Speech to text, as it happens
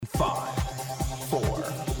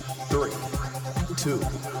2,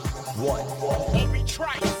 1. Obi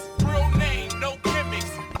Trice, real name, no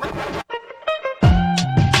gimmicks.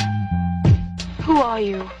 Who are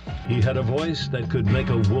you? He had a voice that could make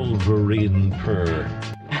a wolverine purr.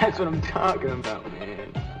 That's what I'm talking about,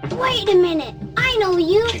 man. Wait a minute. I know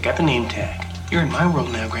you. Check out the name tag. You're in my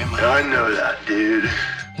world now, Grandma. I know that, dude.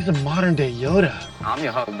 He's a modern-day Yoda. I'm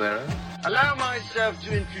your hug bearer. Allow myself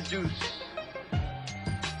to introduce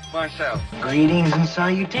myself. Greetings and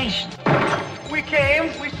salutations. We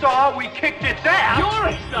came, we saw, we kicked its ass. You're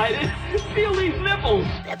excited. Feel these nipples.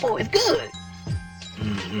 That boy is good.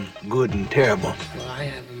 Mm-hmm. Good and terrible. Well, I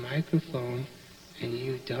have a microphone, and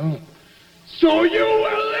you don't. So you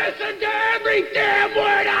will listen to every damn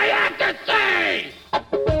word I have to say!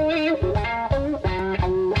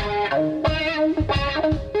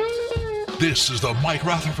 This is the Mike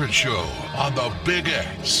Rutherford Show on the Big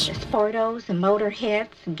X. Sportos and motorheads,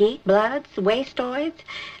 geek bloods, wastoids,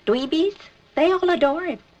 dweebies, they all adore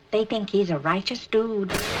him. They think he's a righteous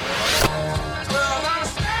dude.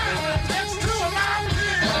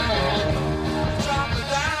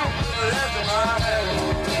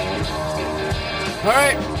 All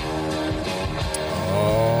right.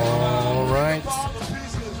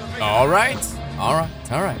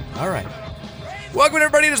 Welcome,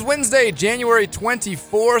 everybody. It is Wednesday, January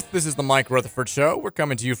 24th. This is the Mike Rutherford Show. We're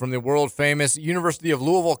coming to you from the world-famous University of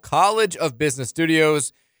Louisville College of Business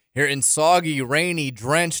Studios here in soggy, rainy,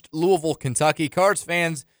 drenched Louisville, Kentucky. Cards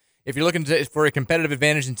fans, if you're looking for a competitive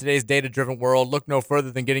advantage in today's data-driven world, look no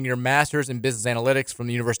further than getting your master's in business analytics from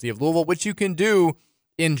the University of Louisville, which you can do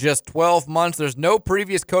in just 12 months. There's no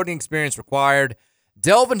previous coding experience required.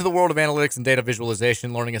 Delve into the world of analytics and data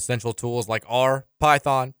visualization, learning essential tools like R,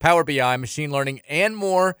 Python, Power BI, machine learning, and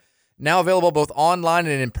more. Now available both online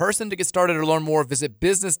and in person. To get started or learn more, visit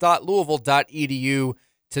business.louisville.edu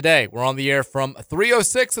today. We're on the air from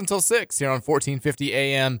 3:06 until 6 here on 1450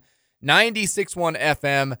 AM, 96.1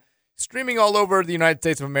 FM, streaming all over the United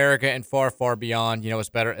States of America and far, far beyond. You know us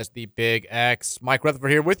better as the Big X. Mike Rutherford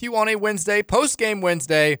here with you on a Wednesday, post-game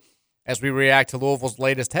Wednesday, as we react to Louisville's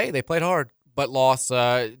latest, hey, they played hard, but lost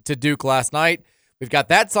to Duke last night. We've got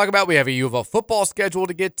that to talk about. We have a U of L football schedule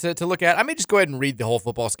to get to look at. I may just go ahead and read the whole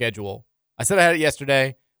football schedule. I said I had it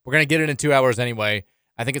yesterday. We're going to get it in 2 hours anyway.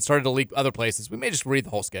 I think it started to leak other places. We may just read the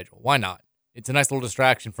whole schedule. Why not? It's a nice little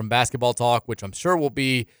distraction from basketball talk, which I'm sure will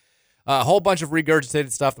be a whole bunch of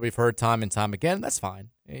regurgitated stuff that we've heard time and time again. That's fine.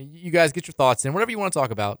 You guys get your thoughts in. Whatever you want to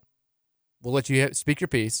talk about, we'll let you speak your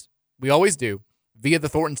piece. We always do. Via the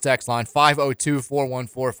Thornton's text line,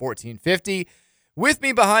 502-414-1450. With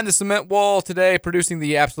me behind the cement wall today, producing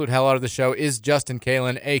the absolute hell out of the show, is Justin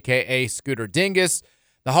Kalen, a.k.a. Scooter Dingus,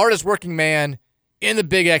 the hardest working man in the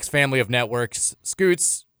Big X family of networks.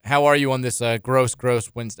 Scoots, how are you on this gross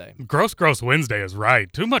Wednesday? Gross Wednesday is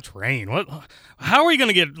right. Too much rain. What? How are you going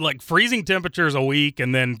to get like freezing temperatures a week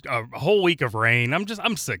and then a whole week of rain? I'm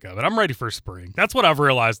sick of it. I'm ready for spring. That's what I've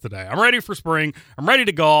realized today. I'm ready for spring. I'm ready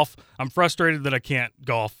to golf. I'm frustrated that I can't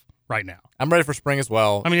golf right now. I'm ready for spring as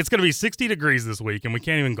well. I mean, it's going to be 60 degrees this week and we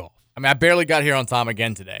can't even golf. I mean, I barely got here on time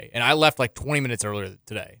again today, and I left like 20 minutes earlier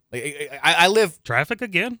today. Like, I live traffic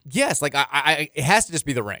again. Yes, like it has to just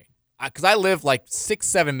be the rain. Because I live like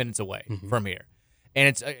 6-7 minutes away from here, and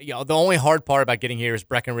it's the only hard part about getting here is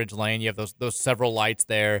Breckenridge Lane. You have those several lights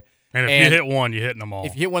there, and if you hit one, you're hitting them all.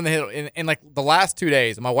 If you hit one, and like the last 2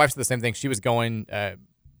 days, my wife said the same thing. She was going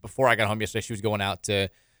before I got home yesterday. She was going out to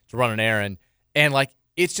run an errand, and like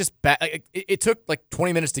it's just bad. It took like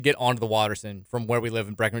 20 minutes to get onto the Watterson from where we live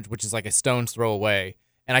in Breckenridge, which is like a stone's throw away.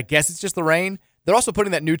 And I guess it's just the rain. They're also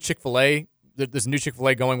putting that new Chick-fil-A. There's a new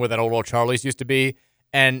Chick-fil-A going where that old Charlie's used to be,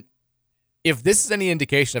 and if this is any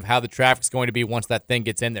indication of how the traffic's going to be once that thing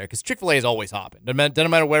gets in there, because Chick-fil-A is always hopping. Doesn't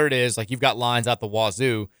matter where it is. Like, you've got lines out the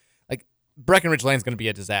wazoo. Like, Breckenridge Lane's going to be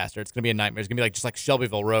a disaster. It's going to be a nightmare. It's going to be just like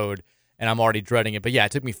Shelbyville Road, and I'm already dreading it. But, yeah,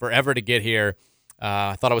 it took me forever to get here.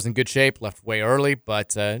 I thought I was in good shape, left way early,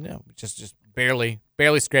 but no, just barely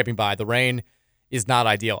scraping by. The rain is not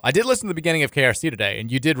ideal. I did listen to the beginning of KRC today,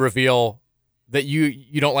 and you did reveal that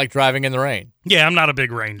you don't like driving in the rain. Yeah, I'm not a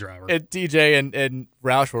big rain driver. And TJ and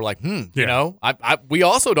Roush were like, you know, we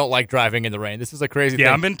also don't like driving in the rain. This is a crazy thing.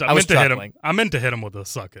 I meant to hit him with a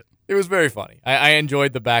suck it. It was very funny. I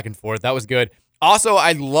enjoyed the back and forth. That was good. Also,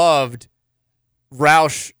 I loved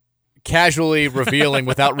Roush casually revealing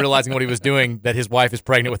without realizing what he was doing that his wife is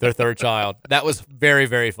pregnant with their third child. That was very,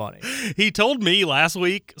 very funny. He told me last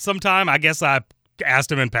week sometime, I guess I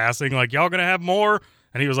asked him in passing, like, y'all going to have more?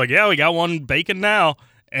 And he was like, yeah, we got one baking now.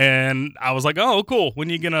 And I was like, oh, cool. When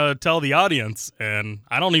are you going to tell the audience? And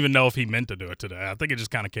I don't even know if he meant to do it today. I think it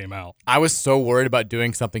just kind of came out. I was so worried about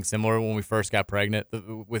doing something similar when we first got pregnant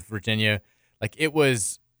with Virginia. Like it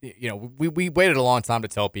was, we waited a long time to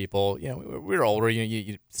tell people, we were older,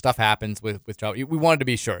 stuff happens with child. We wanted to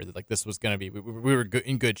be sure that like this was going to be, we were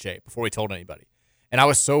in good shape before we told anybody. And I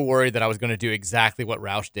was so worried that I was going to do exactly what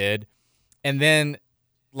Roush did. And then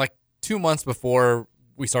like 2 months before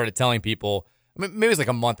we started telling people, maybe it was like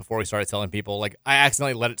a month before we started telling people, like I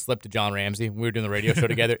accidentally let it slip to John Ramsey when we were doing the radio show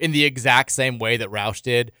together in the exact same way that Roush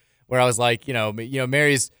did, where I was like,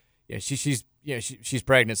 Mary's, she's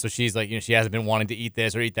pregnant, so she's like, she hasn't been wanting to eat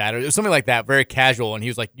this or eat that or something like that, very casual. And he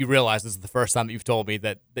was like, you realize this is the first time that you've told me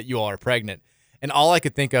that you all are pregnant. And all I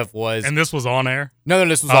could think of was, and this was on air? No,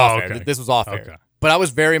 this was off air. Okay. This was off air. But I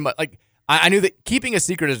was very much like, I knew that keeping a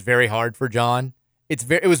secret is very hard for John.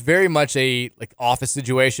 It was very much a like office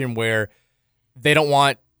situation where they don't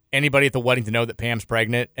want anybody at the wedding to know that Pam's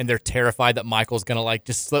pregnant, and they're terrified that Michael's gonna like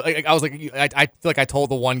just. Like, I was like, I feel like I told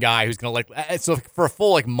the one guy who's gonna like. So for a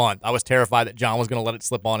full like month, I was terrified that John was gonna let it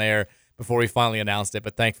slip on air before we finally announced it.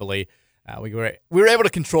 But thankfully, we were able to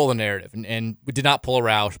control the narrative, and we did not pull a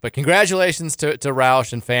Roush. But congratulations to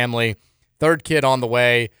Roush and family, third kid on the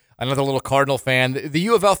way. Another little Cardinal fan. The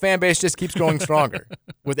U of L fan base just keeps growing stronger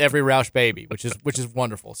with every Roush baby, which is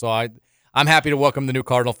wonderful. So I'm happy to welcome the new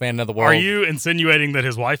Cardinal fan into the world. Are you insinuating that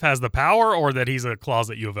his wife has the power, or that he's a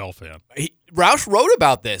closet U of L fan? Roush wrote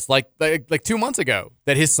about this like 2 months ago,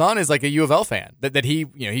 that his son is like a U of L fan. That he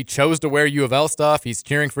he chose to wear U of L stuff. He's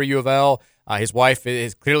cheering for U of L. His wife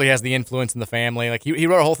clearly has the influence in the family. Like he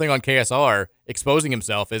wrote a whole thing on KSR exposing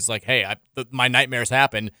himself as like, hey, my nightmares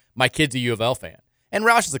happen. My kid's a U of L fan. And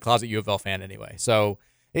Roush is a closet U of L fan anyway. So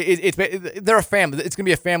they're a family. It's going to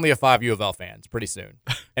be a family of 5 U of L fans pretty soon,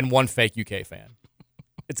 and 1 fake UK fan.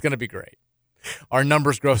 It's going to be great. Our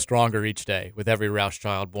numbers grow stronger each day with every Roush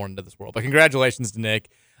child born into this world. But congratulations to Nick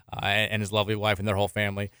and his lovely wife and their whole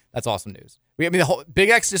family. That's awesome news. The whole Big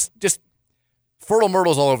X just fertile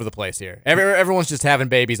myrtles all over the place here. Everyone's just having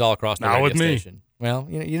babies all across the radio station. Well,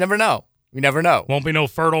 you never know. You never know. Won't be no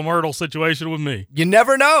fertile myrtle situation with me. You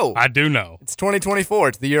never know. I do know. It's 2024.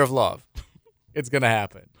 It's the year of love. It's going to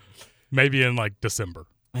happen. Maybe in like December.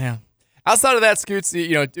 Yeah. Outside of that, Scoots,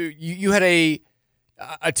 you had a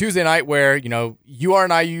Tuesday night where, you are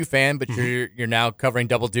an IU fan, but you're now covering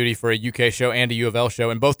double duty for a UK show and a U of L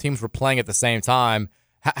show, and both teams were playing at the same time.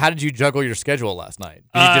 How did you juggle your schedule last night?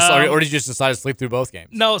 Or did you just decide to sleep through both games?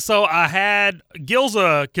 No, so I had Gil's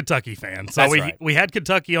a Kentucky fan, so That's we had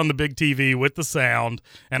Kentucky on the big TV with the sound,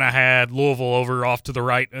 and I had Louisville over off to the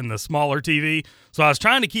right in the smaller TV. So I was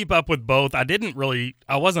trying to keep up with both. I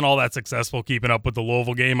wasn't all that successful keeping up with the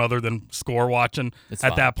Louisville game other than score watching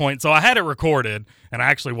that point. So I had it recorded, and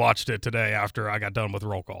I actually watched it today after I got done with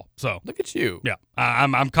roll call. So look at you. Yeah,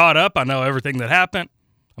 I'm caught up. I know everything that happened.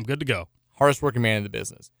 I'm good to go. Hardest working man in the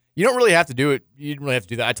business. You don't really have to do it. You didn't really have to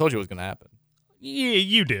do that. I told you it was going to happen. Yeah,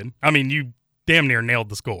 you did. I mean, you damn near nailed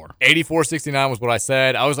the score. 84-69 was what I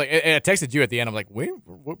said. I was like, and I texted you at the end. I'm like, we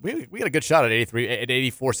got a good shot at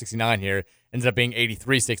 84-69 here. Ended up being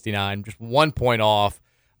 83-69, just 1 point off.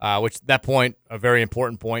 Which that point, a very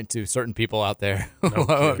important point to certain people out there who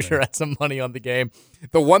I'm sure had some money on the game.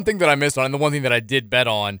 The one thing that I missed on, and the one thing that I did bet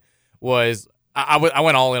on, was I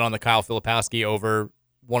went all in on the Kyle Filipowski over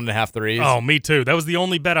 1.5 threes. Oh, me too. That was the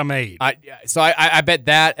only bet I made. So I bet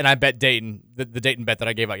that, and I bet Dayton, the Dayton bet that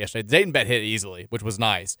I gave out yesterday. The Dayton bet hit easily, which was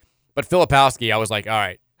nice. But Filipowski, I was like, all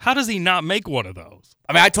right. How does he not make one of those?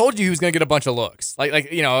 I mean, I told you he was going to get a bunch of looks. Like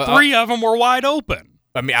 3 of them were wide open.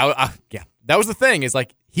 I mean, yeah, that was the thing, is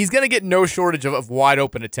like, he's going to get no shortage of wide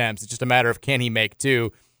open attempts. It's just a matter of can he make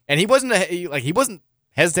 2. And he wasn't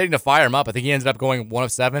hesitating to fire him up. I think he ended up going 1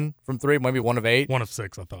 of 7 from 3, maybe 1 of 8. 1 of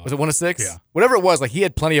 6, I thought. Was it 1 of 6? Yeah. Whatever it was, like he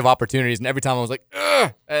had plenty of opportunities, and every time I was like,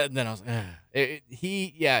 ugh, and then I was,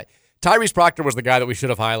 ugh. Tyrese Proctor was the guy that we should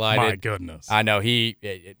have highlighted. My goodness. I know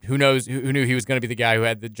who knew he was going to be the guy who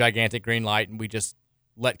had the gigantic green light, and we just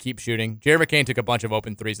let keep shooting. Jerry McCain took a bunch of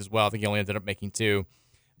open threes as well. I think he only ended up making 2,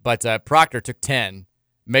 but Proctor took 10,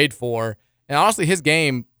 made 4, and honestly, his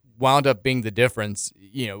game wound up being the difference.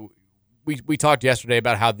 We talked yesterday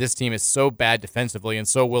about how this team is so bad defensively and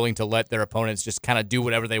so willing to let their opponents just kind of do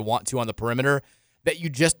whatever they want to on the perimeter that you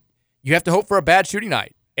have to hope for a bad shooting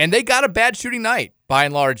night. And they got a bad shooting night, by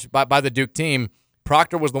and large, by the Duke team.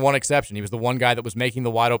 Proctor was the one exception. He was the one guy that was making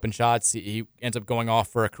the wide-open shots. He ends up going off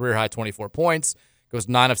for a career-high 24 points, goes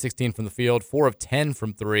 9 of 16 from the field, 4 of 10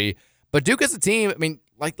 from 3. But Duke as a team, I mean,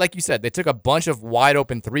 like you said, they took a bunch of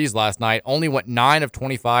wide-open threes last night, only went 9 of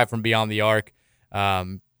 25 from beyond the arc.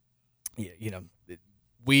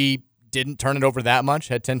 We didn't turn it over that much,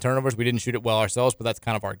 had 10 turnovers. We didn't shoot it well ourselves, but that's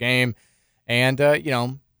kind of our game. And,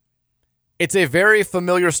 it's a very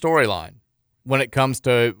familiar storyline when it comes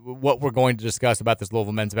to what we're going to discuss about this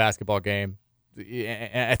Louisville men's basketball game.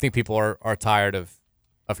 I think people are tired of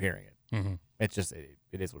hearing it. Mm-hmm. It's just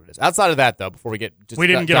it is what it is. Outside of that, though, before we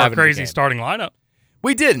didn't get our crazy starting lineup.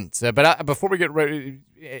 We didn't. But before we get ready,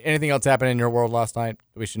 anything else happen in your world last night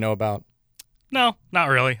that we should know about? No, not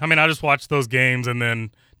really. I mean, I just watched those games, and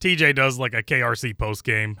then TJ does like a KRC post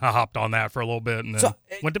game. I hopped on that for a little bit and then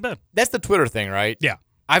went to bed. That's the Twitter thing, right? Yeah.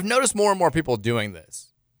 I've noticed more and more people doing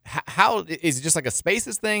this. How is it just like a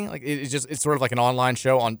Spaces thing? Like it's sort of like an online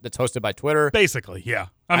show that's hosted by Twitter. Basically, yeah.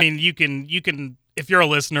 I mean, you can if you're a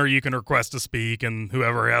listener, you can request to speak, and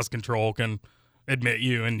whoever has control can admit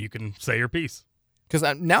you, and you can say your piece.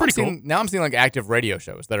 Because now I'm seeing like active radio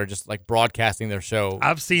shows that are just like broadcasting their show.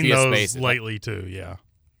 I've seen via those Spaces. lately too. Yeah.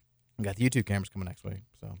 We got the YouTube cameras coming next week,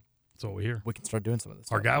 so that's what we hear. We can start doing some of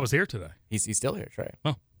this. Our guy was here today. He's still here, Trey.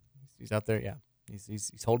 Oh, he's out there. Yeah,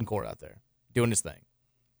 he's holding court out there, doing his thing.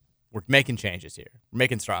 We're making changes here. We're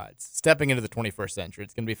making strides, stepping into the 21st century.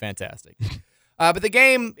 It's going to be fantastic. But the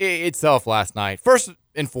game itself last night, first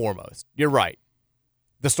and foremost, you're right.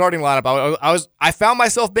 The starting lineup, I found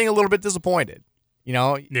myself being a little bit disappointed. You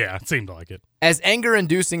know? Yeah, it seemed like it. As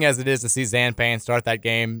anger-inducing as it is to see Zan Payne start that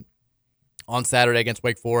game on Saturday against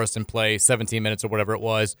Wake Forest and play 17 minutes or whatever it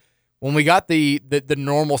was, when we got the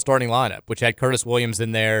normal starting lineup, which had Curtis Williams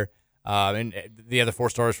in there and the other 4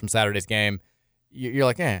 starters from Saturday's game, you're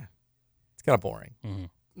like, it's kind of boring.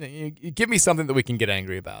 Mm-hmm. You give me something that we can get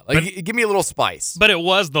angry about. Give me a little spice. But it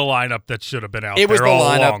was the lineup that should have been out there all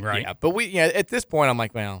lineup, along, right? Yeah, but at this point, I'm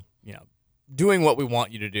like, well, doing what we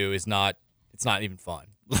want you to do is not. It's not even fun.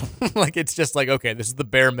 Like, it's just like, okay, this is the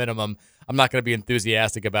bare minimum. I'm not going to be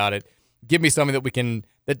enthusiastic about it. Give me something that we can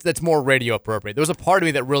that's more radio appropriate. There was a part of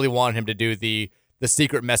me that really wanted him to do the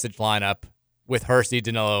secret message lineup with Hersey,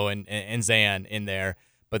 Danilo, and Zan in there,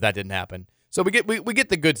 but that didn't happen. So we get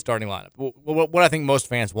the good starting lineup. What I think most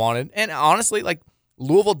fans wanted, and honestly, like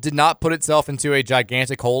Louisville did not put itself into a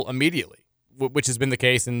gigantic hole immediately, which has been the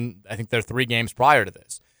case in I think their 3 games prior to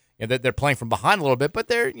this. They're playing from behind a little bit, but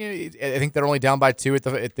I think they're only down by 2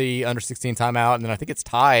 at the under 16 timeout, and then I think it's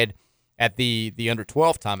tied at the under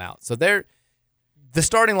 12 timeout. So the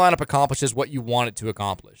starting lineup accomplishes what you want it to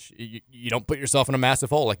accomplish. You don't put yourself in a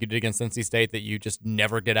massive hole like you did against NC State that you just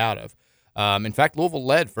never get out of. In fact, Louisville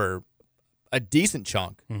led for a decent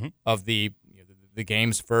chunk of the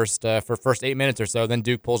game's first 8 minutes or so. Then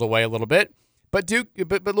Duke pulls away a little bit, but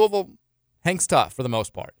Louisville hangs tough for the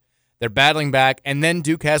most part. They're battling back, and then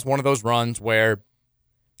Duke has one of those runs where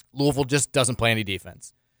Louisville just doesn't play any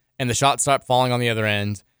defense, and the shots start falling on the other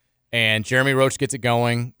end, and Jeremy Roach gets it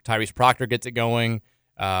going, Tyrese Proctor gets it going.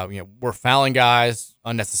 We're fouling guys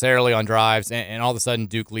unnecessarily on drives, and all of a sudden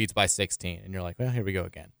Duke leads by 16, and you're like, well, here we go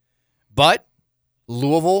again. But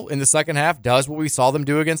Louisville in the second half does what we saw them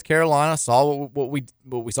do against Carolina, saw what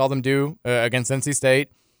we saw them do against NC State.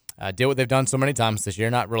 Did what they've done so many times this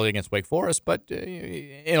year, not really against Wake Forest, but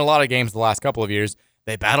in a lot of games the last couple of years,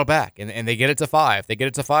 they battle back, and they get it to 5. They get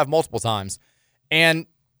it to 5 multiple times. And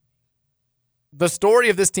the story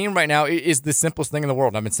of this team right now is the simplest thing in the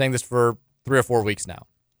world. I've been saying this for 3 or 4 weeks now.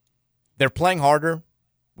 They're playing harder,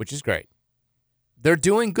 which is great. They're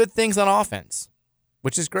doing good things on offense,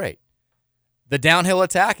 which is great. The downhill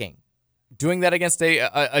attacking, doing that against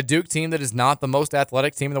a Duke team that is not the most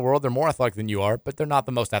athletic team in the world. They're more athletic than you are, but they're not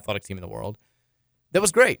the most athletic team in the world. That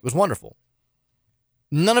was great. It was wonderful.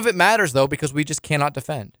 None of it matters, though, because we just cannot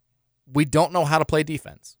defend. We don't know how to play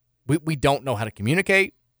defense. We don't know how to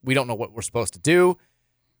communicate. We don't know what we're supposed to do.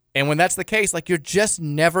 And when that's the case, like, you're just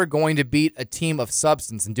never going to beat a team of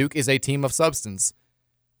substance, and Duke is a team of substance,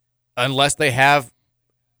 unless they have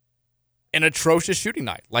an atrocious shooting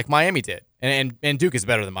night like Miami did. And Duke is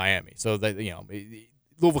better than Miami. So,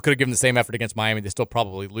 Louisville could have given the same effort against Miami. They still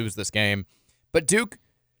probably lose this game. But Duke,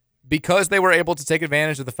 because they were able to take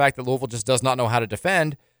advantage of the fact that Louisville just does not know how to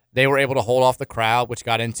defend, they were able to hold off the crowd, which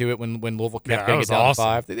got into it when Louisville kept getting it down to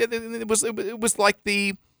 5. It was like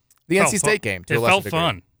the NC State game to a lesser degree. It felt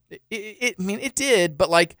fun. It did, but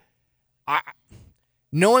like,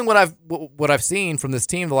 knowing what I've seen from this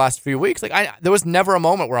team the last few weeks, like there was never a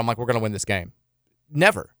moment where I'm like, we're going to win this game.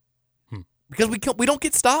 Never. Because we don't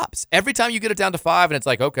get stops. Every time you get it down to 5 and it's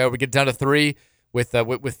like, okay, we get it down to 3 with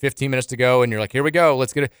 15 minutes to go, and you're like, here we go,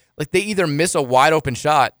 let's get it. Like, they either miss a wide open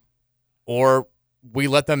shot, or we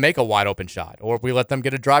let them make a wide open shot, or we let them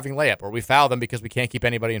get a driving layup, or we foul them because we can't keep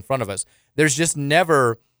anybody in front of us. There's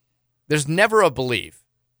never a belief,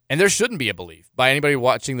 and there shouldn't be a belief by anybody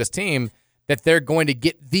watching this team that they're going to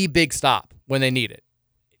get the big stop when they need it.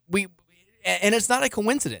 And it's not a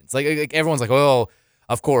coincidence. Like everyone's like, oh,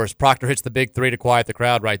 of course, Proctor hits the big 3 to quiet the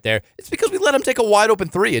crowd right there. It's because we let him take a wide open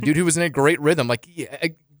 3, a dude who was in a great rhythm. Like,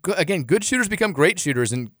 again, good shooters become great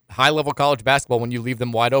shooters, and high-level college basketball when you leave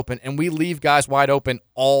them wide open, and we leave guys wide open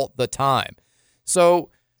all the time. So,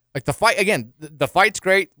 like the fight, again, the fight's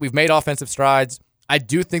great. We've made offensive strides. I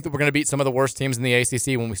do think that we're going to beat some of the worst teams in the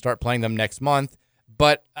ACC when we start playing them next month.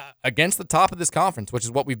 But against the top of this conference, which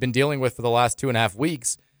is what we've been dealing with for the last 2.5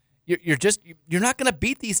 weeks, you're not going to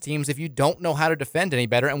beat these teams if you don't know how to defend any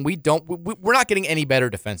better, and we're not getting any better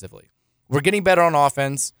defensively. We're getting better on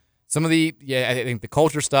offense. Some of I think the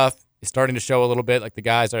culture stuff is starting to show a little bit. Like the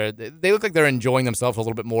guys they look like they're enjoying themselves a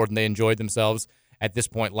little bit more than they enjoyed themselves at this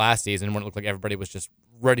point last season when it looked like everybody was just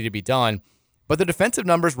ready to be done. But the defensive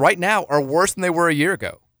numbers right now are worse than they were a year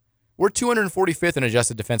ago. We're 245th in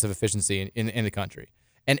adjusted defensive efficiency in the country.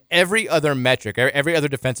 And every other metric, every other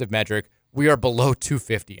defensive metric, we are below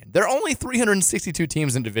 250 in. There are only 362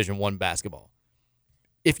 teams in Division I basketball.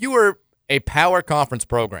 If you are a power conference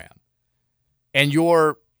program and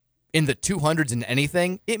you're in the 200s in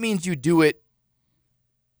anything, it means you do it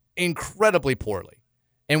incredibly poorly.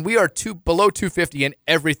 And we are below 250 in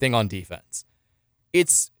everything on defense.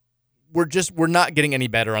 We're not getting any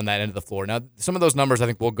better on that end of the floor. Now, some of those numbers I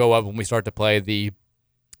think will go up when we start to play the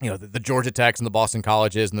Georgia Techs and the Boston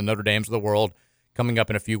Colleges and the Notre Dames of the world coming up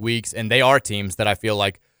in a few weeks. And they are teams that I feel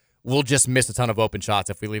like will just miss a ton of open shots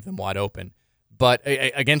if we leave them wide open. But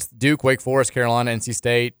against Duke, Wake Forest, Carolina, NC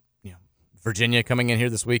State, Virginia coming in here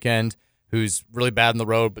this weekend, who's really bad on the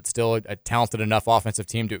road, but still a talented enough offensive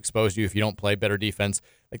team to expose you if you don't play better defense.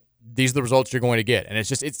 Like, these are the results you're going to get. And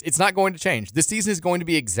it's not going to change. This season is going to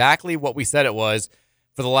be exactly what we said it was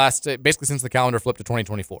for the last, basically since the calendar flipped to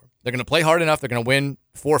 2024. They're going to play hard enough. They're going to win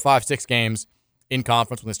 4, 5, 6 games in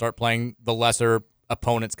conference when they start playing the lesser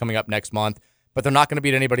opponents coming up next month. But they're not going to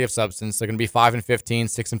beat anybody of substance. They're going to be 5-15,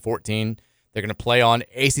 6-14. They're going to play on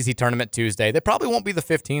ACC Tournament Tuesday. They probably won't be the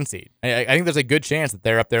 15 seed. I think there's a good chance that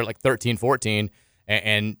they're up there at like 13, 14,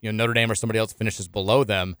 and Notre Dame or somebody else finishes below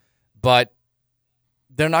them. But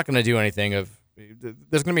they're not going to do anything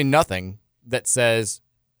there's going to be nothing that says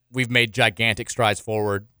we've made gigantic strides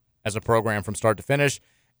forward as a program from start to finish.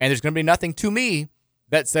 And there's going to be nothing to me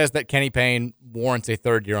that says that Kenny Payne warrants a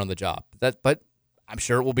third year on the job. But I'm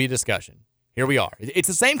sure it will be a discussion. Here we are. It's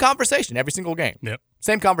the same conversation every single game. Yep.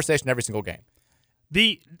 Same conversation every single game.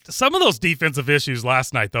 Some of those defensive issues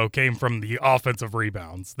last night, though, came from the offensive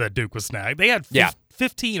rebounds that Duke was snagged. They had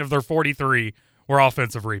 15 of their 43 were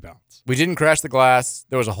offensive rebounds. We didn't crash the glass.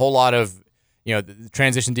 There was a whole lot of, the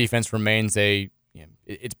transition defense remains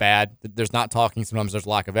it's bad. There's not talking. Sometimes there's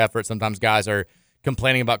lack of effort. Sometimes guys are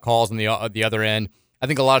complaining about calls on the other end. I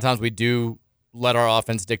think a lot of times we do let our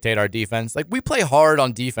offense dictate our defense. Like, we play hard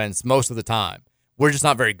on defense most of the time. We're just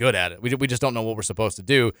not very good at it. We just don't know what we're supposed to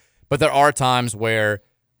do. But there are times where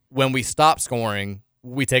when we stop scoring,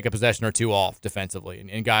 we take a possession or two off defensively.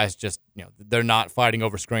 And guys just, they're not fighting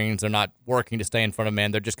over screens. They're not working to stay in front of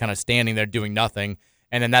men. They're just kind of standing there doing nothing.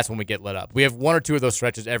 And then that's when we get lit up. We have 1 or 2 of those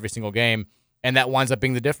stretches every single game, and that winds up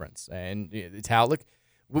being the difference. And it's how, look,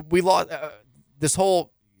 we lost this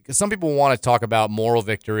whole, because some people want to talk about moral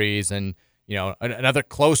victories and, another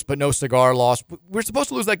close but no cigar loss. We're supposed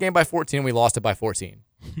to lose that game by 14. We lost it by 14.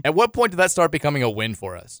 At what point did that start becoming a win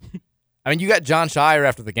for us? I mean, you got John Shire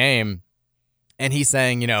after the game, and he's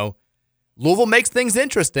saying, Louisville makes things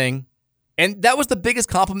interesting, and that was the biggest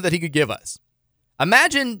compliment that he could give us.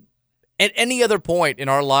 Imagine at any other point in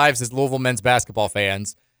our lives as Louisville men's basketball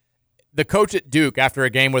fans, the coach at Duke after a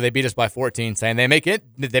game where they beat us by 14 saying they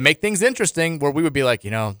make things interesting, where we would be like,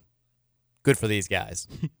 good for these guys.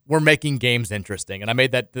 We're making games interesting. And I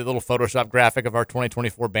made the little Photoshop graphic of our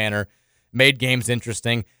 2024 banner, made games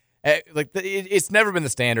interesting. It's never been the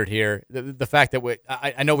standard here. The fact that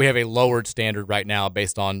I know we have a lowered standard right now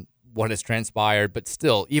based on what has transpired, but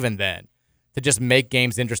still, even then, to just make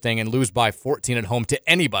games interesting and lose by 14 at home to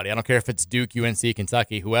anybody, I don't care if it's Duke, UNC,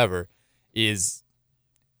 Kentucky, whoever,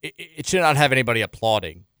 it should not have anybody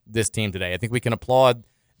applauding this team today. I think we can applaud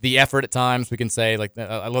the effort at times. We can say,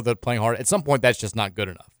 I love that playing hard. At some point, that's just not good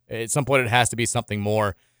enough. At some point, it has to be something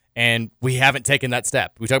more, and we haven't taken that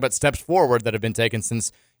step. We talk about steps forward that have been taken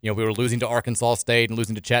since we were losing to Arkansas State and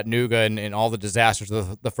losing to Chattanooga and all the disasters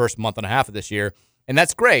of the first month and a half of this year, and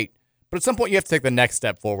that's great. But at some point, you have to take the next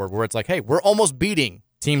step forward where it's like, hey, we're almost beating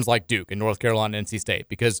teams like Duke and North Carolina and NC State,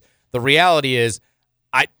 because the reality is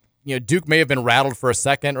Duke may have been rattled for a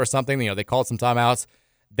second or something. They called some timeouts.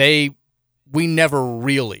 We never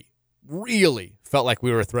really felt like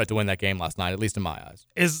we were a threat to win that game last night, at least in my eyes.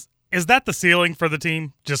 Is that the ceiling for the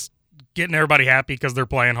team? Just getting everybody happy because they're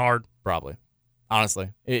playing hard? Probably. Honestly,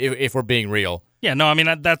 if we're being real. Yeah, no,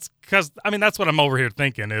 that's what I'm over here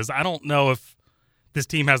thinking is I don't know if this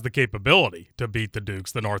team has the capability to beat the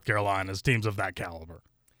Dukes, the North Carolinas, teams of that caliber.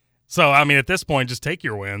 So, I mean, at this point, just take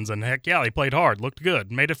your wins. And heck yeah, they played hard, looked good,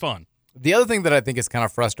 made it fun. The other thing that I think is kind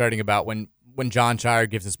of frustrating about when John Shire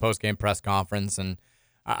gives his post-game press conference, and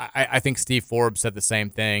I think Steve Forbes said the same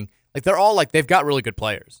thing. Like, they're all like, they've got really good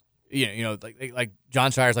players. Like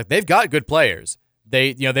John Shire's like, they've got good players.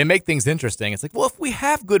 They make things interesting. It's like, well, if we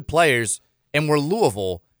have good players and we're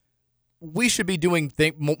Louisville, we should be doing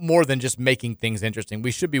more than just making things interesting.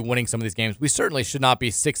 We should be winning some of these games. We certainly should not be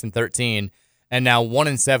 6-13 and now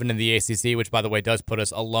 1-7 in the ACC, which, by the way, does put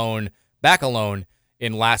us back alone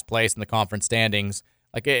in last place in the conference standings.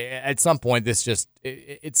 Like, at some point,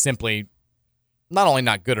 it's simply not only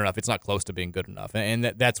not good enough, it's not close to being good enough. And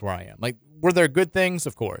that's where I am. Like, were there good things?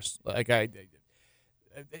 Of course. Like, I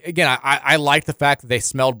like the fact that they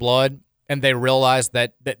smelled blood and they realized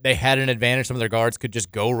that they had an advantage. Some of their guards could just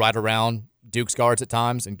go right around Duke's guards at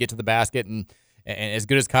times and get to the basket. And as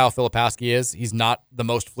good as Kyle Filipowski is, he's not the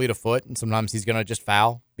most fleet of foot, and sometimes he's going to just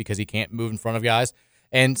foul because he can't move in front of guys.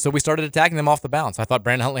 And so we started attacking them off the bounce. I thought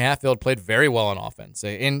Brandon Huntley-Hatfield played very well on offense,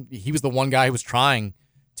 and he was the one guy who was trying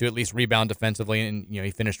to at least rebound defensively, and he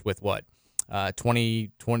finished with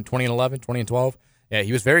 20 and 11, 20 and 12. Yeah,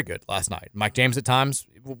 he was very good last night. Mike James at times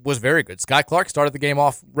was very good. Sky Clark started the game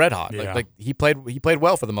off red hot. Yeah. Like he played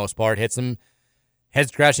well for the most part. Had some head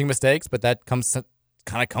scratching mistakes, but that comes to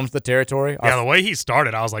the territory. Yeah, the way he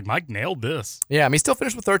started, I was like, Mike nailed this. Yeah, I mean, he still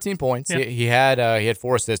finished with 13 points. Yeah. He had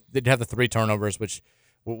 4 assists. Didn't have the 3 turnovers, which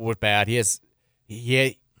was bad. He's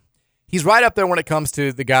right up there when it comes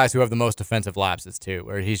to the guys who have the most defensive lapses too,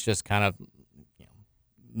 where he's just kind of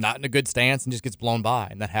not in a good stance and just gets blown by,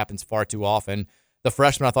 and that happens far too often. The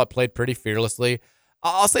freshman, I thought, played pretty fearlessly.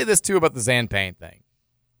 I'll say this, too, about the Zan Payne thing.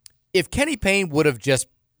 If Kenny Payne would have just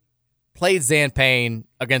played Zan Payne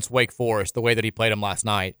against Wake Forest the way that he played him last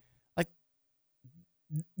night, like,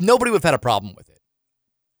 nobody would have had a problem with it.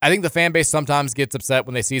 I think the fan base sometimes gets upset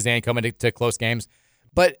when they see Zan come into close games,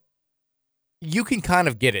 but you can kind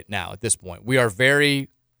of get it now at this point. We are very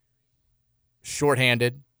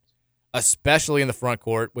shorthanded, especially in the front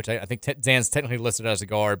court, which I think Zan's technically listed as a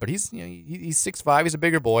guard, but he's 6'5", he's a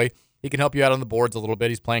bigger boy. He can help you out on the boards a little bit.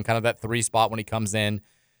 He's playing kind of that 3 spot when he comes in.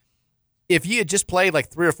 If he had just played like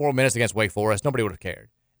 3 or 4 minutes against Wake Forest, nobody would have cared.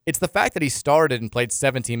 It's the fact that he started and played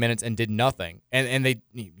 17 minutes and did nothing, and they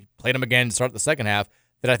played him again to start the second half,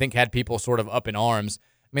 that I think had people sort of up in arms.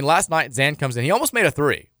 I mean, last night Zan comes in. He almost made a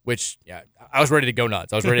 3, which I was ready to go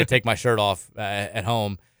nuts. I was ready to take my shirt off at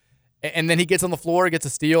home. And then he gets on the floor, gets a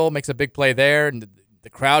steal, makes a big play there, and the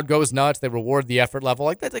crowd goes nuts. They reward the effort level.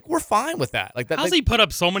 Like that, we're fine with that. Like that. How's he put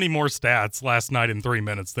up so many more stats last night in 3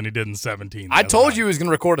 minutes than he did in 17? I told you he was going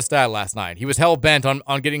to record a stat last night. He was hell bent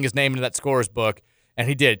on getting his name into that scorer's book, and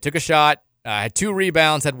he did. Took a shot, had 2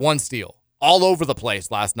 rebounds, had 1 steal, all over the place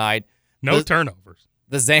last night. No turnovers.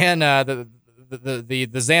 The Zan, the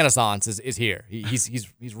Xanaissance is here.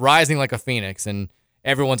 He's rising like a phoenix, and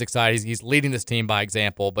everyone's excited. He's leading this team by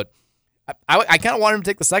example, but I kind of wanted him to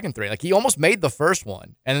take the second 3. Like, he almost made the first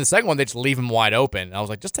one, and then the second one, they just leave him wide open. And I was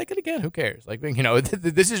like, just take it again. Who cares? Like,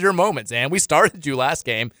 this is your moment, Zan. We started you last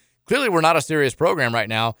game. Clearly, we're not a serious program right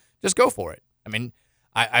now. Just go for it. I mean,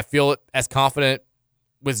 I feel as confident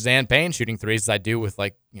with Zan Payne shooting 3s as I do with,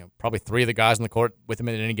 probably 3 of the guys on the court with him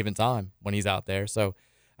at any given time when he's out there. So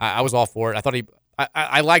I was all for it. I thought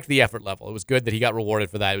I liked the effort level. It was good that he got rewarded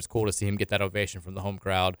for that. It was cool to see him get that ovation from the home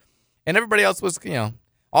crowd. And everybody else was,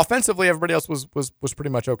 offensively, everybody else was pretty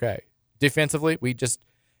much okay. Defensively,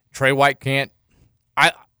 Trey White can't.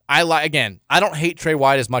 I don't hate Trey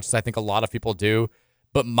White as much as I think a lot of people do,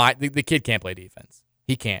 but the kid can't play defense.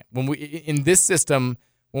 He can't. In this system,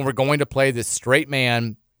 when we're going to play this straight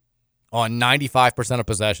man on 95% of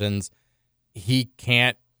possessions, he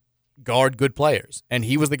can't guard good players. And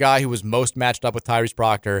he was the guy who was most matched up with Tyrese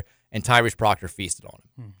Proctor, and Tyrese Proctor feasted on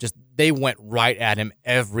him. They went right at him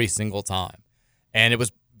every single time. And it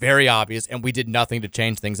was very obvious, and we did nothing to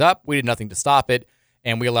change things up. We did nothing to stop it,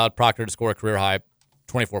 and we allowed Proctor to score a career-high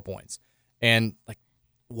 24 points. And,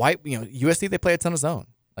 White, USC, they play a ton of zone.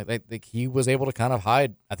 Like he was able to kind of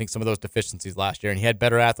hide, I think, some of those deficiencies last year, and he had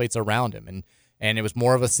better athletes around him, and it was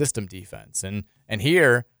more of a system defense. And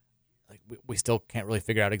here, we still can't really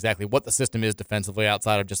figure out exactly what the system is defensively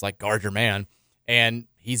outside of just guard your man, and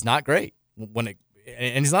he's not great and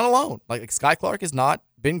he's not alone. Like Sky Clark has not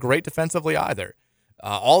been great defensively either.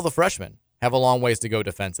 All the freshmen have a long ways to go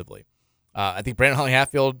defensively. I think Brandon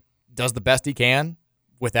Huntley-Hatfield does the best he can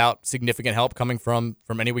without significant help coming from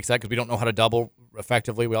any weak side, because we don't know how to double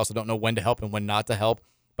effectively. We also don't know when to help and when not to help.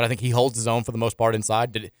 But I think he holds his own for the most part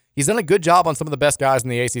inside. He's done a good job on some of the best guys in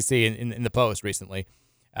the ACC in the post recently,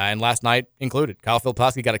 and last night included. Kyle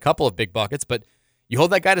Filipowski got a couple of big buckets, but you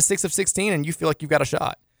hold that guy to 6 of 16 and you feel like you've got a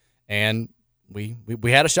shot. and we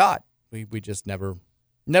had a shot. We just never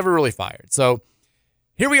really fired. So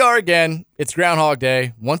here we are again. It's Groundhog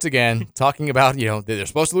Day once again, talking about, they're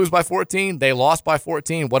supposed to lose by 14. They lost by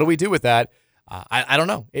 14. What do we do with that? I don't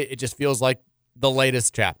know. It just feels like the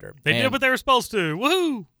latest chapter. They did what they were supposed to.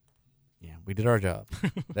 Woohoo! Yeah, we did our job.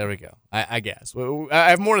 There we go. I guess.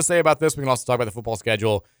 I have more to say about this. We can also talk about the football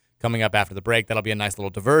schedule coming up after the break. That'll be a nice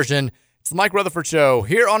little diversion. It's the Mike Rutherford Show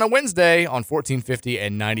here on a Wednesday on 1450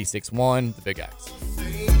 and 96.1, The Big X.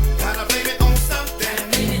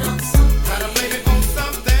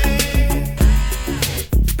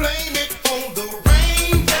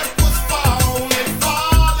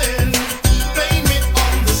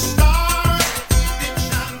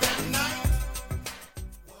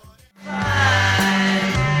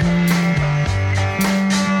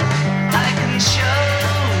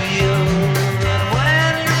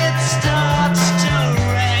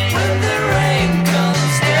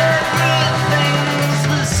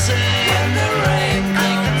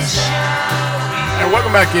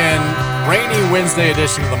 Back in rainy Wednesday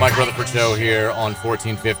edition of the Mike Rutherford Show here on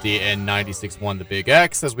 1450 and 96.1 The Big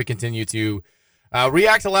X as we continue to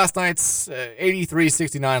react to last night's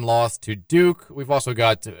 83-69 loss to Duke. We've also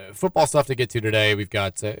got football stuff to get to today. We've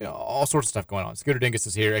got all sorts of stuff going on. Scooter Dingus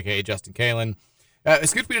is here, a.k.a. Justin Kalen.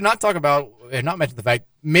 Scooter, we did not talk about and not mention the fact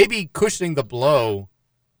maybe cushioning the blow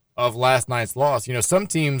of last night's loss. Some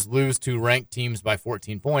teams lose to ranked teams by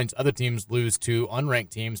 14 points. Other teams lose to unranked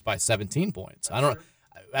teams by 17 points. I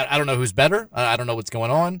don't know who's better. I don't know what's going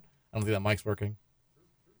on. I don't think that mic's working.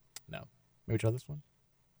 No. Maybe try this one.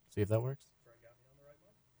 See if that works.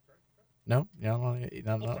 No? Yeah,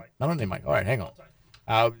 not on any mic. All right, hang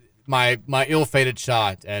on. My ill-fated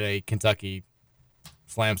shot at a Kentucky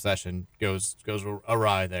slam session goes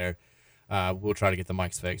awry there. We'll try to get the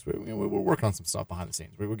mics fixed. We're working on some stuff behind the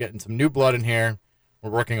scenes. We're getting some new blood in here.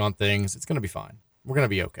 We're working on things. It's going to be fine. We're going to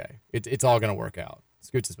be okay. It's all going to work out.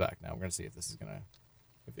 Scoots is back now. We're going to see if this is going to...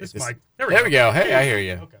 There we go. Hey, I hear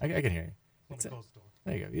you. Okay. I can hear you.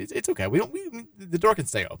 There you go. It's okay. The door can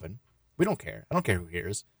stay open. We don't care. I don't care who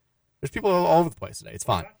hears. There's people all over the place today. It's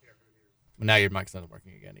fine. But now your mic's not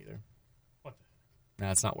working again either. What? No,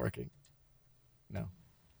 it's not working. No.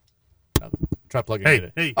 Try plugging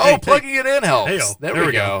it in. Plugging it in helps. Hey-o. There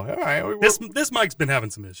we go. All right. This mic's been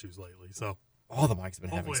having some issues lately, so. All the mics have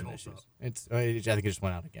been having some issues. I think it just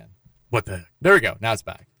went out again. What the heck? There we go. Now it's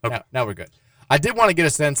back. Okay. Now we're good. I did want to get a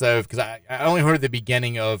sense of, because I only heard the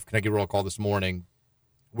beginning of Kentucky roll call this morning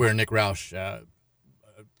where Nick Roush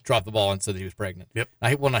dropped the ball and said that he was pregnant. Yep.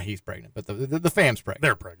 Not he's pregnant, but the fam's pregnant.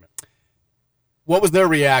 They're pregnant. What was their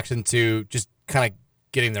reaction to just kind of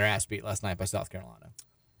getting their ass beat last night by South Carolina?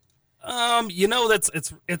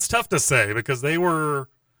 It's tough to say because they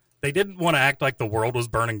didn't want to act like the world was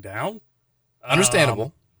burning down.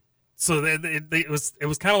 Understandable. So it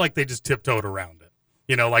was kind of like they just tiptoed around it.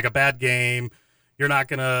 Like a bad game.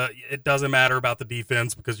 It doesn't matter about the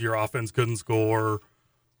defense because your offense couldn't score.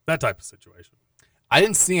 That type of situation. I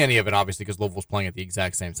didn't see any of it, obviously, because Louisville was playing at the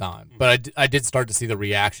exact same time. Mm-hmm. But I did start to see the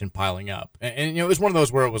reaction piling up. And it was one of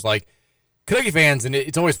those where it was like, Kentucky fans, and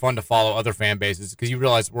it's always fun to follow other fan bases because you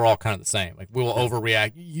realize we're all kind of the same. Like, we will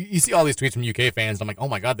overreact. You see all these tweets from UK fans, and I'm like, oh,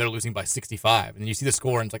 my God, they're losing by 65. And you see the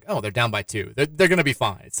score, and it's like, oh, they're down by 2. They're going to be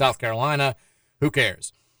fine. It's South Carolina. Who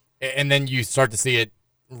cares? And then you start to see it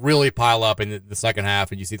really pile up in the second half,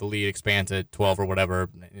 and you see the lead expand to 12 or whatever,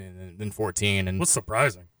 and then 14. And what's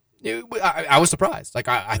surprising? I was surprised. Like,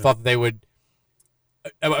 I thought that they would.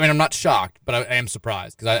 I mean, I'm not shocked, but I am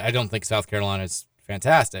surprised because I don't think South Carolina is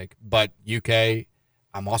fantastic. But UK,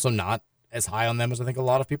 I'm also not as high on them as I think a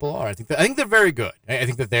lot of people are. I think they're very good. I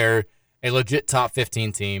think that they're a legit top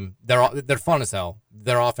 15 team. They're fun as hell.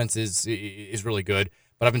 Their offense is really good.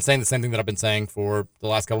 But I've been saying the same thing that I've been saying for the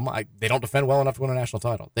last couple months. They don't defend well enough to win a national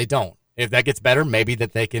title. They don't. If that gets better, maybe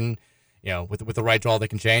that they can, with the right draw, they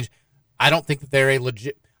can change. I don't think that they're a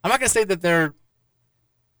legit. I'm not going to say that they're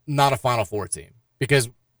not a Final Four team because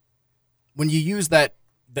when you use that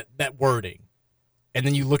wording, and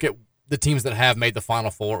then you look at the teams that have made the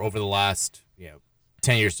Final Four over the last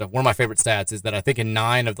 10 years. So one of my favorite stats is that I think in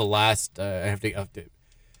 9 of the last, I have to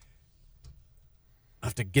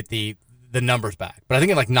get the numbers back, but I think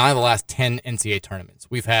in like 9 of the last 10 NCAA tournaments,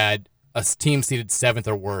 we've had a team seeded 7th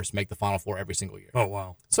or worse make the Final Four every single year. Oh,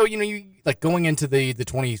 wow. So, you like going into the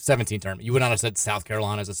 2017 tournament, you would not have said South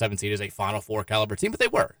Carolina as a 7th seed is a Final Four caliber team, but they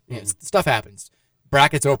were. Mm-hmm. Stuff happens.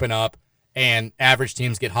 Brackets open up, and average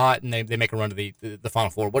teams get hot, and they make a run to the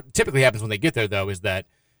Final Four. What typically happens when they get there, though, is that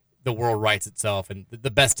the world rights itself, and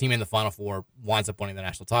the best team in the Final Four winds up winning the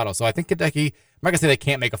national title. So I think Kentucky, I'm not going to say they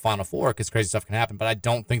can't make a Final Four because crazy stuff can happen, but I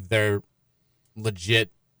don't think they're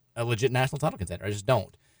legit a legit national title contender. I just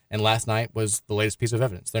don't. And last night was the latest piece of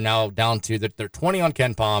evidence. They're now down to they're 20 on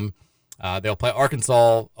Ken Pom. They'll play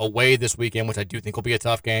Arkansas away this weekend, which I do think will be a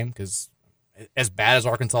tough game because as bad as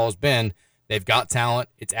Arkansas has been, they've got talent.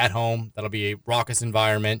 It's at home. That'll be a raucous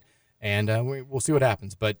environment, and we'll see what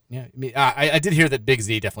happens. But yeah, I mean, I did hear that Big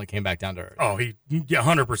Z definitely came back down to earth. Oh, he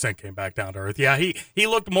 100% came back down to earth. Yeah, he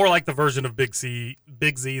looked more like the version of Big Z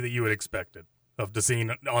that you had expected of to see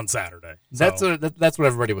on Saturday. So. That's what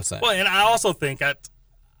everybody was saying. Well, and I also think I'm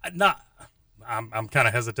kind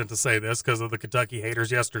of hesitant to say this because of the Kentucky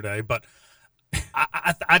haters yesterday, but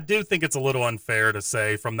I do think it's a little unfair to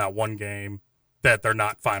say from that one game that they're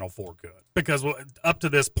not Final Four good because up to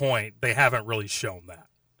this point they haven't really shown that.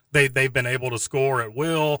 They've been able to score at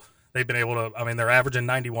will. They've been able to. I mean, they're averaging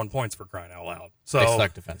 91 points for crying out loud. So they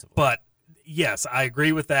suck defensively. But yes, I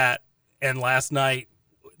agree with that. And last night,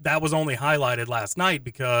 that was only highlighted last night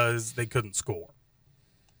because they couldn't score,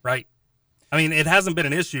 right? I mean, it hasn't been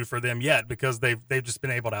an issue for them yet because they've just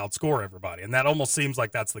been able to outscore everybody, and that almost seems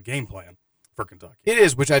like that's the game plan for Kentucky. It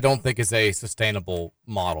is, which I don't think is a sustainable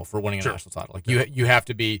model for winning a national title. Like you have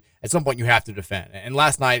to be at some point you have to defend. And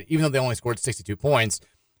last night, even though they only scored 62 points,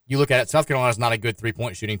 you look at it. South Carolina's not a good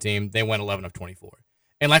 3-point shooting team. They went 11 of 24,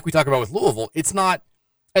 and like we talk about with Louisville, it's not.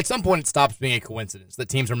 At some point, it stops being a coincidence that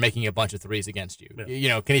teams are making a bunch of threes against you. Yeah. You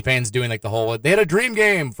know, Kenny Payne's doing like the whole, they had a dream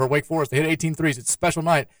game for Wake Forest. They hit 18 threes. It's a special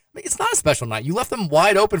night. I mean, it's not a special night. You left them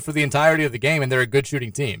wide open for the entirety of the game, and they're a good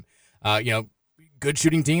shooting team. Good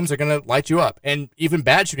shooting teams are going to light you up. And even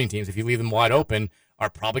bad shooting teams, if you leave them wide open, are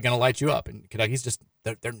probably going to light you up. And Kentucky's just,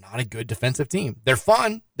 they're not a good defensive team. They're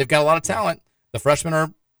fun. They've got a lot of talent. The freshmen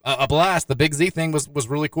are a blast. The Big Z thing was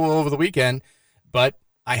really cool over the weekend, but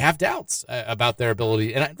I have doubts about their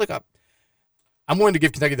ability. And I'm willing to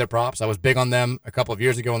give Kentucky their props. I was big on them a couple of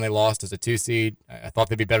years ago when they lost as a 2 seed. I thought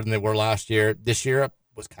they'd be better than they were last year. This year, I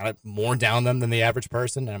was kind of more down them than the average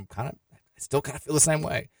person, and I still kind of feel the same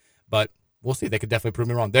way. But we'll see. They could definitely prove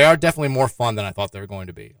me wrong. They are definitely more fun than I thought they were going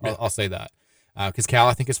to be. I'll say that. Because Cal,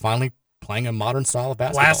 I think, is finally playing a modern style of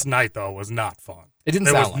basketball. Last night, though, was not fun. It didn't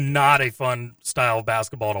sound like it. It was not a fun style of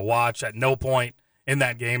basketball to watch. At no point in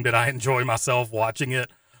that game did I enjoy myself watching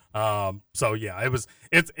it. So yeah,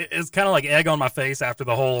 it's kind of like egg on my face after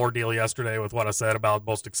the whole ordeal yesterday with what I said about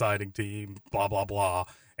most exciting team, blah, blah, blah.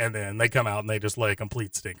 And then they come out and they just lay a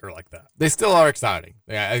complete stinker like that. They still are exciting.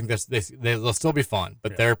 Yeah, I think they'll still be fun,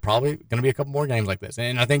 but they're probably going to be a couple more games like this.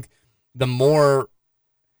 And I think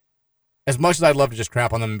as much as I'd love to just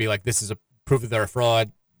crap on them and be like, this is a proof that they're a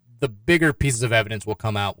fraud, the bigger pieces of evidence will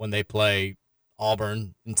come out when they play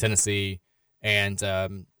Auburn and Tennessee and,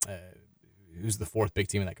 who's the fourth big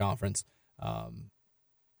team in that conference? Who am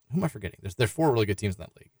I forgetting? There's 4 really good teams in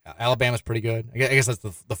that league. Alabama's pretty good. I guess that's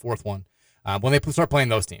the fourth one. When they start playing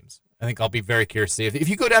those teams, I think I'll be very curious to see if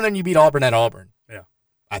you go down there and you beat Auburn at Auburn. Yeah,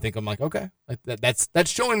 I think I'm like, okay, that's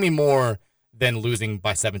showing me more than losing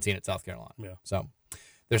by 17 at South Carolina. Yeah. So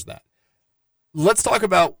there's that. Let's talk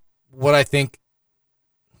about what I think.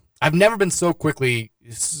 I've never been so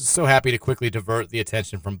happy to quickly divert the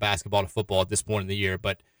attention from basketball to football at this point in the year,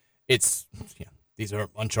 but these are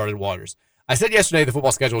uncharted waters. I said yesterday the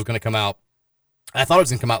football schedule was going to come out. I thought it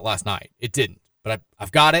was going to come out last night. It didn't, but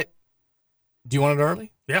I've got it. Do you want it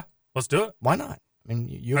early? Yeah, let's do it. Why not? I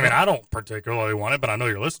mean, I don't particularly want it, but I know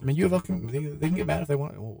you're listening. I mean, they can get mad if they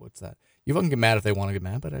want. Oh, what's that? You can get mad if they want to get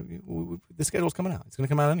mad, but the schedule's coming out. It's going to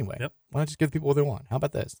come out anyway. Yep. Why not just give people what they want? How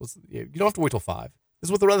about this? You don't have to wait till 5. This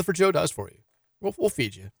is what the Rutherford Show does for you. We'll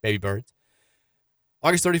feed you, baby birds.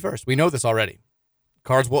 August 31st. We know this already.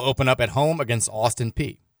 Cards will open up at home against Austin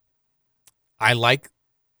Peay. I like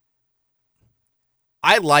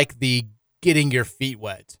the getting your feet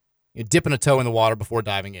wet. Dipping a toe in the water before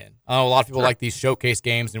diving in. I know a lot of people like these showcase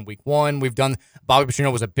games in week 1. Bobby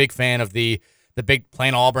Petrino was a big fan of the big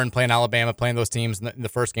playing Auburn, playing Alabama, playing those teams in the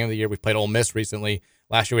first game of the year. We've played Ole Miss recently.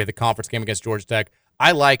 Last year we had the conference game against Georgia Tech.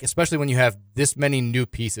 I like, especially when you have this many new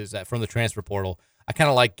pieces from the transfer portal, I kind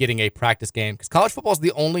of like getting a practice game because college football is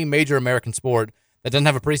the only major American sport that doesn't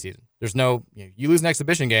have a preseason. There's no, you lose an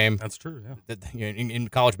exhibition game. That's true, yeah. In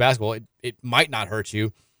college basketball, it might not hurt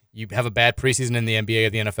you. You have a bad preseason in the NBA or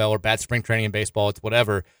the NFL or bad spring training in baseball, it's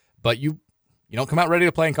whatever. But you don't come out ready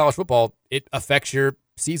to play in college football. It affects your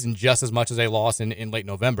season just as much as a loss in late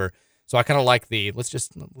November. So I kind of like let's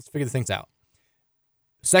figure the things out.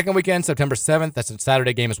 Second weekend, September 7th, that's a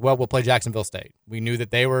Saturday game as well. We'll play Jacksonville State. We knew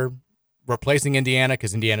that they were replacing Indiana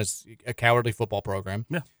because Indiana's a cowardly football program.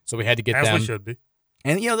 Yeah. So we had to get them. As we should be.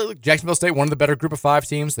 And, Jacksonville State, one of the better group of 5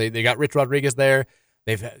 teams. They got Rich Rodriguez there.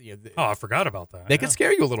 I forgot about that. They could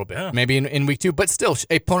scare you a little bit, maybe in week 2, but still,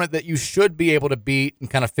 a opponent that you should be able to beat and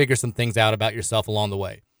kind of figure some things out about yourself along the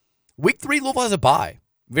way. Week 3, Louisville has a bye.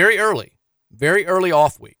 Very early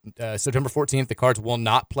off week. September 14th, the Cards will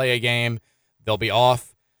not play a game. They'll be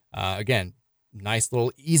off. Again, nice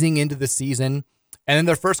little easing into the season. And then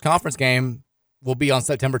their first conference game will be on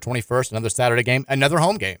September 21st, another Saturday game, another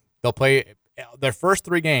home game. They'll play their first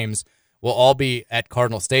 3 games will all be at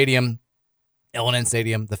Cardinal Stadium, L&N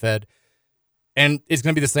Stadium, the Fed. And it's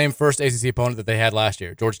going to be the same first ACC opponent that they had last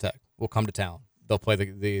year. Georgia Tech will come to town. They'll play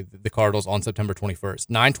the Cardinals on September 21st.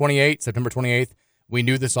 9/28, September 28th. We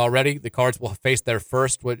knew this already. The Cards will face their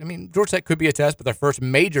first, Georgia Tech could be a test, but their first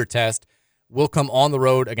major test will come on the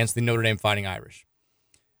road against the Notre Dame Fighting Irish.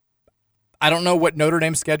 I don't know what Notre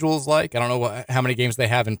Dame's schedule is like. I don't know how many games they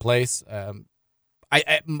have in place.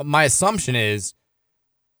 My assumption is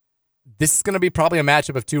this is going to be probably a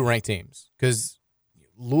matchup of 2 ranked teams because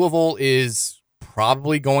Louisville is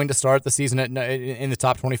probably going to start the season in the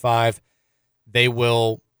top 25. They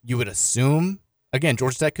will, you would assume, again,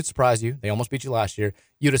 Georgia Tech could surprise you. They almost beat you last year.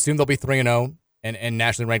 You'd assume they'll be 3-0 and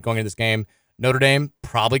nationally ranked going into this game. Notre Dame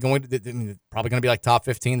probably going to be like top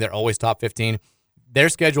 15. They're always top 15. Their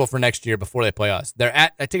schedule for next year before they play us, I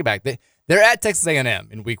take it back. They're at Texas A&M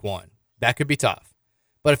in week 1. That could be tough.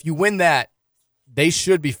 But if you win that, they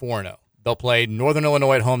should be 4-0. They'll play Northern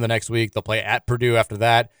Illinois at home the next week. They'll play at Purdue after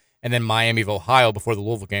that, and then Miami of Ohio before the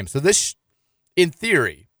Louisville game. So this, in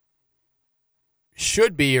theory,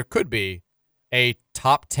 should be or could be a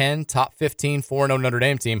top 10, top 15, 4-0 Notre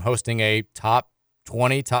Dame team hosting a top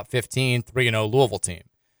 20, top 15, 3-0 Louisville team.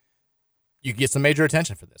 You get some major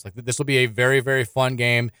attention for this. Like, this will be a very, very fun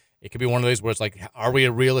game. It could be one of those where it's like, are we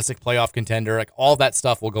a realistic playoff contender? Like, all that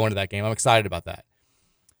stuff will go into that game. I'm excited about that.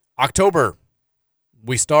 October,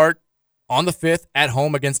 we start on the 5th at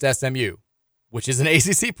home against SMU, which is an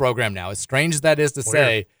ACC program now. As strange as that is to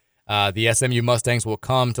say, the SMU Mustangs will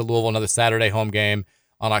come to Louisville, another Saturday home game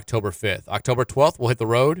on October 5th. October 12th, we'll hit the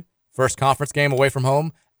road. First conference game away from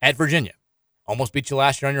home at Virginia. Almost beat you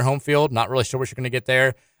last year on your home field. Not really sure what you're going to get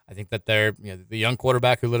there. I think that the young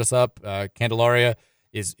quarterback who lit us up, Candelaria,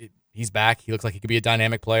 he's back. He looks like he could be a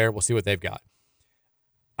dynamic player. We'll see what they've got.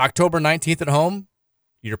 October 19th at home,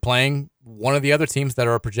 you're playing one of the other teams that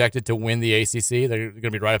are projected to win the ACC. They're going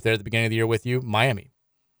to be right up there at the beginning of the year with you, Miami.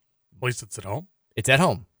 At least it's at home. It's at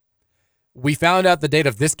home. We found out the date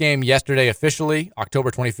of this game yesterday officially,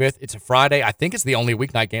 October 25th. It's a Friday. I think it's the only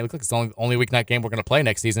weeknight game. It looks like it's the only weeknight game we're going to play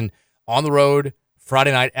next season. On the road,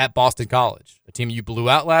 Friday night at Boston College, a team you blew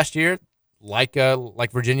out last year, like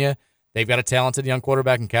Virginia. They've got a talented young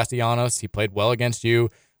quarterback in Castellanos. He played well against you.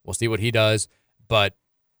 We'll see what he does. But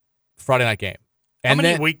Friday night game. How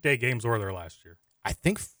many weekday games were there last year? I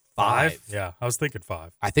think 5. Yeah, I was thinking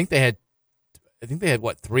 5. I think they had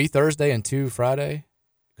 3 Thursday and 2 Friday.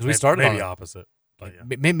 Because we started maybe opposite. But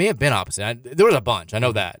yeah. May have been opposite. There was a bunch. I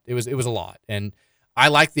know that. It was a lot. And I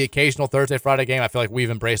like the occasional Thursday, Friday game. I feel like we've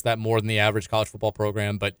embraced that more than the average college football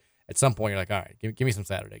program. But at some point, you're like, all right, give me some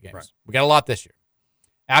Saturday games. Right. We got a lot this year.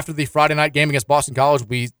 After the Friday night game against Boston College,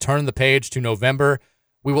 we turn the page to November.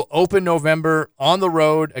 We will open November on the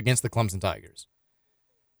road against the Clemson Tigers.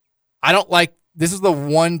 This is the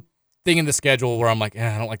one thing in the schedule where I'm like,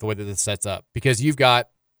 I don't like the way that this sets up. Because you've got,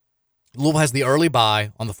 Louisville has the early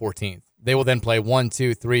bye on the 14th. They will then play 1,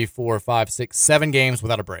 2, 3, 4, 5, 6, 7 games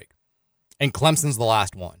without a break. And Clemson's the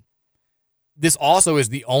last one. This also is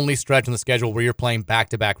the only stretch in the schedule where you're playing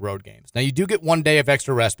back-to-back road games. Now, you do get 1 day of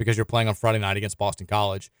extra rest because you're playing on Friday night against Boston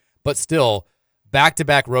College, but still,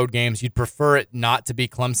 back-to-back road games, you'd prefer it not to be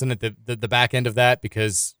Clemson at the back end of that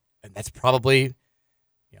because that's probably,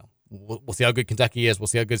 we'll see how good Kentucky is. We'll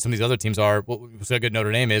see how good some of these other teams are. We'll see how good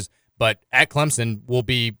Notre Dame is. But at Clemson will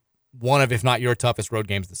be one of, if not your toughest road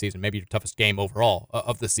games of the season, maybe your toughest game overall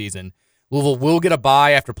of the season. Louisville will get a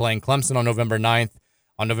bye after playing Clemson on November 9th.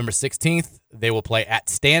 On November 16th, they will play at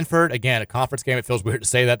Stanford. Again, a conference game. It feels weird to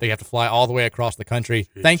say that. They have to fly all the way across the country.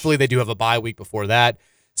 Jeez. Thankfully, they do have a bye week before that.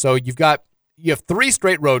 So you have 3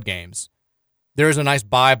 straight road games. There is a nice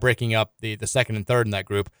bye breaking up the second and third in that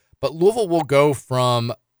group. But Louisville will go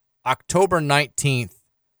from October 19th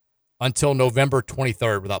until November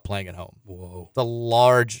 23rd without playing at home. Whoa. It's a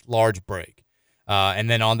large, large break. And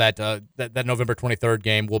then on that November 23rd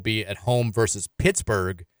game will be at home versus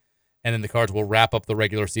Pittsburgh. And then the Cards will wrap up the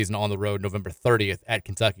regular season on the road November 30th at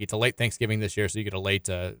Kentucky. It's a late Thanksgiving this year, so you get a late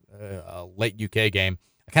UK game.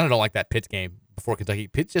 I kind of don't like that Pitt game before Kentucky.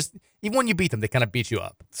 Pitt just, even when you beat them, they kind of beat you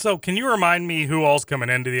up. So can you remind me who all's coming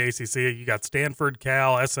into the ACC? You got Stanford,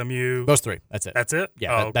 Cal, SMU. Those 3. That's it. That's it?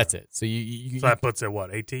 Yeah, okay. That's it. So so that puts it,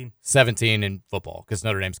 18? 17 in football because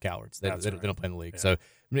Notre Dame's cowards. They don't play in the league. Yeah. So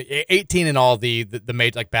 18 in all the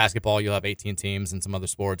major, like basketball, you'll have 18 teams. In some other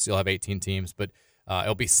sports, you'll have 18 teams. But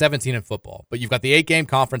It'll be 17 in football. But you've got the 8-game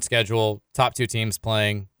conference schedule, top 2 teams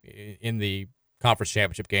playing in the conference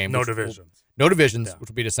championship game. No divisions. No divisions, which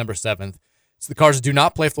will be December 7th. So the Cardinals do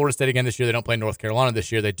not play Florida State again this year. They don't play North Carolina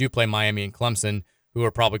this year. They do play Miami and Clemson, who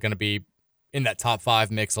are probably going to be in that top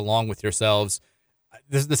 5 mix along with yourselves.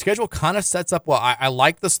 The schedule kind of sets up well. I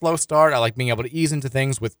like the slow start. I like being able to ease into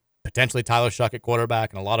things with potentially Tyler Shuck at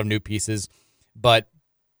quarterback and a lot of new pieces. But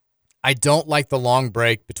I don't like the long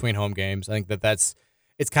break between home games. I think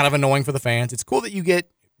it's kind of annoying for the fans. It's cool that you get,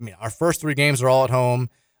 our first 3 games are all at home.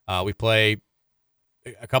 We play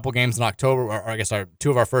a couple games in October, or I guess 2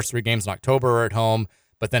 of our first 3 games in October are at home,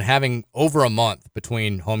 but then having over a month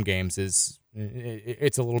between home games it's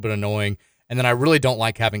a little bit annoying. And then I really don't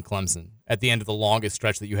like having Clemson at the end of the longest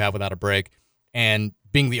stretch that you have without a break, and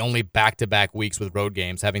being the only back-to-back weeks with road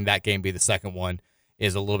games, having that game be the second one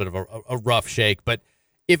is a little bit of a rough shake. But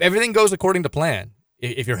if everything goes according to plan,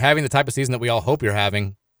 if you're having the type of season that we all hope you're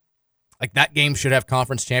having, like that game should have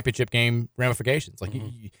conference championship game ramifications. Like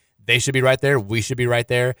they should be right there. We should be right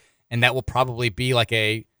there. And that will probably be like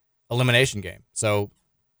a elimination game. So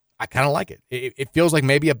I kind of like it. It feels like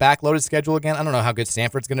maybe a backloaded schedule again. I don't know how good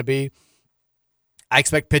Stanford's going to be. I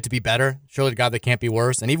expect Pitt to be better. Surely to God, they can't be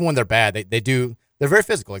worse. And even when they're bad, they're very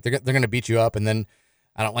physical. Like they're going to beat you up. And then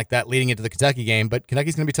I don't like that leading into the Kentucky game, but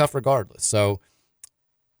Kentucky's going to be tough regardless. So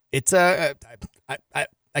it's you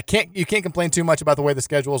can't complain too much about the way the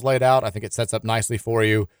schedule is laid out. I think it sets up nicely for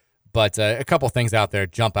you. But a couple things out there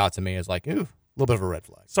jump out to me as like, ooh, a little bit of a red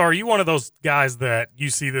flag. So are you one of those guys that you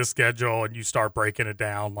see this schedule and you start breaking it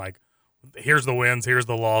down? Like, here's the wins, here's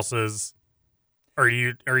the losses. Or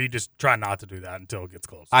are you just try not to do that until it gets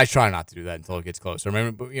close? I try not to do that until it gets closer.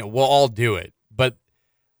 Remember, we'll all do it, but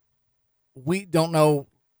we don't know.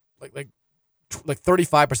 Like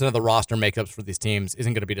 35% of the roster makeups for these teams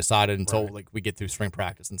isn't going to be decided until like we get through spring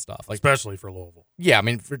practice and stuff. Like, especially for Louisville. Yeah, I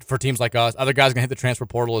mean for teams like us, other guys are going to hit the transfer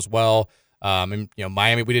portal as well. And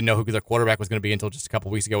Miami, we didn't know who their quarterback was going to be until just a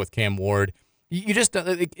couple weeks ago with Cam Ward. You just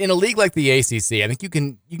in a league like the ACC, I think you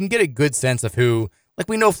can get a good sense of who. Like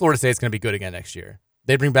we know Florida State's going to be good again next year.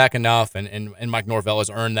 They bring back enough, and Mike Norvell has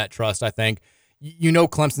earned that trust. I think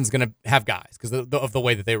Clemson's going to have guys because of the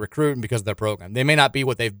way that they recruit and because of their program. They may not be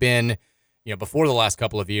what they've been, before the last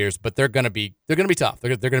couple of years, but they're going to be tough.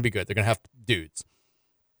 They're going to be good. They're going to have dudes.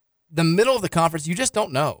 The middle of the conference, you just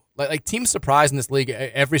don't know. Like teams surprise in this league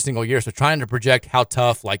every single year. So trying to project how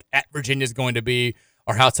tough like at Virginia is going to be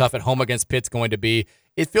or how tough at home against Pitt's going to be,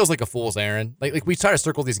 it feels like a fool's errand. Like we try to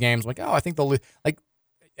circle these games like, I think they'll lose. Like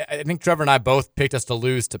I think Trevor and I both picked us to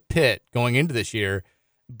lose to Pitt going into this year.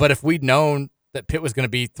 But if we'd known that Pitt was going to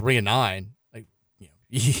be 3-9, like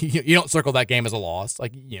you don't circle that game as a loss.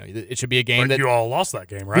 Like it should be a game but that you all lost that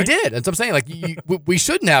game, right? We did. That's what I'm saying. Like we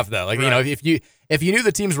shouldn't have though. Like right. If you knew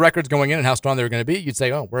the team's records going in and how strong they were going to be, you'd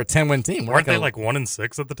say, oh, we're a 10-win team. Weren't they like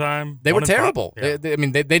 1-6 at the time? They were terrible. Yeah.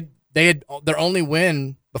 They had their only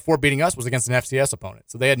win before beating us was against an FCS opponent.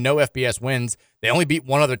 So they had no FBS wins. They only beat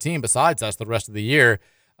one other team besides us the rest of the year.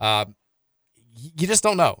 You just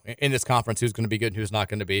don't know in this conference who's going to be good and who's not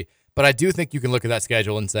going to be. But I do think you can look at that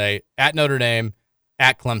schedule and say, at Notre Dame,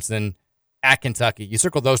 at Clemson, at Kentucky, you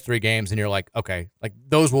circle those 3 games and you're like, okay, like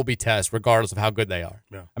those will be tests regardless of how good they are.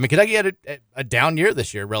 Yeah. I mean, Kentucky had a down year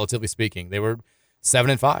this year, relatively speaking. They were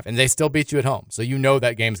 7-5, and they still beat you at home. So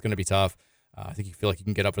that game's going to be tough. I think you feel like you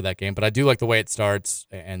can get up for that game. But I do like the way it starts,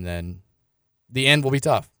 and then the end will be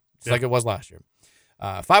tough, just like it was last year.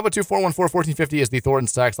 502-414-1450 is the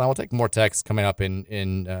Thornton's text line. We'll take more texts coming up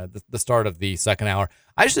in the start of the second hour.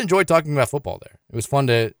 I just enjoyed talking about football there. It was fun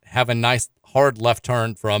to have a nice, hard left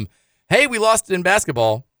turn from, hey, we lost in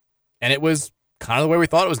basketball, and it was kind of the way we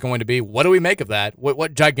thought it was going to be. What do we make of that?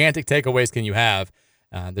 What gigantic takeaways can you have?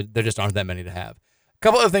 There just aren't that many to have. A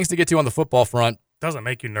couple other things to get to on the football front. Doesn't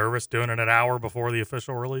make you nervous doing it an hour before the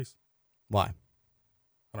official release? Why?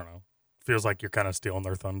 I don't know. Feels like you're kind of stealing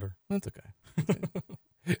their thunder. That's okay.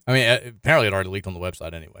 I mean, apparently it already leaked on the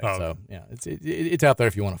website anyway. Oh, so, okay. yeah, it's out there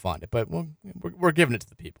if you want to find it. But we're giving it to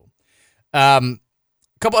the people. A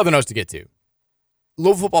couple other notes to get to.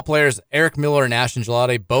 Louisville football players Eric Miller and Ashton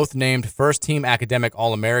Gelade both named first-team academic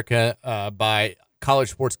All-America by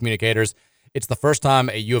College Sports Communicators. It's the first time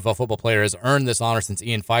a UFL football player has earned this honor since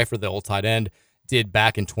Ian Pfeiffer, the old tight end, did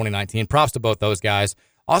back in 2019. Props to both those guys.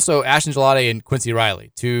 Also, Ashton Gelade and Quincy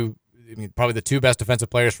Riley, probably the 2 best defensive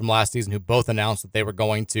players from last season who both announced that they were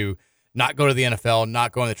going to not go to the NFL,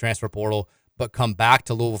 not go in the transfer portal, but come back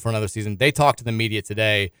to Louisville for another season. They talked to the media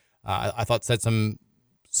today. I thought said some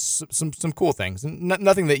cool things.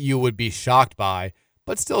 Nothing that you would be shocked by,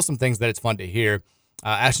 but still some things that it's fun to hear.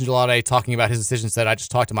 Ashton Gelade talking about his decision said, I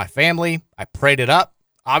just talked to my family. I prayed it up.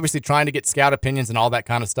 obviously trying to get scout opinions and all that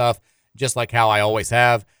kind of stuff, just like how I always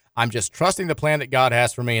have. I'm just trusting the plan that God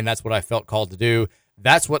has for me, and that's what I felt called to do.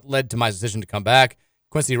 That's what led to my decision to come back.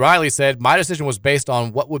 Quincy Riley said, my decision was based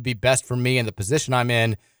on what would be best for me and the position I'm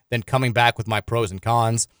in than coming back with my pros and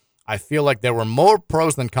cons. I feel like there were more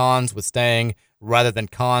pros than cons with staying rather than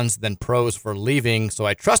cons than pros for leaving, so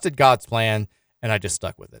I trusted God's plan, and I just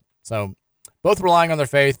stuck with it. So both relying on their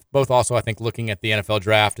faith, both also, I think, looking at the NFL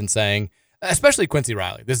draft and saying, especially Quincy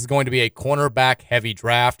Riley, this is going to be a cornerback-heavy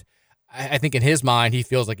draft. I think in his mind, he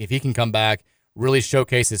feels like if he can come back, really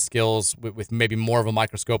showcase his skills with maybe more of a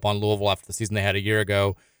microscope on Louisville after the season they had a year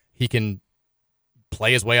ago, he can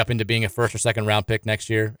play his way up into being a first or second round pick next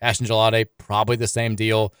year. Ashton Gilade, probably the same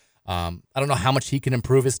deal. I don't know how much he can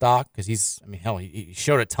improve his stock because he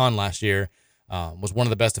showed a ton last year, was one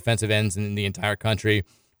of the best defensive ends in the entire country,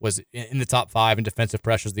 was in the top 5 in defensive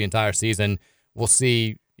pressures the entire season. We'll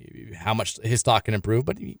see how much his stock can improve,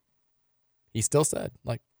 but he still said,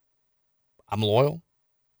 like, I'm loyal.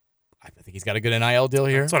 I think he's got a good NIL deal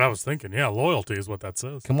here. That's what I was thinking. Yeah, loyalty is what that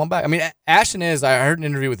says. Come on back. I mean, Ashton I heard an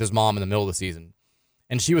interview with his mom in the middle of the season,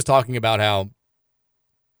 and she was talking about how,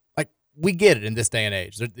 like, we get it in this day and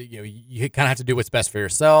age. You kind of have to do what's best for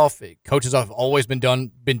yourself. Coaches have always been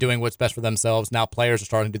doing what's best for themselves. Now players are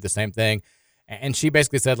starting to do the same thing. And she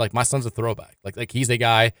basically said, like, my son's a throwback. Like he's a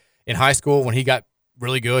guy in high school when he got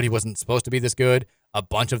really good. He wasn't supposed to be this good. A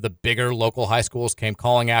bunch of the bigger local high schools came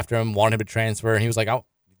calling after him, wanted him to transfer, and he was like, oh,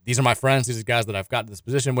 these are my friends. These are guys that I've got this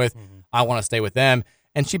position with. Mm-hmm. I want to stay with them.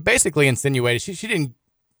 And she basically insinuated, she didn't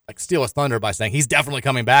like steal his thunder by saying he's definitely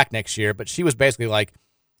coming back next year, but she was basically like,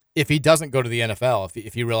 if he doesn't go to the NFL,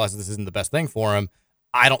 if he realizes this isn't the best thing for him,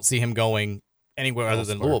 I don't see him going anywhere other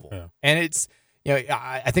than Louisville. Yeah. And it's,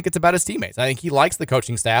 I think it's about his teammates. I think he likes the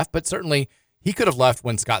coaching staff, but certainly he could have left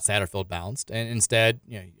when Scott Satterfield bounced. And instead,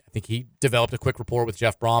 I think he developed a quick rapport with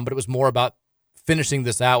Jeff Brom, but it was more about finishing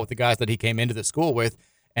this out with the guys that he came into the school with.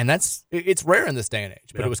 And it's rare in this day and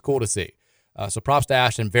age, but It was cool to see. So props to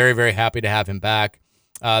Ashton. Very, very happy to have him back.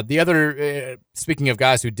 The other, speaking of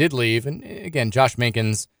guys who did leave, and again, Josh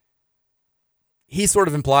Minkins, he sort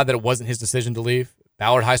of implied that it wasn't his decision to leave.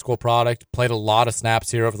 Ballard High School product, played a lot of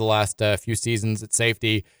snaps here over the last few seasons at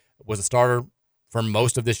safety, was a starter for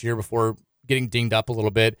most of this year before getting dinged up a little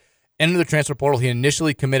bit. Into the transfer portal, he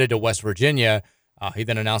initially committed to West Virginia. He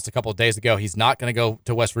then announced a couple of days ago he's not going to go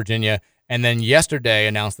to West Virginia, and then yesterday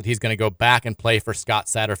announced that he's going to go back and play for Scott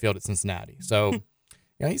Satterfield at Cincinnati. So,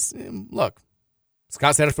 look,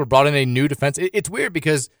 Scott Satterfield brought in a new defense. It's weird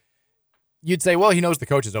because you'd say, well, he knows the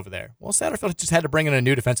coaches over there. Well, Satterfield just had to bring in a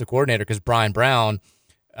new defensive coordinator because Brian Brown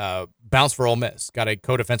bounced for Ole Miss, got a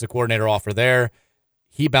co-defensive coordinator offer there.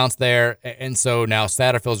 He bounced there, and so now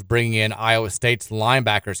Satterfield's bringing in Iowa State's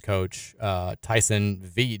linebackers coach, Tyson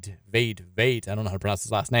Veit. I don't know how to pronounce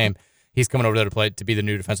his last name. He's coming over there to be the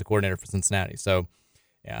new defensive coordinator for Cincinnati. So,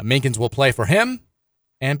 yeah, Minkins will play for him,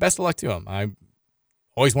 and best of luck to him. I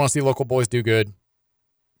always want to see local boys do good.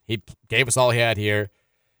 He gave us all he had here.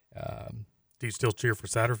 Do you still cheer for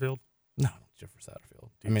Satterfield? No, I don't cheer for Satterfield.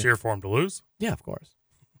 Do you cheer for him to lose? Yeah, of course.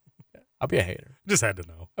 I'll be a hater. Just had to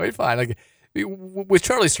know. I mean, fine. Like, with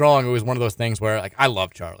Charlie Strong, it was one of those things where, like, I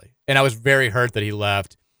love Charlie, and I was very hurt that he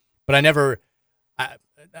left, but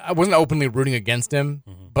I wasn't openly rooting against him,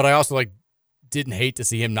 but I also, like, didn't hate to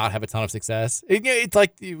see him not have a ton of success. It's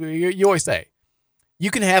like you always say,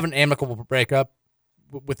 you can have an amicable breakup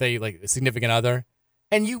with a significant other,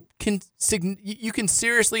 and you can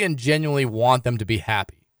seriously and genuinely want them to be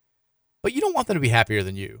happy, but you don't want them to be happier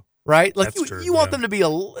than you, right? Like, you want them to be a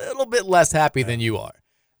little bit less happy than you are.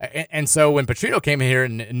 And so when Petrino came here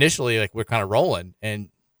and initially, like, we're kind of rolling, and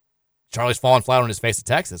Charlie's falling flat on his face to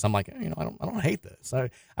Texas, I'm like, I don't hate this.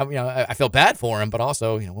 I feel bad for him, but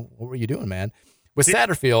also, what were you doing, man? With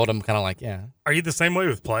Satterfield, I'm kind of like, yeah. Are you the same way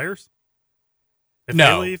with players? If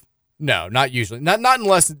they leave? No, not usually. Not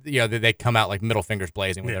unless they come out like middle fingers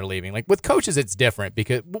blazing when they're leaving. Like with coaches, it's different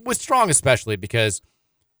because with Strong especially because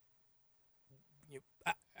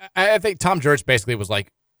I think Tom Jurich basically was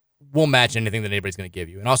like, we'll match anything that anybody's going to give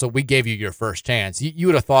you. And also, we gave you your first chance. You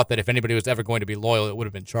would have thought that if anybody was ever going to be loyal, it would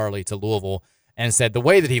have been Charlie to Louisville. And said the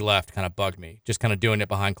way that he left kind of bugged me, just kind of doing it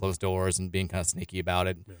behind closed doors and being kind of sneaky about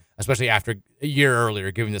it, especially after a year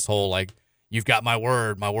earlier, giving this whole, like, you've got my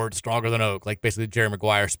word's stronger than oak, like basically Jerry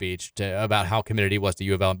Maguire speech about how committed he was to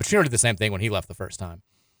U of L. But Petrino did the same thing when he left the first time.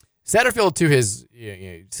 Satterfield,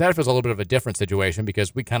 Satterfield's a little bit of a different situation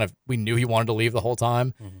because we knew he wanted to leave the whole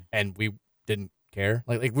time, and we didn't care.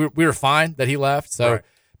 Like we were fine that he left. So,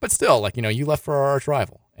 But still, like, you left for our arch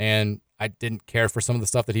rival, and I didn't care for some of the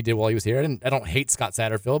stuff that he did while he was here. I don't hate Scott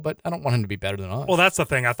Satterfield, but I don't want him to be better than us. Well, that's the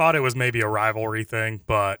thing. I thought it was maybe a rivalry thing,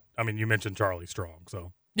 but I mean, you mentioned Charlie Strong,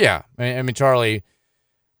 so yeah. I mean, Charlie,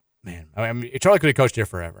 man. I mean, Charlie could have coached here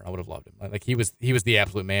forever. I would have loved him. Like he was the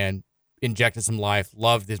absolute man. Injected some life.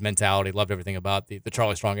 Loved his mentality. Loved everything about the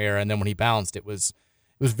Charlie Strong era. And then when he bounced, it was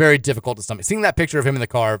very difficult to stomach. Seeing that picture of him in the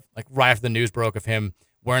car, like right after the news broke, of him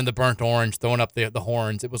wearing the burnt orange, throwing up the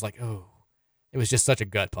horns, it was like, oh. It was just such a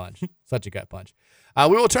gut punch. Such a gut punch.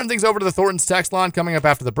 We will turn things over to the Thornton's text line coming up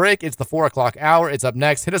after the break. It's the 4 o'clock hour. It's up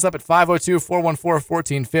next. Hit us up at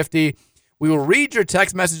 502-414-1450. We will read your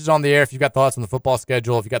text messages on the air if you've got thoughts on the football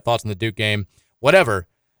schedule, if you've got thoughts on the Duke game, whatever.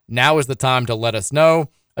 Now is the time to let us know.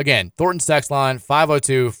 Again, Thornton's text line,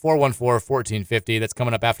 502-414-1450. That's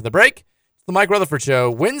coming up after the break. It's the Mike Rutherford Show,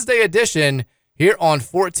 Wednesday edition, here on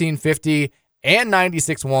 1450 and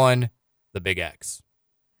 96.1, The Big X.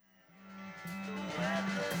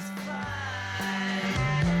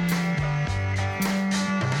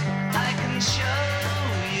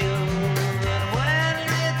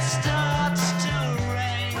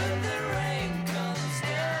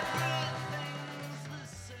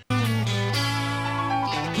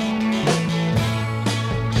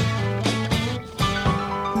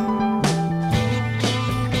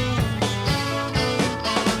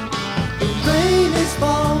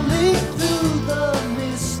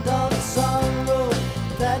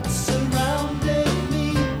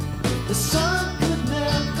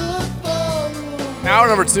 Hour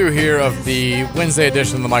number 2 here of the Wednesday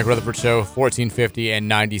edition of the Mike Rutherford Show, 1450 and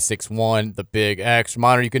 96.1, The Big X.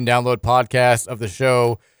 Reminder, you can download podcasts of the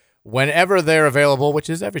show whenever they're available, which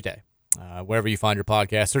is every day. Wherever you find your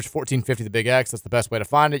podcast, search 1450 The Big X. That's the best way to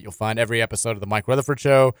find it. You'll find every episode of the Mike Rutherford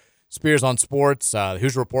Show, Spears on Sports, the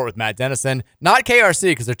Hoosier Report with Matt Dennison. Not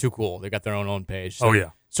KRC because they're too cool. They got their own page. So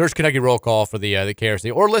yeah. Search Kentucky Roll Call for the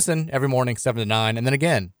KRC, or listen every morning 7 to 9, and then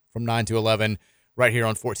again from 9 to 11 right here on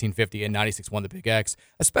 1450 and 96.1 The Big X,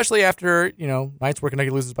 especially after, nights where Kentucky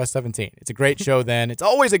loses by 17. It's a great show then. It's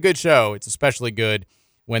always a good show. It's especially good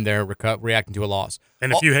when they're reacting to a loss.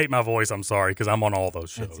 And if you hate my voice, I'm sorry, because I'm on all those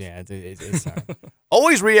shows. It's sorry.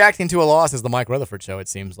 Always reacting to a loss is the Mike Rutherford Show, it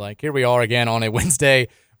seems like. Here we are again on a Wednesday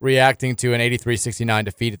reacting to an 83-69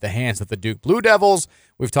 defeat at the hands of the Duke Blue Devils.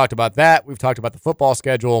 We've talked about that. We've talked about the football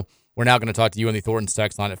schedule. We're now going to talk to you on the Thornton's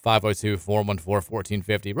text line at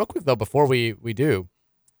 502-414-1450. Real quick, though, before we do,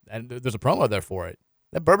 and there's a promo there for it.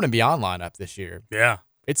 That Bourbon and Beyond lineup this year. Yeah.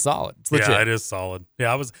 It's solid. It's legit. Yeah, it is solid.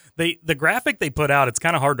 Yeah, the graphic they put out, it's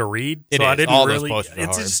kind of hard to read. It so is. I didn't All really those posters are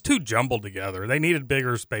it's hard. just too jumbled together. They needed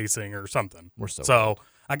bigger spacing or something. We're so So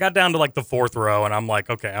I got down to like the 4th row and I'm like,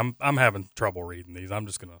 okay, I'm having trouble reading these. I'm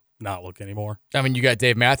just gonna not look anymore. I mean, you got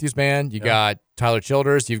Dave Matthews Band, you got Tyler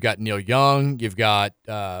Childers, you've got Neil Young, you've got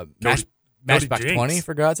Matchbox 20,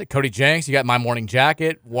 for God's sake. Cody Jenks, you got My Morning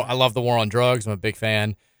Jacket. I love the War on Drugs. I'm a big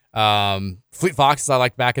fan. Fleet Foxes I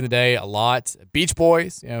liked back in the day a lot. Beach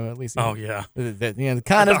Boys, at least. Oh yeah,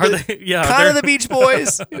 kind of the Beach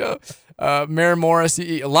Boys. Maren Morris.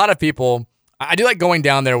 A lot of people. I do like going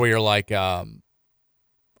down there where you're like,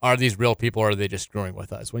 are these real people or are they just screwing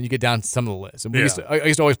with us? When you get down to some of the lists, and I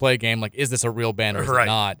used to always play a game like, is this a real band or is it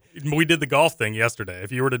not? We did the golf thing yesterday.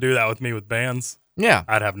 If you were to do that with me with bands,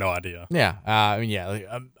 I'd have no idea.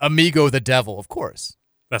 Yeah, Amigo the Devil, of course.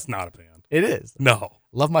 That's not a band. It is. No.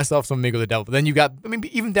 Love myself some Amigo the Devil. But then you got,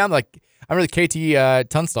 even down like, I remember KT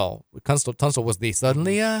Tunstall. Tunstall was the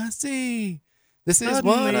Suddenly I See. This is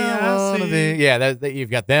what I want to be. Yeah, you've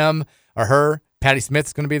got them or her. Patti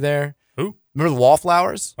Smith's going to be there. Who? Remember the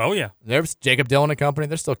Wallflowers? Oh, yeah. There's Jacob Dylan and company.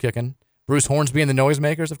 They're still kicking. Bruce Hornsby and the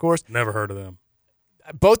Noisemakers, of course. Never heard of them.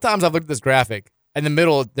 Both times I've looked at this graphic, in the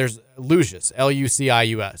middle, there's Lucius,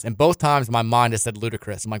 Lucius. And both times my mind has said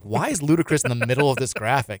Ludacris. I'm like, why is Ludacris in the middle of this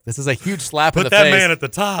graphic? This is a huge slap in the face. Put that man at the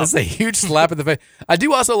top. This is a huge slap in the face. I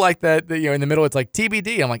do also like that, in the middle, it's like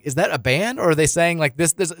TBD. I'm like, is that a band? Or are they saying like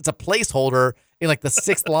this it's a placeholder in like the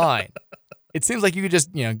 6th line? It seems like you could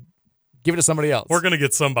just, give it to somebody else. We're going to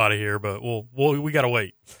get somebody here, but we got to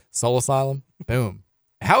wait. Soul Asylum? Boom.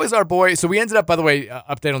 How is our boy? So we ended up, by the way,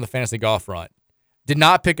 update on the fantasy golf front. Did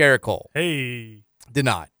not pick Eric Cole. Hey. Did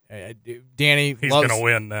not. Danny. He's going to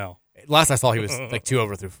win now. Last I saw, he was like 2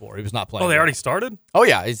 over through 4. He was not playing. Oh, they already started? Oh,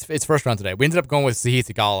 yeah. It's first round today. We ended up going with Sahith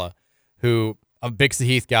Theegala, who I'm a big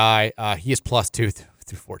Sahith guy. He is +2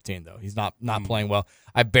 through 14, though. He's not playing well.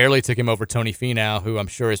 I barely took him over Tony Finau, who I'm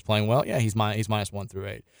sure is playing well. Yeah, he's -1 through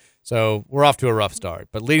 8. So we're off to a rough start.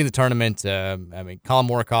 But leading the tournament, Colin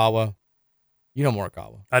Morikawa. You know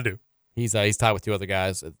Morikawa. I do. He's tied with 2 other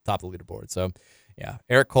guys at the top of the leaderboard. So, yeah,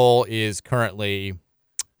 Eric Cole is currently,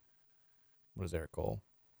 what is Eric Cole?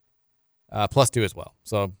 +2 as well.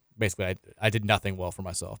 So basically I did nothing well for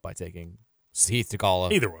myself by taking Heath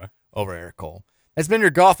Tagala Either way. over Eric Cole. That's been your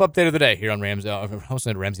golf update of the day here on Ramsey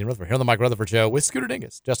and Rutherford, here on the Mike Rutherford Show with Scooter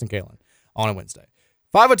Dingus, Justin Kalen, on a Wednesday.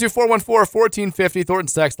 502-414-1450,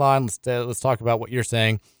 Thornton's text line. Let's talk about what you're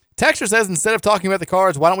saying. Texter says, instead of talking about the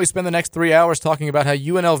Cards, why don't we spend the next 3 hours talking about how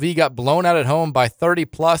UNLV got blown out at home by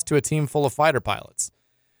 30-plus to a team full of fighter pilots?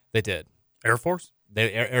 They did. Air Force?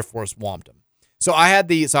 Air Force whomped them. So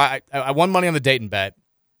I won money on the Dayton bet.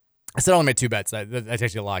 I said I only made 2 bets. That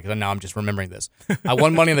takes you a lot because now I'm just remembering this. I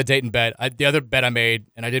won money on the Dayton bet. The other bet I made,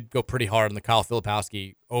 and I did go pretty hard on the Kyle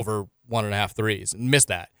Filipowski over 1.5 threes and missed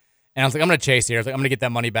that. And I was like, I'm going to chase here. I was like, I'm going to get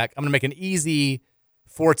that money back. I'm going to make an easy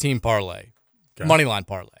 4-team parlay, money line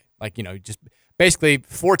parlay. Like, just basically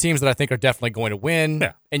 4 teams that I think are definitely going to win.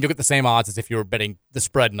 Yeah. And you'll get the same odds as if you were betting the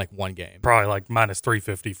spread in like one game. Probably like minus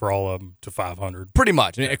 350 for all of them to 500. Pretty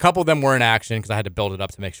much. I mean, a couple of them were in action because I had to build it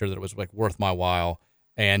up to make sure that it was like worth my while.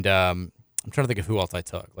 And I'm trying to think of who else I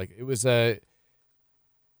took. Like, it was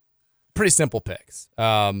pretty simple picks.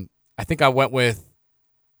 I think I went with.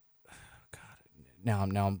 I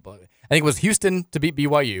think it was Houston to beat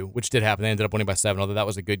BYU, which did happen. They ended up winning by 7, although that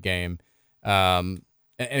was a good game. And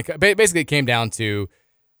basically, it came down to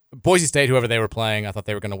Boise State, whoever they were playing. I thought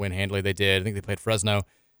they were going to win handily. They did. I think they played Fresno,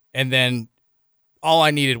 and then all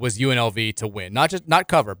I needed was UNLV to win, not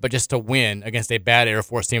cover, but just to win against a bad Air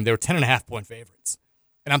Force team. They were 10.5-point favorites.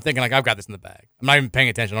 And I'm thinking, like, I've got this in the bag. I'm not even paying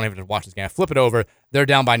attention. I don't even have to watch this game. I flip it over. They're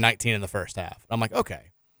down by 19 in the first half. I'm like,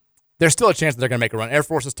 okay. There's still a chance that they're going to make a run. Air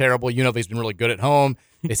Force is terrible. UNLV's been really good at home.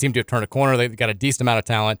 They seem to have turned a corner. They've got a decent amount of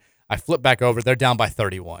talent. I flip back over. They're down by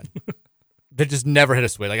 31. They just never hit a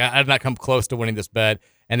switch. Like, I did not come close to winning this bet,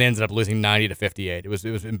 and they ended up losing 90-58. It was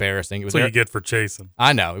embarrassing. It was what you get for chasing.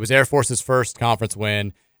 I know. It was Air Force's first conference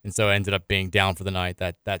win, and so it ended up being down for the night.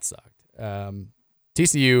 That sucked.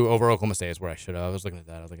 TCU over Oklahoma State is where I should have. I was looking at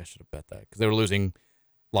that. I was like, I should have bet that because they were losing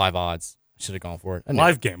live odds. I should have gone for it.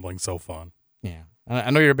 Live gambling's so fun. Yeah. I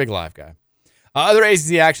know you're a big live guy. Other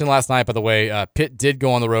ACC action last night, by the way, Pitt did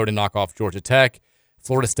go on the road and knock off Georgia Tech.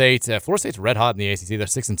 Florida State's red hot in the ACC. They're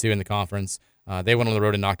 6-2 in the conference. They went on the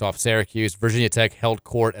road and knocked off Syracuse. Virginia Tech held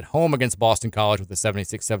court at home against Boston College with a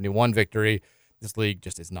 76-71 victory. This league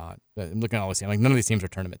just is not. I'm looking at all these teams. Like, none of these teams are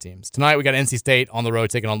tournament teams. Tonight, we got NC State on the road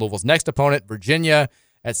taking on Louisville's next opponent, Virginia,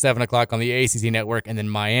 at 7 o'clock on the ACC network. And then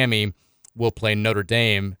Miami will play Notre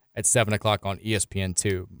Dame at 7 o'clock on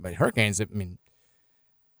ESPN2. But Hurricanes, I mean,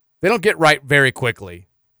 they don't get right very quickly.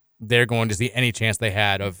 They're going to see any chance they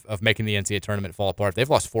had of making the NCAA tournament fall apart. They've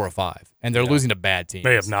lost 4 or 5, and they're losing to bad teams.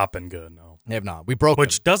 They have not been good, no. They have not. We broke them.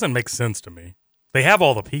 Which doesn't make sense to me. They have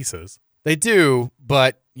all the pieces. They do,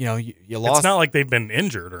 but you lost. It's not like they've been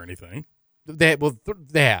injured or anything. They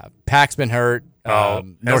have. Pack's been hurt.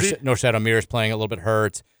 Norshad Omir's playing a little bit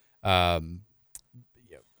hurt.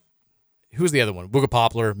 Who's the other one? Booga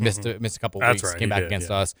Poplar missed a couple weeks. Right. Came back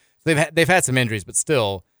against us. So they've had some injuries, but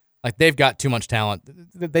still, like, they've got too much talent.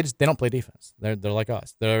 They don't play defense. They're like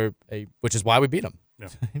us. Which is why we beat them. Yeah.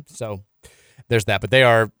 So there's that. But they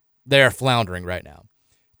are floundering right now.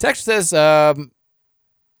 Text says,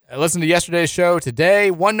 I listened to yesterday's show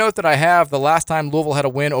today. One note that I have: the last time Louisville had a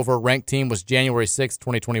win over a ranked team was January 6th,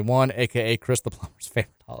 2021, aka Chris the Plumber's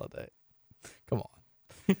favorite holiday. Come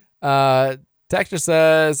on. Texter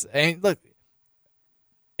says, and look,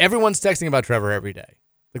 everyone's texting about Trevor every day.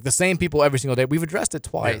 Like, the same people every single day. We've addressed it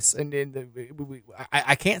twice, and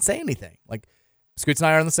I can't say anything. Like, Scoots and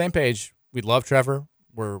I are on the same page. We love Trevor.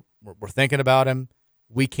 We're thinking about him.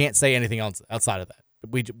 We can't say anything else outside of that.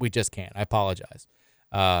 We just can't. I apologize.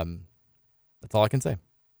 That's all I can say.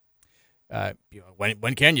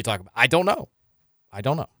 When can you talk about? I don't know.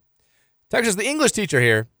 Texas, the English teacher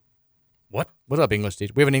here. What? What's up, English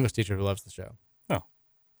teacher? We have an English teacher who loves the show. Oh.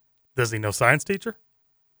 Does he know science teacher?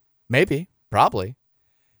 Maybe. Probably.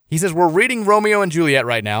 He says, we're reading Romeo and Juliet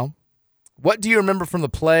right now. What do you remember from the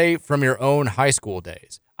play from your own high school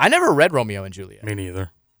days? I never read Romeo and Juliet. Me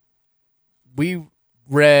neither. We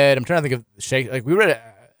read, I'm trying to think of, we read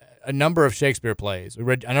a number of Shakespeare plays.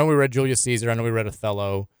 I know we read Julius Caesar. I know we read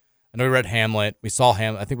Othello. I know we read Hamlet. We saw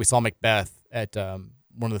I think we saw Macbeth at one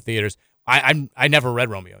of the theaters. I never read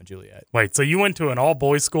Romeo and Juliet. Wait, so you went to an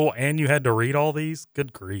all-boys school and you had to read all these?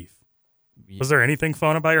 Good grief. Was there anything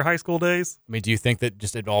fun about your high school days? I mean, do you think that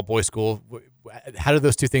just at all-boys school, how do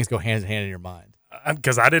those two things go hand in hand in your mind?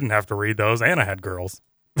 Because I didn't have to read those, and I had girls.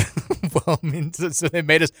 Well, I mean, so they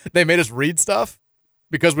made us read stuff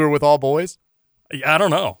because we were with all boys? I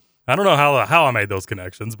don't know. I don't know how I made those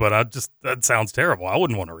connections, but that sounds terrible. I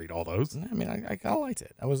wouldn't want to read all those. I mean, I kind of liked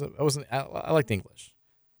it. I liked English.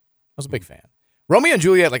 I was a big fan. Romeo and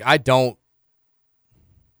Juliet, like,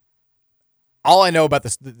 all I know about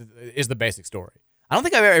this is the basic story. I don't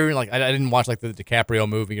think I've ever I didn't watch like the DiCaprio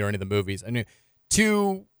movie or any of the movies. I knew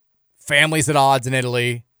two families at odds in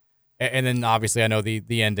Italy, and then obviously I know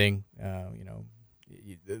the ending.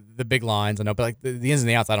 The big lines I know, but like the ins and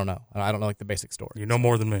the outs I don't know. I don't know like the basic story. You know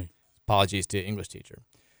more than me. Apologies to English teacher.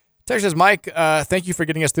 Text says, Mike, thank you for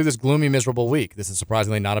getting us through this gloomy, miserable week. This is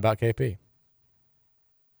surprisingly not about KP.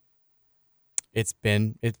 It's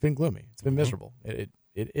been gloomy. It's been miserable. It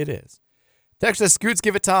is. Text says, Scoots,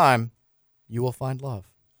 give it time. You will find love.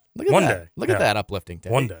 Look at One that. day. Look at that uplifting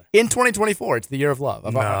text. One day. In 2024, it's the year of love.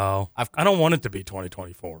 I don't want it to be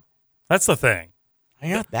 2024. That's the thing.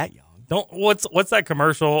 I'm not that young. What's that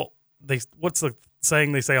commercial? What's the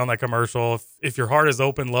saying they say on that commercial? If your heart is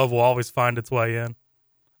open, love will always find its way in.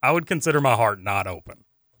 I would consider my heart not open.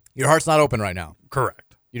 Your heart's not open right now.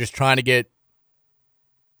 Correct. You're just trying to get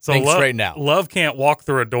things straightened out. Love can't walk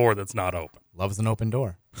through a door that's not open. Love is an open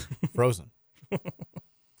door. Frozen.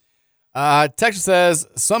 Texas says,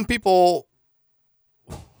 some people...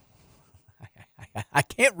 I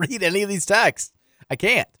can't read any of these texts. I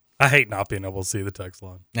can't. I hate not being able to see the text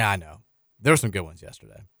line. Yeah, I know. There were some good ones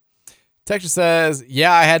yesterday. Texas says,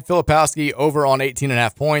 yeah, I had Filipowski over on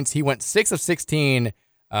 18.5 points. He went 6 of 16,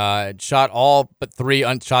 shot all but 3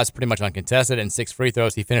 shots pretty much uncontested and 6 free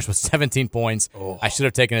throws. He finished with 17 points. Oh. I should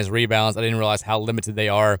have taken his rebounds. I didn't realize how limited they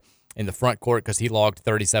are in the front court because he logged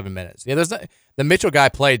 37 minutes. Yeah, the Mitchell guy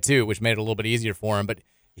played too, which made it a little bit easier for him, but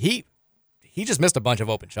he just missed a bunch of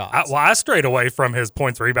open shots. I strayed away from his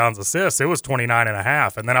points, rebounds, assists. It was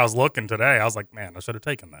 29.5, and then I was looking today. I was like, man, I should have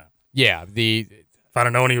taken that. Yeah, if I'd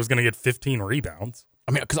have known he was going to get 15 rebounds.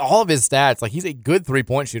 I mean, because all of his stats, like he's a good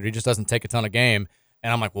 3-point shooter. He just doesn't take a ton of game.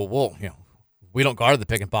 And I'm like, well, we don't guard the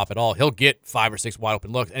pick and pop at all. He'll get 5 or 6 wide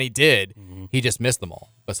open looks, and he did. Mm-hmm. He just missed them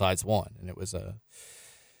all besides one, and it was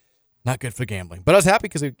not good for gambling. But I was happy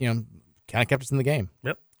because it kind of kept us in the game.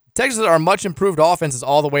 Yep. Texas are much improved offenses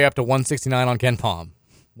all the way up to 169 on Ken Palm.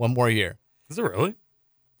 One more year. Is it really?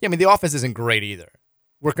 Yeah, I mean, the offense isn't great either.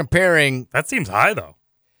 We're comparing. That seems high, though.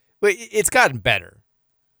 But it's gotten better,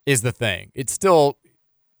 is the thing. It still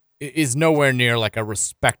is nowhere near like a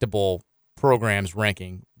respectable program's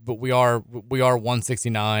ranking, but we are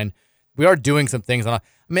 169. We are doing some things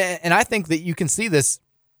and I think that you can see this.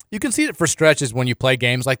 You can see it for stretches when you play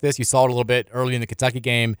games like this. You saw it a little bit early in the Kentucky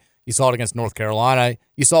game. You saw it against North Carolina.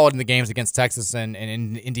 You saw it in the games against Texas and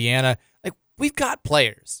in Indiana. Like, we've got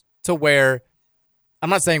players to where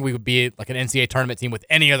I'm not saying we would be like an NCAA tournament team with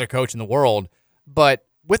any other coach in the world, but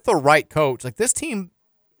with the right coach, like this team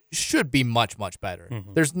should be much, much better.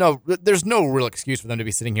 Mm-hmm. There's no real excuse for them to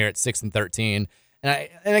be sitting here at 6-13. And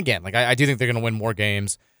again, like I do think they're going to win more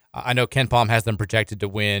games. I know Ken Palm has them projected to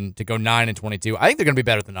go 9-22. I think they're going to be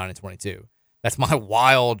better than 9-22. That's my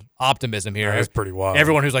wild optimism here. That's pretty wild.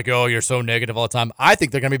 Everyone who's like, oh, you're so negative all the time. I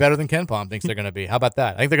think they're going to be better than Ken Palm thinks they're going to be. How about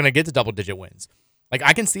that? I think they're going to get to double-digit wins. Like,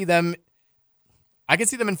 I can see them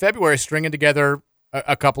in February stringing together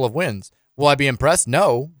a couple of wins. Will I be impressed?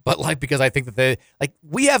 No. But, because I think that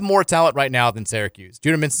we have more talent right now than Syracuse.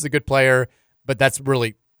 Judah Mintz is a good player, but that's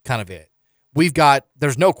really kind of it.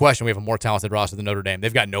 There's no question we have a more talented roster than Notre Dame.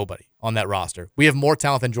 They've got nobody on that roster. We have more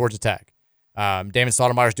talent than Georgia Tech. Damon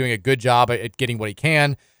Stoudemire's doing a good job at getting what he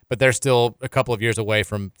can, but they're still a couple of years away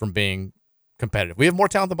from being competitive. We have more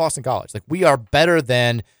talent than Boston College. Like, we are better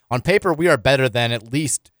than, on paper, we are better than at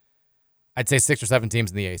least, I'd say 6 or 7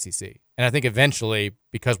 teams in the ACC. And I think eventually,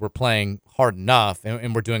 because we're playing hard enough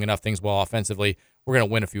and we're doing enough things well offensively, we're going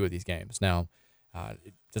to win a few of these games. Now,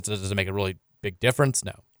 does it make a really big difference?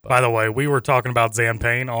 No. But. By the way, we were talking about Zan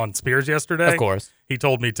Payne on Spears yesterday. Of course. He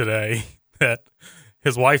told me today that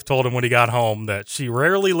his wife told him when he got home that she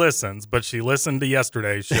rarely listens, but she listened to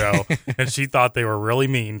yesterday's show, and she thought they were really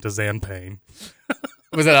mean to Zan Payne.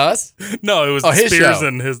 Was it us? No, it was his Spears show.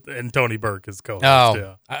 and Tony Burke, his co-host. Oh,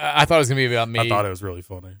 yeah. I thought it was going to be about me. I thought it was really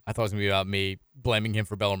funny. I thought it was going to be about me blaming him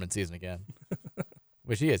for Bellarmine season again,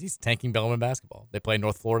 which he is. He's tanking Bellarmine basketball. They play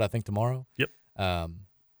North Florida, I think, tomorrow. Yep.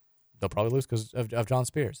 They'll probably lose because of John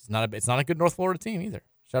Spears. It's not a good North Florida team either.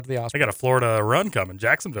 Shout out to the Ospreys. They got a Florida run coming,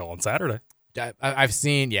 Jacksonville on Saturday. I've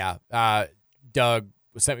seen, Doug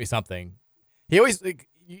sent me something. He always, I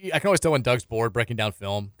can always tell when Doug's bored breaking down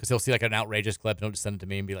film because he'll see like an outrageous clip and he'll just send it to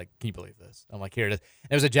me and be like, "Can you believe this?" I'm like, "Here it is." And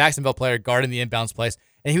there was a Jacksonville player guarding the inbounds place,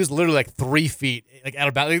 and he was literally like 3 feet like out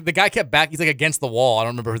of bounds. The guy kept back. He's like against the wall. I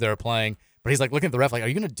don't remember who they were playing, but he's like looking at the ref like, "Are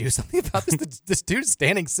you going to do something about this?" This dude's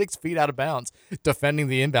standing 6 feet out of bounds defending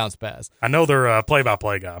the inbounds pass. I know they're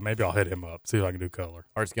play-by-play guy. Maybe I'll hit him up, see if I can do color.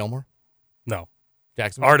 Artis Gilmore? No.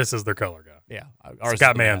 Jacksonville? Artis is their color guy. Yeah.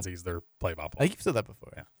 Scott Manzi's their play-by-play. I think you've said that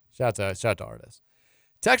before. Yeah. Shout out to Artis.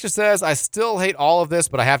 Texture says, I still hate all of this,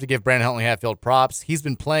 but I have to give Brandon Huntley Hatfield props. He's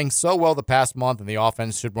been playing so well the past month, and the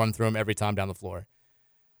offense should run through him every time down the floor.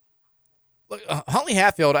 Look, Huntley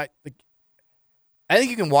Hatfield, I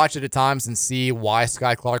think you can watch it at times and see why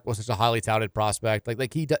Sky Clark was such a highly touted prospect.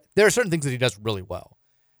 There are certain things that he does really well.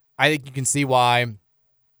 I think you can see why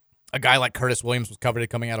a guy like Curtis Williams was coveted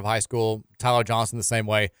coming out of high school. Tyler Johnson the same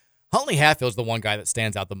way. Huntley Hatfield's the one guy that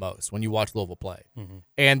stands out the most when you watch Louisville play. Mm-hmm.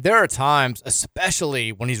 And there are times,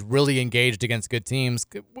 especially when he's really engaged against good teams,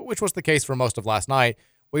 which was the case for most of last night,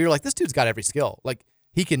 where you're like, this dude's got every skill. Like,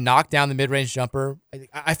 he can knock down the mid-range jumper.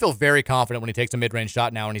 I feel very confident when he takes a mid-range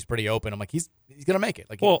shot now and he's pretty open. I'm like, he's going to make it.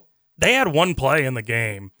 They had one play in the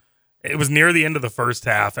game. It was near the end of the first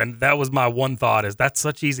half, and that was my one thought is that's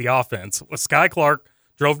such easy offense. Sky Clark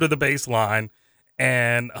drove to the baseline,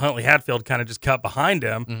 and Huntley Hatfield kind of just cut behind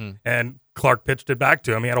him, and Clark pitched it back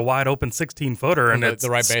to him. He had a wide open 16-footer, and it's the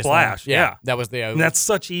right splash. Yeah, that was the. And that's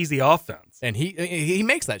such easy offense, and he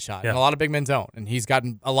makes that shot. And a lot of big men don't, and he's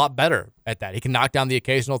gotten a lot better at that. He can knock down the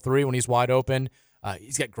occasional three when he's wide open.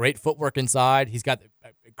 He's got great footwork inside. He's got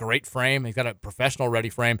a great frame. He's got a professional ready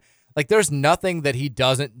frame. Like, there's nothing that he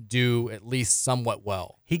doesn't do at least somewhat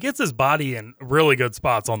well. He gets his body in really good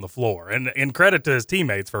spots on the floor, and credit to his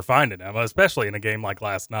teammates for finding him, especially in a game like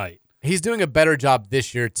last night. He's doing a better job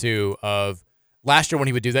this year, too, of last year when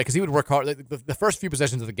he would do that, because he would work hard. The first few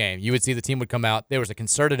possessions of the game, you would see the team would come out. There was a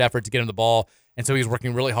concerted effort to get him the ball, and so he was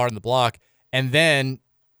working really hard in the block. And then,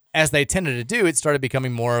 as they tended to do, it started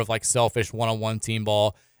becoming more of like selfish one-on-one team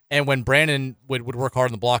ball. And when Brandon would work hard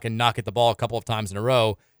in the block and not get the ball a couple of times in a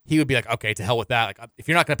row, he would be like, okay, to hell with that. Like, if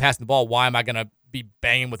you're not going to pass the ball, why am I going to be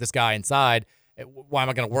banging with this guy inside? Why am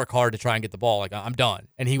I going to work hard to try and get the ball? Like, I'm done.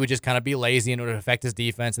 And he would just kind of be lazy, and it would affect his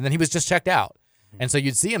defense. And then he was just checked out. And so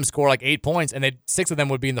you'd see him score like 8 points, and 6 of them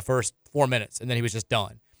would be in the first 4 minutes, and then he was just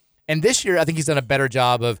done. And this year, I think he's done a better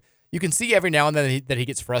job of, you can see every now and then that he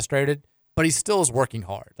gets frustrated, but he still is working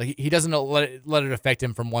hard. Like, he doesn't let it affect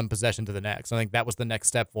him from one possession to the next. I think that was the next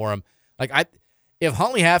step for him. Like, if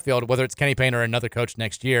Huntley Hatfield, whether it's Kenny Payne or another coach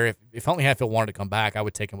next year, if Huntley Hatfield wanted to come back, I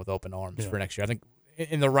would take him with open arms for next year. I think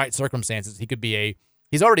in the right circumstances, he could be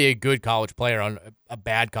he's already a good college player on a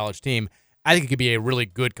bad college team. I think he could be a really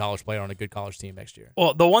good college player on a good college team next year.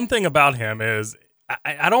 Well, the one thing about him is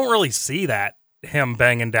I don't really see him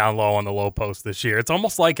banging down low on the low post this year. It's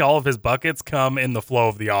almost like all of his buckets come in the flow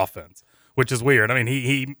of the offense, which is weird. I mean,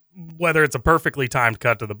 he whether it's a perfectly timed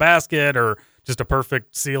cut to the basket or just a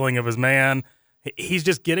perfect sealing of his man, he's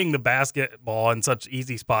just getting the basketball in such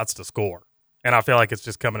easy spots to score. And I feel like it's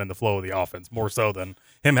just coming in the flow of the offense more so than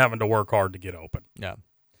him having to work hard to get open. Yeah.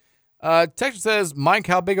 Texas says, Mike,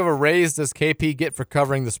 how big of a raise does KP get for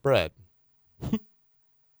covering the spread?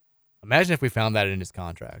 Imagine if we found that in his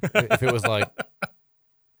contract. If it was like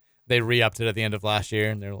they re-upped it at the end of last year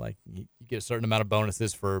and they're like, you get a certain amount of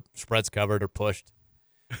bonuses for spreads covered or pushed.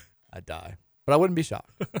 I'd die. But I wouldn't be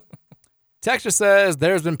shocked. Texas says,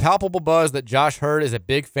 there's been palpable buzz that Josh Hurd is a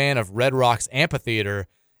big fan of Red Rocks Amphitheater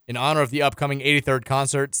in honor of the upcoming 83rd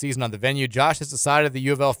concert season on the venue. Josh has decided the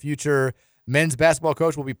U of L future men's basketball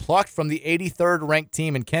coach will be plucked from the 83rd ranked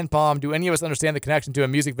team in Ken Palm. Do any of us understand the connection to a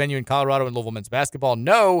music venue in Colorado and Louisville men's basketball?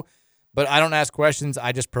 No, but I don't ask questions.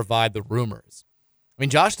 I just provide the rumors. I mean,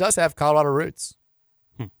 Josh does have Colorado roots,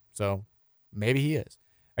 so maybe he is.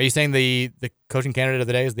 Are you saying the coaching candidate of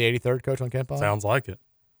the day is the 83rd coach on Ken Palm? Sounds like it.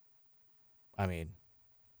 I mean,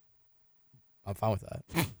 I'm fine with that.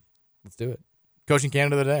 Let's do it. Coaching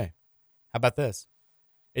candidate of the day. How about this?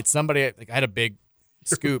 It's somebody, like, I had a big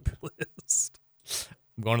scoop. List.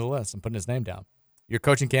 I'm going to the list. I'm putting his name down. Your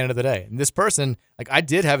coaching candidate of the day. And this person, like, I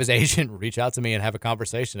did have his agent reach out to me and have a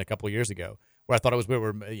conversation a couple of years ago where I thought it was weird,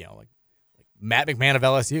 where, you know, like Matt McMahon of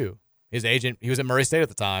LSU, his agent, he was at Murray State at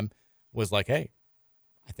the time, was like, hey,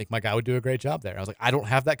 I think my guy would do a great job there. I was like, I don't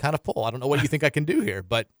have that kind of pull. I don't know what you think I can do here,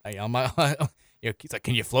 but he's like,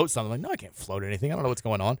 can you float something? I'm like, no, I can't float anything. I don't know what's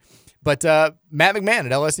going on. But Matt McMahon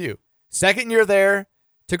at LSU, second year there,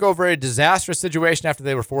 took over a disastrous situation after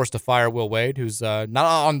they were forced to fire Will Wade, who's not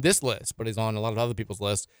on this list, but he's on a lot of other people's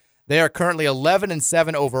lists. They are currently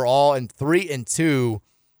 11-7 overall and 3-2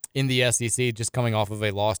 in the SEC, just coming off of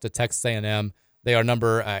a loss to Texas A&M. They are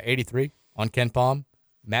number 83 on Ken Palm.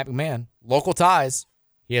 Matt McMahon, local ties.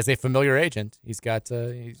 He has a familiar agent. He's got,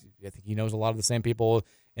 I think he knows a lot of the same people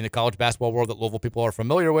in the college basketball world that Louisville people are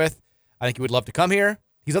familiar with. I think he would love to come here.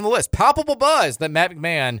 He's on the list. Palpable buzz that Matt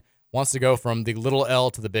McMahon wants to go from the little L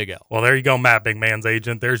to the big L. Well, there you go, Matt McMahon's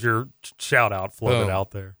agent. There's your shout-out floated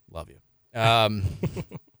out there. Love you.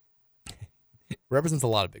 Represents a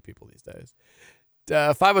lot of big people these days.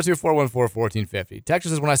 502-414-1450.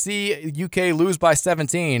 Texas says, when I see UK lose by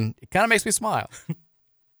 17, it kind of makes me smile.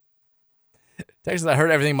 Texas, I heard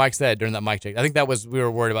everything Mike said during that mic check. I think that was, we were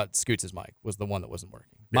worried about Scoots' mic was the one that wasn't working.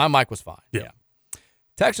 My mic was fine. Yeah.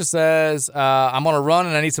 Texas says, I'm on a run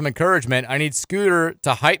and I need some encouragement. I need Scooter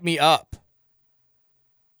to hype me up.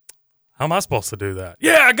 How am I supposed to do that?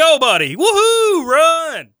 Yeah, go, buddy. Woohoo,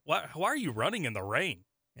 run. Why are you running in the rain?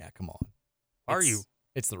 Yeah, come on. Why are you?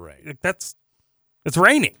 It's the rain. It's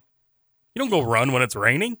raining. You don't go run when it's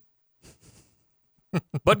raining.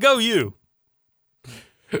 But go you.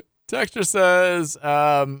 Texture says,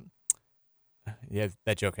 yeah,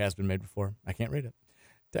 that joke has been made before. I can't read it.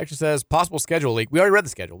 Texture says, possible schedule leak. We already read the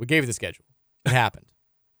schedule. We gave you the schedule. It happened.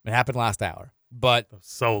 It happened last hour. But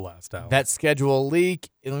last hour. That schedule leak,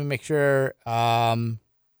 let me make sure.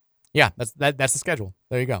 Yeah, that's the schedule.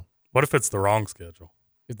 There you go. What if it's the wrong schedule?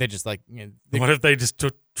 If they just what if they just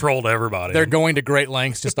trolled everybody? They're going to great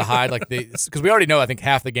lengths just to hide because we already know I think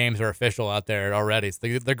half the games are official out there already. So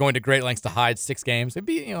they're going to great lengths to hide 6 games. It'd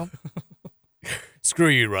be, screw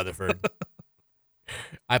you, Rutherford.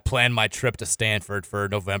 I planned my trip to Stanford for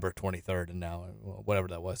November 23rd, and now whatever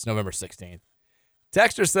that was, November 16th.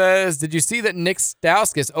 Texter says, did you see that Nick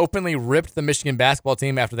Stauskas openly ripped the Michigan basketball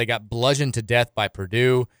team after they got bludgeoned to death by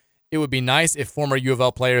Purdue? It would be nice if former U of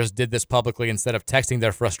L players did this publicly instead of texting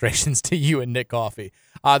their frustrations to you and Nick Coffey.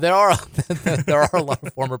 There are a lot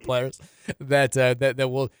of former players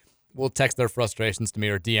that will text their frustrations to me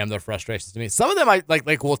or DM their frustrations to me. Some of them I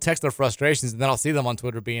like will text their frustrations and then I'll see them on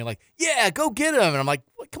Twitter being like, "Yeah, go get him," and I'm like,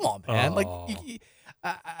 "Come on, man!" Like,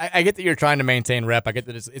 I get that you're trying to maintain rep. I get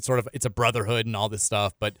that it's a brotherhood and all this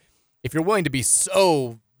stuff, but if you're willing to be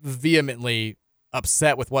so vehemently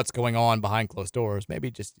upset with what's going on behind closed doors,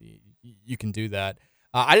 maybe just you can do that.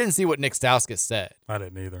 I didn't see what Nick Stauskas said. I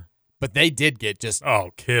didn't either. But they did get just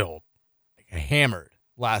killed, hammered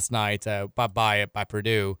last night by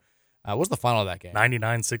Purdue. What was the final of that game?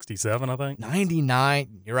 99-67, I think.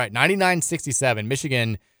 99. You're right. 99-67.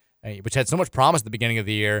 Michigan, which had so much promise at the beginning of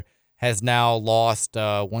the year, has now lost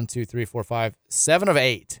 1, 2, 3, 4, 5, 7 of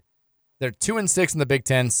 8. They're 2-6 in the Big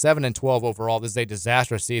Ten, 7-12 overall. This is a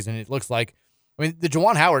disastrous season. It looks like, the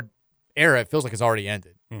Juwan Howard era, it feels like it's already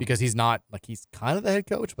ended because he's not, he's kind of the head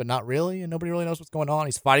coach, but not really, and nobody really knows what's going on.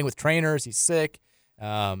 He's fighting with trainers. He's sick.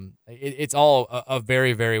 It's all a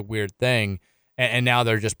very, very weird thing, and now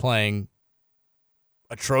they're just playing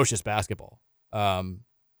atrocious basketball. Have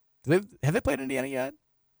they played Indiana yet?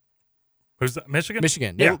 Who's that? Michigan?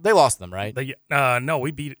 Michigan. Yeah. They lost them, right? No, we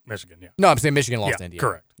beat Michigan, yeah. No, I'm saying Michigan lost to Indiana.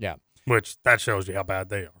 Correct. Yeah. Which, that shows you how bad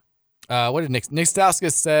they are. What did Nick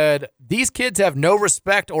Stauskas said? These kids have no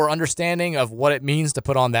respect or understanding of what it means to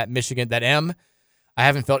put on that M. I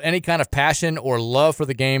haven't felt any kind of passion or love for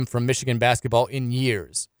the game from Michigan basketball in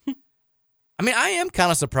years. I am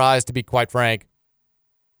kind of surprised, to be quite frank.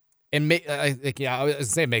 And I was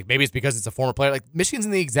saying maybe it's because it's a former player. Michigan's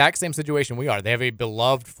in the exact same situation we are. They have a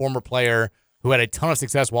beloved former player who had a ton of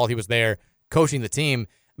success while he was there coaching the team.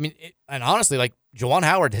 And honestly, Juwan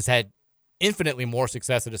Howard has had infinitely more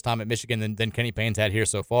success at his time at Michigan than Kenny Payne's had here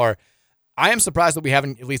so far. I am surprised that we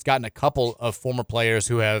haven't at least gotten a couple of former players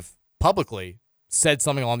who have publicly said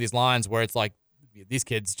something along these lines where it's like, these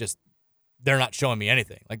kids they're not showing me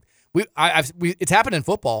anything. It's happened in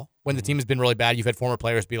football when the team has been really bad. You've had former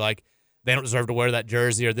players be like, they don't deserve to wear that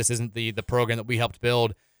jersey or this isn't the program that we helped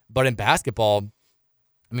build. But in basketball,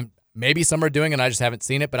 maybe some are doing it and I just haven't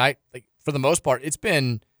seen it. But for the most part, it's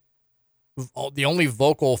been the only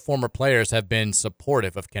vocal former players have been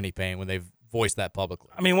supportive of Kenny Payne when they've voiced that publicly.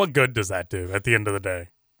 What good does that do at the end of the day?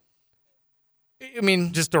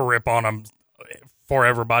 Just to rip on them for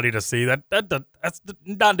everybody to see, that's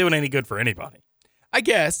not doing any good for anybody. I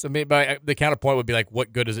guess. But the counterpoint would be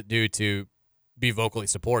what good does it do to be vocally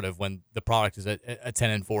supportive when the product is a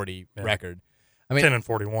 10-40 record?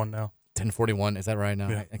 10-41 now. 10-41, is that right now?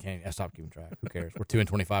 Yeah. I stopped keeping track. Who cares? We're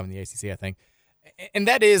 2-25 in the ACC, I think. And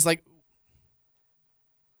that is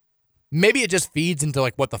maybe it just feeds into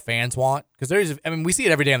what the fans want, because we see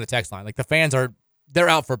it every day on the text line. The fans they're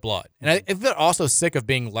out for blood, and they're also sick of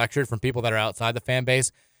being lectured from people that are outside the fan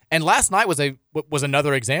base. And last night was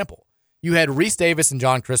another example. You had Reese Davis and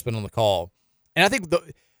John Crispin on the call, and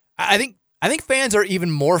I think fans are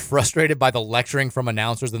even more frustrated by the lecturing from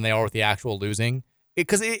announcers than they are with the actual losing,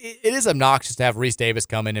 because it is obnoxious to have Reese Davis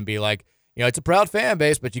come in and be like, it's a proud fan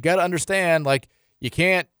base, but you got to understand, you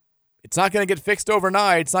can't. It's not going to get fixed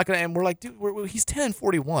overnight. It's not going to, and we're like, dude, he's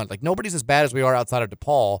 10-41. Nobody's as bad as we are outside of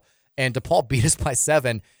DePaul, and DePaul beat us by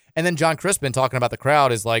 7. And then John Crispin talking about the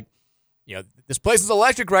crowd is this place is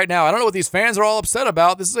electric right now. I don't know what these fans are all upset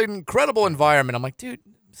about. This is an incredible environment. I'm like, dude,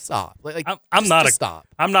 stop. Stop.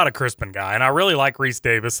 I'm not a Crispin guy, and I really like Reese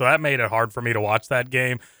Davis, so that made it hard for me to watch that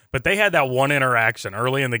game. But they had that one interaction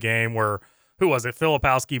early in the game where who was it?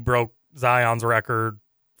 Filipowski broke Zion's record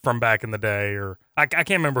from back in the day, or I can't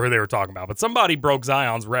remember who they were talking about, but somebody broke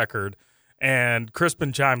Zion's record, and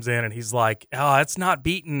Crispin chimes in and he's like, "Oh, that's not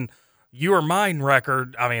beating you or mine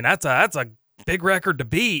record. I mean, that's a big record to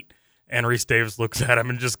beat." And Reese Davis looks at him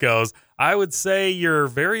and just goes, "I would say you're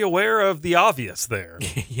very aware of the obvious there."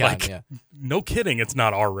 No kidding, it's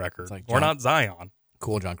not our record. Like, we're not Zion.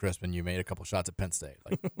 Cool, John Crispin, you made a couple shots at Penn State.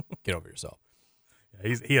 Like, get over yourself.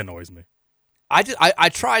 Yeah, he annoys me. I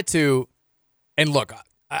try to, and look,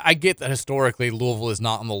 I get that historically Louisville is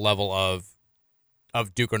not on the level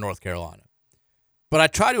of Duke or North Carolina. But I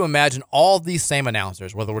try to imagine all these same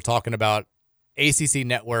announcers, whether we're talking about ACC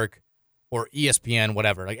Network or ESPN,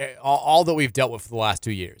 whatever, like all that we've dealt with for the last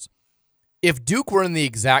 2 years. If Duke were in the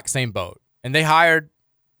exact same boat and they hired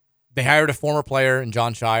a former player in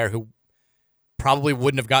John Shire who probably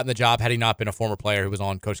wouldn't have gotten the job had he not been a former player who was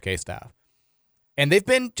on Coach K's staff. And they've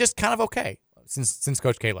been just kind of okay since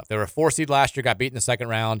Coach K left. They were a 4 seed last year, got beat in the second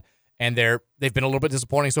round, and they've been a little bit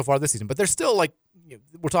disappointing so far this season. But they're still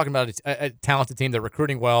we're talking about a talented team. They're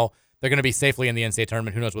recruiting well. They're going to be safely in the NCAA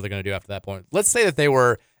tournament. Who knows what they're going to do after that point? Let's say that they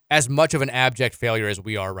were as much of an abject failure as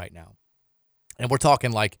we are right now. And we're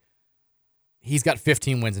talking like he's got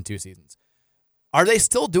 15 wins in 2 seasons. Are they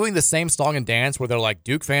still doing the same song and dance where they're like,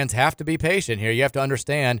 Duke fans have to be patient here? You have to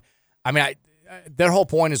understand. I mean, their whole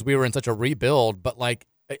point is we were in such a rebuild, but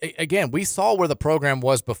again, we saw where the program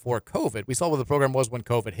was before COVID. We saw where the program was when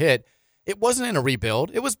COVID hit. It wasn't in a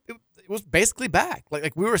rebuild. It was basically back.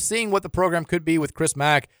 Like we were seeing what the program could be with Chris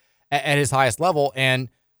Mack at his highest level. And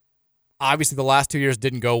obviously the last 2 years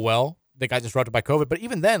didn't go well. They got disrupted by COVID. But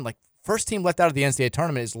even then, first team left out of the NCAA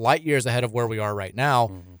tournament is light years ahead of where we are right now.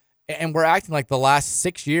 Mm-hmm. And we're acting like the last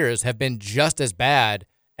 6 years have been just as bad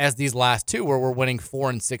as these last 2, where we're winning 4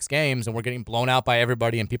 and 6 games and we're getting blown out by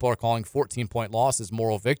everybody, and people are calling 14-point losses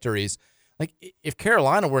moral victories. Like, if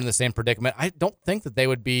Carolina were in the same predicament, I don't think that they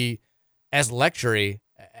would be as lectury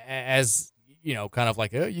as, kind of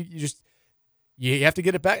like, you have to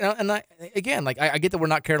get it back. And I get that we're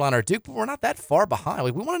not Carolina or Duke, but we're not that far behind.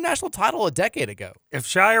 Like, we won a national title a decade ago. If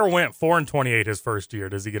Shire went 4-28 his first year,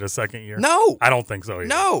 does he get a second year? No. I don't think so either.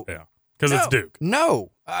 No. Yeah. Because it's Duke. No.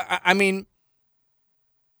 I mean,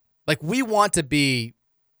 we want to be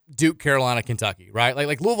Duke, Carolina, Kentucky, right?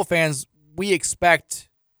 Like Louisville fans, we expect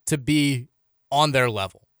to be on their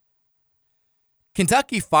level.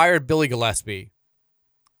 Kentucky fired Billy Gillespie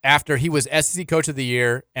after he was SEC Coach of the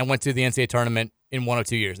Year and went to the NCAA tournament in 1 or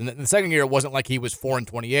 2 years. And the second year, it wasn't like he was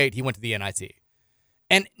 4-28. He went to the NIT.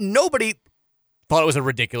 And nobody thought it was a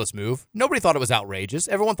ridiculous move. Nobody thought it was outrageous.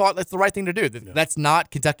 Everyone thought that's the right thing to do. That's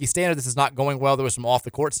not Kentucky standard. This is not going well. There was some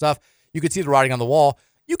off-the-court stuff. You could see the writing on the wall.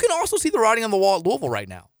 You can also see the writing on the wall at Louisville right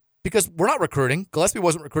now because we're not recruiting. Gillespie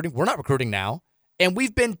wasn't recruiting. We're not recruiting now. And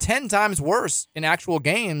we've been 10 times worse in actual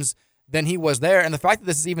games than he was there. And the fact that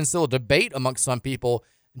this is even still a debate amongst some people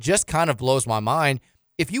just kind of blows my mind.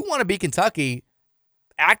 If you want to be Kentucky,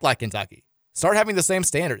 act like Kentucky. Start having the same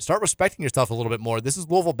standards. Start respecting yourself a little bit more. This is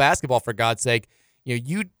Louisville basketball, for God's sake. We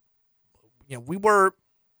were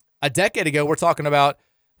a decade ago, we're talking about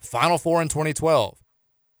Final Four in 2012,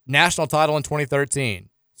 national title in 2013,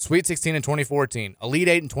 Sweet 16 in 2014, Elite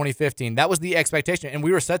 8 in 2015. That was the expectation. And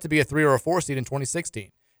we were set to be a 3 or a 4 seed in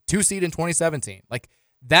 2016, 2 seed in 2017.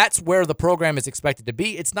 That's where the program is expected to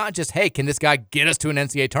be. It's not just, hey, can this guy get us to an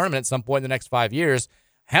NCAA tournament at some point in the next 5 years?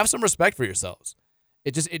 Have some respect for yourselves.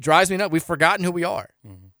 It drives me nuts. We've forgotten who we are.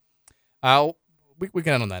 Mm-hmm. We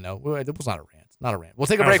can end on that note. It was not a rant. Not a rant. We'll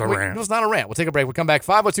take a break. It was not a rant. We'll take a break. We'll come back.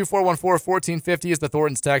 502-414-1450 is the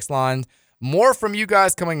Thornton's text line. More from you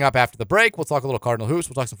guys coming up after the break. We'll talk a little Cardinal hoops.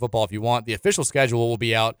 We'll talk some football if you want. The official schedule will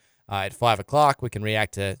be out at 5 o'clock. We can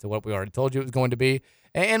react to what we already told you it was going to be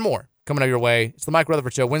and more coming out your way. It's the Mike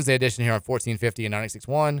Rutherford Show, Wednesday edition here on 1450 and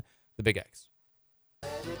 96.1, The Big X.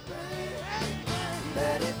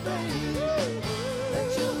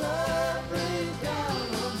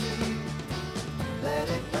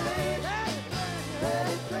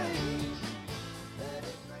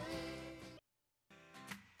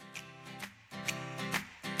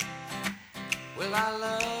 Well, I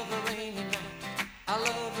love a rainy night. I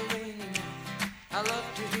love a rainy night. I love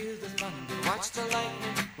to hear the thunder, watch the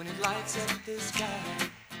lightning when it lights up the sky.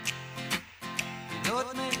 You know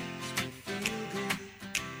it makes me feel good.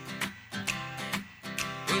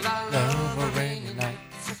 Well, I love a rainy night.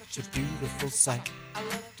 Such a beautiful sight.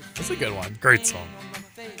 That's a good one. Great song.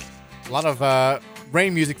 A lot of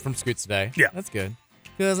rain music from Scoots today. Yeah. That's good.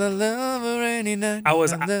 Because I love a rainy night. I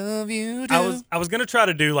love you too. I was going to try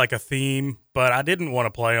to do a theme, but I didn't want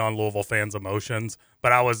to play on Louisville fans' emotions.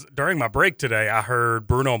 But during my break today, I heard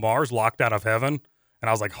Bruno Mars, Locked Out of Heaven. And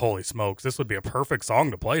I was like, holy smokes, this would be a perfect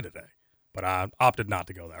song to play today. But I opted not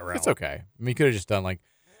to go that route. It's okay. I mean, you could have just done like,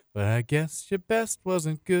 but I guess your best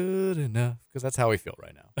wasn't good enough, because that's how we feel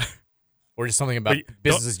right now. Or just something about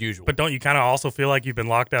business as usual. But don't you kind of also feel like you've been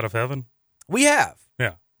locked out of heaven? We have.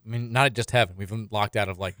 Yeah. I mean, not just heaven. We've been locked out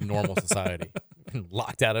of like normal society. We've been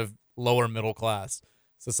locked out of lower middle class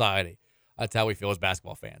society. That's how we feel as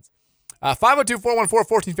basketball fans.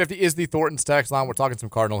 502-414-1450 is the Thornton's text line. We're talking some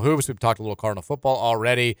Cardinal hoops. We've talked a little Cardinal football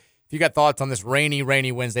already. If you got thoughts on this rainy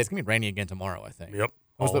Wednesday, it's going to be rainy again tomorrow, I think. Yep,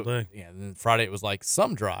 all day. Yeah, and then Friday it was like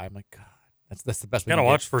some dry. I'm like, God, that's the best we got can to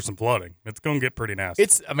watch get. for some flooding. It's going to get pretty nasty.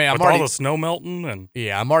 I'm With already, all the snow melting. And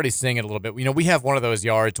yeah, I'm already seeing it a little bit. You know, we have one of those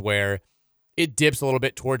yards where it dips a little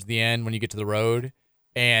bit towards the end when you get to the road,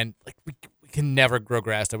 and like we can never grow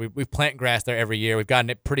grass there. We plant grass there every year. We've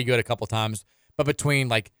gotten it pretty good a couple times, but between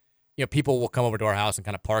like, you know, people will come over to our house and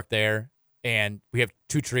kind of park there, and we have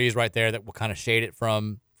 2 trees right there that will kind of shade it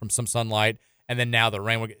from some sunlight, and then now the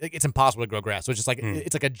rain will it's impossible to grow grass. So it's just like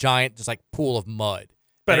it's like a giant just like pool of mud.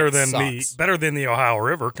 Better than the Ohio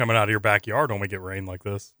River coming out of your backyard when we get rain like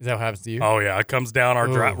this. Is that what happens to you? Oh yeah, it comes down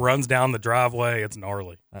runs down the driveway. It's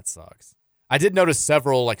gnarly. That sucks. I did notice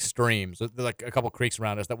several like streams, like a couple creeks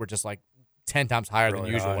around us that were just like 10 times higher than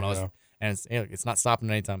usual when I was, and it's not stopping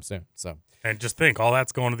anytime soon. So. And just think, all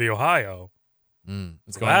that's going to the Ohio.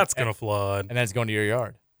 That's going to flood. And then it's going to your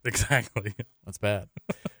yard. Exactly. That's bad.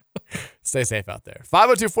 Stay safe out there.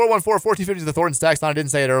 502-414-1450 is the Thornton's text line. I didn't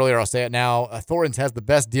say it earlier. I'll say it now. Thornton's has the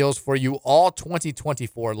best deals for you all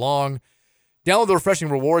 2024 long. Download the Refreshing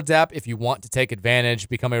Rewards app if you want to take advantage.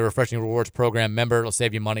 Become a Refreshing Rewards program member. It'll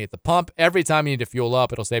save you money at the pump. Every time you need to fuel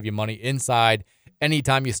up, it'll save you money inside.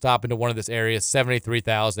 Anytime you stop into one of this area's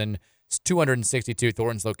 73,262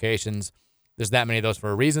 Thornton's locations. There's that many of those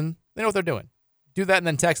for a reason. They know what they're doing. Do that and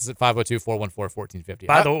then text us at 502-414-1450.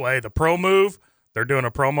 By the way, the pro move, they're doing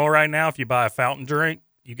a promo right now. If you buy a fountain drink,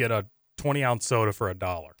 you get a 20-ounce soda for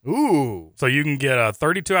 $1. Ooh. So you can get a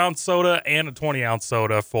 32-ounce soda and a 20-ounce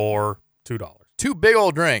soda for $2. 2 big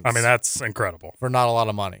old drinks. I mean, that's incredible. For not a lot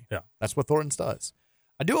of money. Yeah. That's what Thornton's does.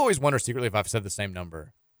 I do always wonder secretly if I've said the same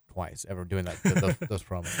number twice ever doing that those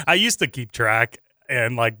promos. I used to keep track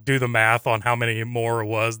and like do the math on how many more it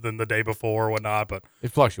was than the day before or whatnot, but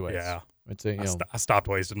it fluctuates. Yeah. I stopped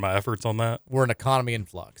wasting my efforts on that. We're an economy in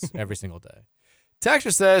flux every single day.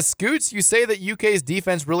 Texture says, Scoots, you say that UK's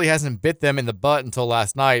defense really hasn't bit them in the butt until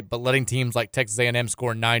last night, but letting teams like Texas A&M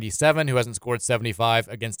score 97, who hasn't scored 75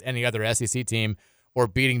 against any other SEC team, or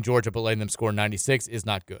beating Georgia but letting them score 96 is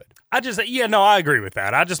not good. I agree with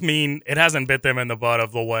that. I just mean it hasn't bit them in the butt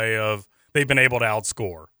of the way of they've been able to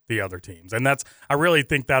outscore the other teams. And I really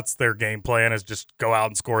think that's their game plan, is just go out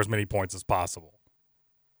and score as many points as possible.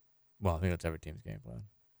 Well, I think that's every team's game plan.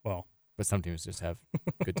 Well, but some teams just have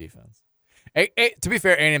good defense. To be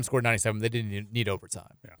fair, A&M scored 97. They didn't need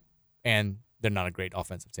overtime. Yeah. And they're not a great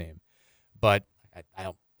offensive team. But I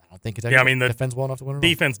don't think Kentucky defends well enough to win it.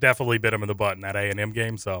 Defense definitely bit them in the butt in that A&M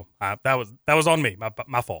game, so that was on me,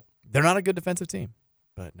 my fault. They're not a good defensive team,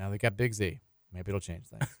 but now they got Big Z. Maybe it'll change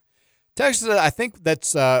things. Texas, I think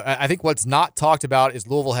what's not talked about is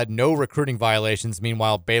Louisville had no recruiting violations.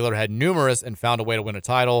 Meanwhile, Baylor had numerous and found a way to win a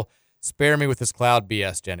title. Spare me with this cloud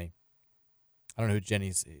BS, Jenny. I don't know who Jenny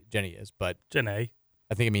is, but Jenny.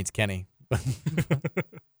 I think it means Kenny.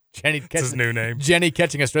 Jenny, that's his new name. Jenny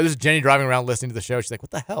catching us. This is Jenny driving around listening to the show. She's like, "What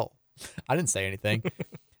the hell? I didn't say anything."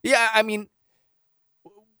 Yeah, I mean,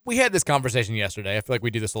 we had this conversation yesterday. I feel like we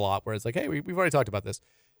do this a lot, where it's like, "Hey, we've already talked about this,"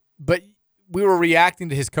 but we were reacting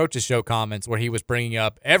to his coach's show comments where he was bringing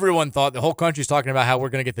up everyone thought the whole country's talking about how we're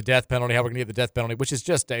going to get the death penalty, which is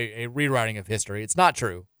just a rewriting of history. It's not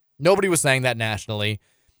true. Nobody was saying that nationally.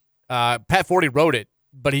 Pat Forty wrote it,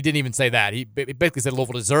 but he didn't even say that. He basically said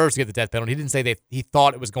Louisville deserves to get the death penalty. He didn't say he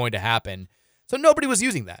thought it was going to happen. So nobody was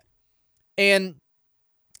using that. And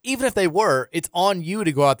even if they were, it's on you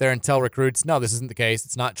to go out there and tell recruits, no, this isn't the case.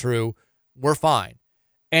 It's not true. We're fine.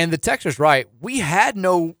 And the texter's right. We had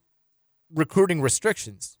no recruiting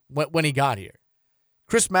restrictions when he got here.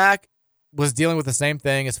 Chris Mack was dealing with the same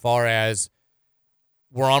thing as far as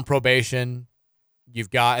we're on probation. You've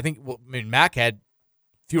got, Mack had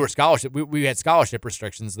fewer scholarship. We had scholarship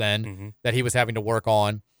restrictions then that he was having to work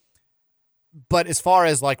on. But as far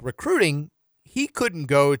as like recruiting, he couldn't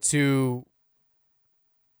go to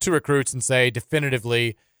recruits and say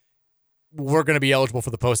definitively, we're going to be eligible for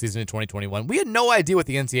the postseason in 2021. We had no idea what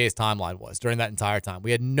the NCAA's timeline was during that entire time.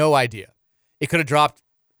 We had no idea. It could have dropped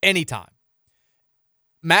any time.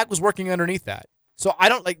 Matt was working underneath that. So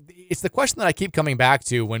it's the question that I keep coming back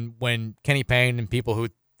to when Kenny Payne and people who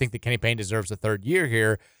think that Kenny Payne deserves a third year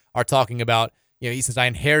here are talking about, he says, I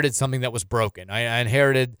inherited something that was broken. I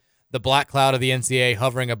inherited the black cloud of the NCAA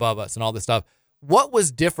hovering above us and all this stuff. What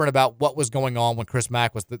was different about what was going on when Chris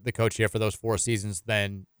Mack was the coach here for those 4 seasons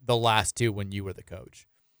than the last 2 when you were the coach?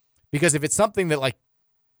 Because if it's something that, like,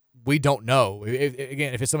 we don't know,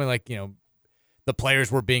 if it's something like, the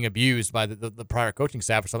players were being abused by the prior coaching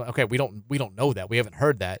staff or something, okay, we don't know that. We haven't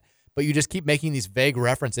heard that. But you just keep making these vague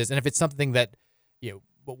references. And if it's something that,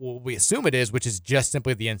 we assume it is, which is just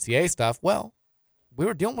simply the NCAA stuff, well, we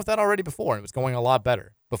were dealing with that already before, and it was going a lot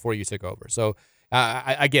better before you took over. So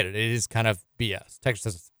I get it. It is kind of BS. Texas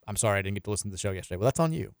says, I'm sorry I didn't get to listen to the show yesterday. Well, that's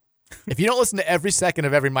on you. If you don't listen to every second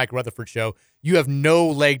of every Mike Rutherford show, you have no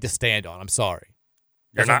leg to stand on. I'm sorry.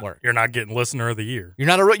 Doesn't work. You're not getting listener of the year. You're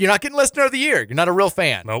not getting listener of the year. You're not a real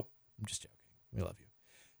fan. Nope. I'm just joking. We love you.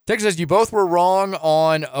 Texas says, you both were wrong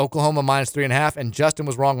on Oklahoma -3.5, and Justin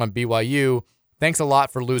was wrong on BYU. Thanks a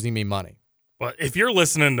lot for losing me money. Well, if you're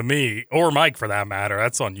listening to me, or Mike for that matter,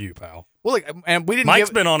 that's on you, pal. Well, and we didn't. Mike's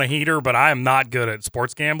been on a heater, but I am not good at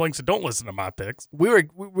sports gambling, so don't listen to my picks. We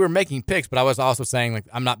were making picks, but I was also saying, like,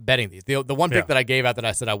 I'm not betting these. The one pick that I gave out that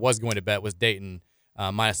I said I was going to bet was Dayton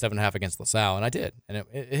 -7.5 against LaSalle, and I did, and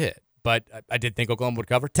it hit. But I did think Oklahoma would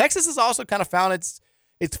cover. Texas has also kind of found its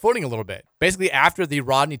footing a little bit. Basically, after the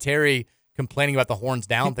Rodney Terry complaining about the horns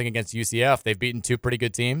down thing against UCF, they've beaten 2 pretty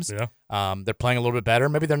good teams. Yeah. They're playing a little bit better.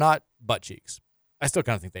 Maybe they're not butt cheeks. I still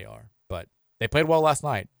kind of think they are, but they played well last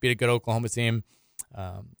night. Beat a good Oklahoma team.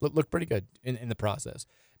 Looked pretty good in the process.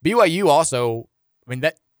 BYU also, I mean,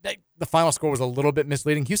 that the final score was a little bit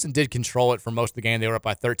misleading. Houston did control it for most of the game. They were up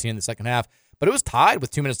by 13 in the second half, but it was tied with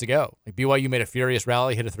 2 minutes to go. Like, BYU made a furious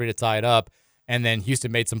rally, hit a 3 to tie it up, and then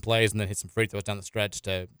Houston made some plays and then hit some free throws down the stretch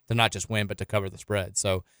to not just win, but to cover the spread.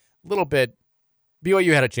 So a little bit,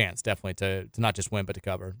 BYU had a chance, definitely, to not just win, but to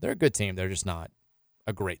cover. They're a good team. They're just not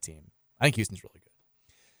a great team. I think Houston's really good.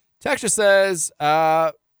 Texture says,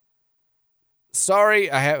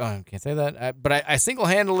 sorry, I can't say that, but I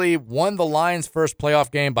single-handedly won the Lions' first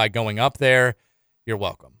playoff game by going up there. You're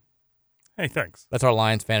welcome. Hey, thanks. That's our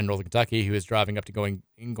Lions fan in Northern Kentucky who is driving up to going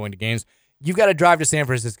to games. You've got to drive to San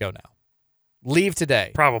Francisco now. Leave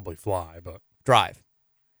today. Probably fly, but drive.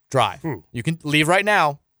 Ooh. You can leave right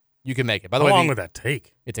now. You can make it. By the way, how long would that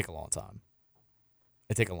take? It'd take a long time.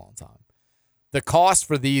 The cost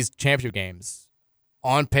for these championship games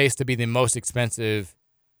on pace to be the most expensive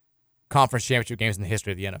conference championship games in the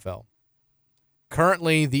history of the NFL.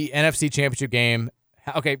 Currently, the NFC championship game,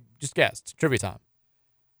 okay, just guess. It's trivia time.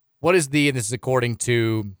 What is and this is according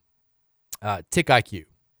to Tick IQ.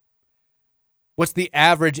 What's the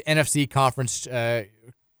average NFC conference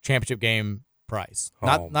championship game price?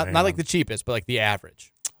 Not like the cheapest, but like the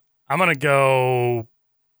average. I'm going to go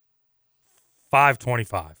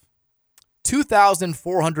 $525.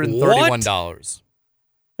 $2,431.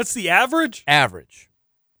 That's the average? Average.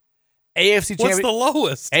 What's the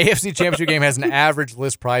lowest? AFC Championship game has an average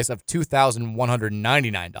list price of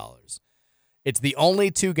 $2,199. It's the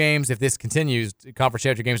only 2 games, if this continues, conference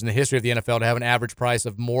championship games in the history of the NFL to have an average price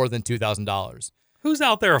of more than $2,000. Who's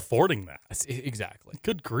out there affording that? Exactly.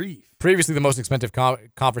 Good grief. Previously, the most expensive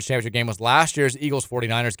conference championship game was last year's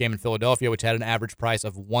Eagles-49ers game in Philadelphia, which had an average price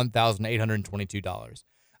of $1,822.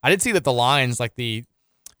 I did see that the Lions,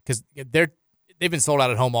 because they've been sold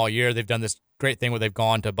out at home all year. They've done this great thing where they've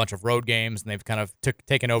gone to a bunch of road games and they've kind of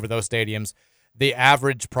taken over those stadiums. The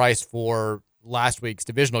average price for last week's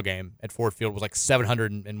divisional game at Ford Field was like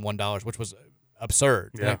 $701, which was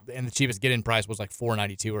absurd. Yeah. And the cheapest get-in price was like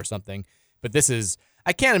 $492 or something. But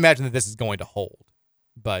I can't imagine that this is going to hold.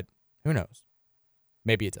 But who knows?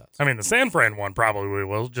 Maybe it does. I mean, the San Fran one probably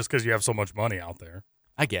will, just because you have so much money out there.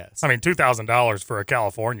 I guess. I mean, $2,000 for a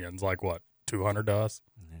Californian's like what, $200 to us?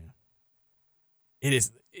 Yeah.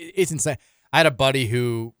 It's insane. I had a buddy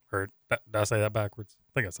who. Did I say that backwards?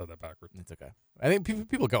 I think I said that backwards. It's okay. I think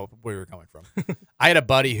people go where we were coming from. I had a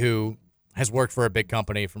buddy who has worked for a big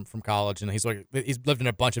company from college, and he's lived in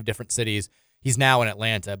a bunch of different cities. He's now in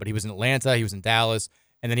Atlanta, but he was in Atlanta, he was in Dallas,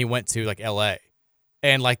 and then he went to like LA.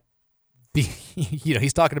 And like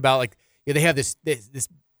he's talking about they have this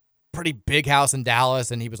pretty big house in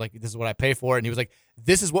Dallas, and he was like, this is what I pay for it. And he was like,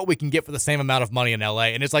 this is what we can get for the same amount of money in LA.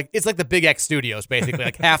 And it's like the Big X Studios, basically,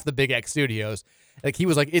 like half the Big X Studios. Like he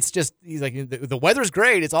was like, he's like, the weather's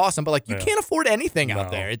great, it's awesome, but like you can't afford anything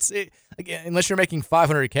out there. Unless you're making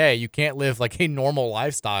 $500K, you can't live like a normal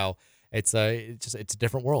lifestyle. It's a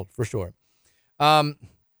different world for sure. Well,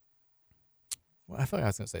 I feel like I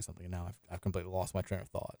was going to say something, and now I've completely lost my train of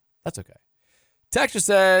thought. That's okay. Texture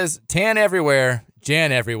says, tan everywhere,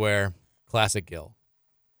 Jan everywhere, classic Gil.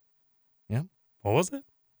 Yeah. What was it?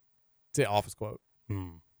 It's an Office quote.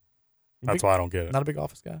 That's why I don't get it. Not a big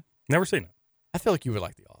Office guy? Never seen it. I feel like you would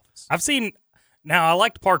like The Office. I've seen. Now I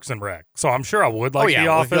liked Parks and Rec, so I'm sure I would like The Well,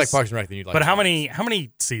 Office. if you like Parks and Rec, then you'd like. But how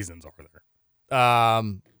many seasons are there? I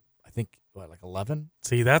think like 11.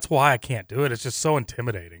 See, that's why I can't do it. It's just so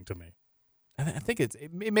intimidating to me. I think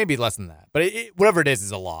it may be less than that, but whatever it is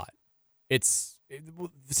a lot.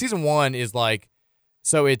 Season 1 is like,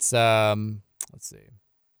 so it's let's see.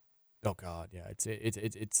 Oh God, yeah,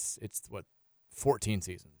 it's what 14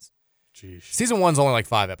 seasons. Jeez. Season 1's only like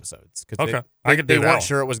 5 episodes. Okay, they weren't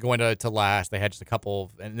sure it was going to last. They had just a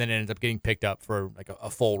couple, and then it ended up getting picked up for like a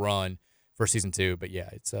full run for season 2. But yeah,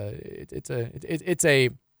 it's a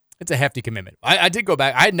hefty commitment. I did go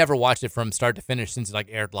back. I had never watched it from start to finish since it like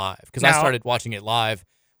aired live, because I started watching it live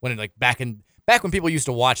when it like back when people used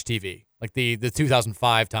to watch TV, like the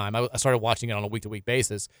 2005 time. I started watching it on a week-to-week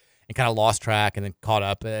basis and kind of lost track, and then caught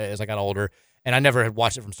up as I got older. And I never had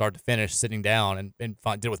watched it from start to finish, sitting down, and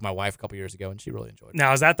did it with my wife a couple years ago, and she really enjoyed it.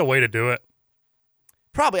 Now, is that the way to do it?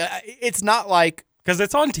 Probably. It's not like, because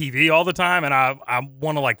it's on TV all the time, and I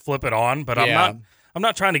want to like flip it on, but I'm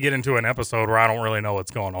not trying to get into an episode where I don't really know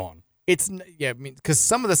what's going on. I mean, because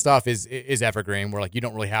some of the stuff is evergreen, where like you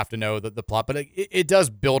don't really have to know the plot, but it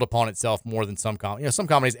does build upon itself more than some comedy. Some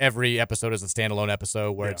comedies, every episode is a standalone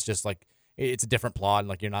episode where it's just like it's a different plot, and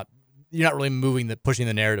like you're not really pushing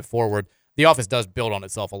the narrative forward. The Office does build on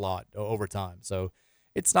itself a lot over time, so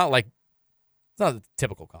it's not a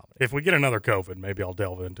typical comedy. If we get another COVID, maybe I'll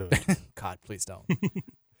delve into it. God, please don't.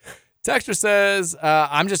 Texter says,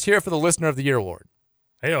 I'm just here for the Listener of the Year award.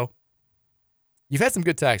 Hey-o. You've had some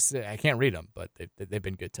good texts. I can't read them, but they've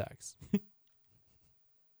been good texts.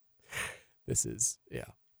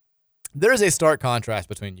 There is a stark contrast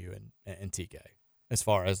between you and TK, as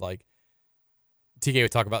far as like TK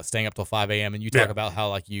would talk about staying up till 5 a.m. and you talk about how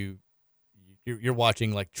like you're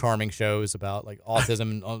watching like charming shows about like autism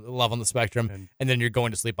and love on the spectrum, and then you're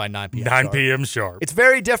going to sleep by 9 p.m. 9 p.m. sharp. It's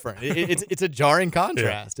very different. It's a jarring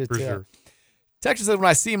contrast. For sure. Texas said, when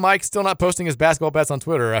I see Mike still not posting his basketball bets on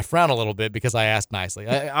Twitter, I frown a little bit because I asked nicely.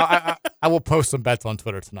 I will post some bets on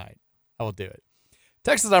Twitter tonight. I will do it.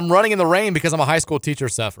 Texas said, I'm running in the rain because I'm a high school teacher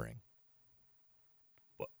suffering.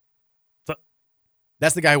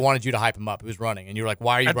 That's the guy who wanted you to hype him up, who's running, and you were like,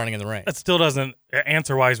 "Why are you running in the rain?" That still doesn't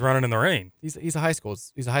answer why he's running in the rain. He's a high school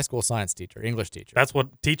science teacher, English teacher. That's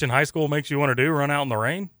what teaching high school makes you want to do, run out in the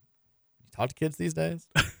rain? You talk to kids these days?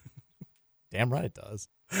 Damn right it does.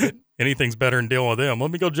 Anything's better than dealing with them. Let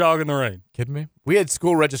me go jog in the rain. Kidding me? We had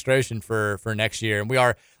school registration for next year, and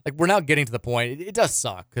we're now getting to the point. It does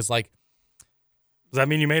suck because does that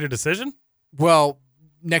mean you made a decision? Well,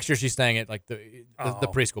 next year she's staying at like the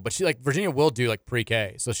preschool, but she Virginia will do like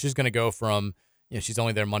pre-K, so she's gonna go from she's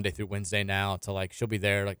only there Monday through Wednesday now to like she'll be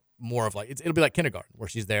there like more of like it'll be like kindergarten where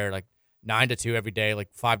she's there like 9 to 2 every day,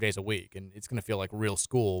 like 5 days a week, and it's gonna feel like real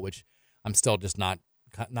school, which I'm still just not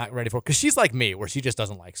ready for, because she's like me where she just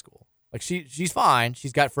doesn't like school. Like she's fine,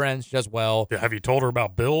 she's got friends, she does well. Have you told her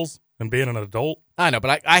about bills and being an adult? I know,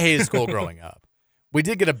 but I hated school growing up. We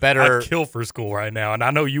did get a better. I'd kill for school right now, and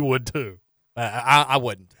I know you would too. I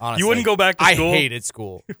wouldn't, honestly. You wouldn't go back to school? I hated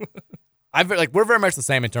school. We're very much the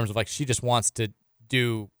same in terms of like she just wants to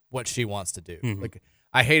do what she wants to do. Mm-hmm. Like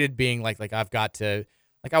I hated being like I've got to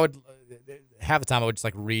I would half the time I would just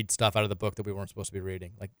like read stuff out of the book that we weren't supposed to be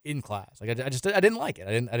reading like in class. Like I didn't like it.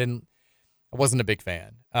 I wasn't a big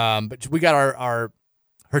fan. But we got her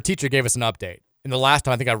teacher gave us an update. And the last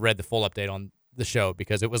time I think I read the full update on the show,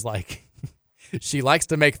 because it was like she likes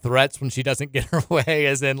to make threats when she doesn't get her way,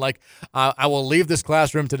 as in like, I will leave this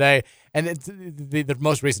classroom today. And the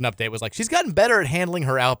most recent update was like, she's gotten better at handling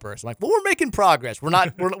her outbursts. I'm like, well, we're making progress. We're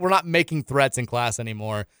not making threats in class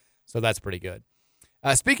anymore. So that's pretty good.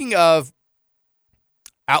 Speaking of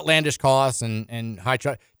outlandish costs and high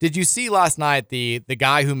charge, did you see last night the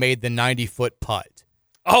guy who made the 90-foot putt?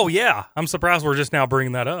 Oh, yeah. I'm surprised we're just now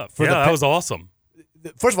bringing that up. That was awesome.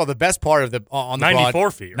 First of all, the best part of on the 94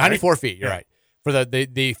 broad, feet, right? 94 feet, you're right. For the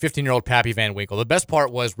 15-year-old Pappy Van Winkle. The best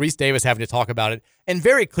part was Reese Davis having to talk about it and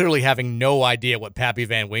very clearly having no idea what Pappy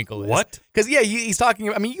Van Winkle is. What? Because, he's talking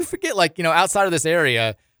about, I mean, you forget, outside of this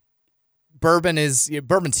area, bourbon's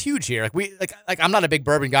huge here. I'm not a big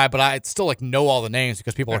bourbon guy, but I still know all the names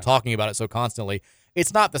because people are talking about it so constantly.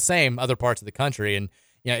 It's not the same other parts of the country. And,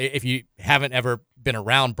 if you haven't ever been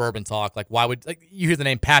around bourbon talk, why would you hear the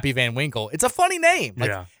name Pappy Van Winkle? It's a funny name.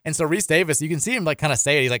 And so Reese Davis, you can see him kind of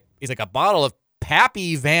say it. He's like a bottle of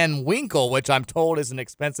Pappy Van Winkle, which I'm told is an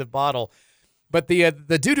expensive bottle. But the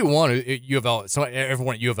dude who won at U of L, so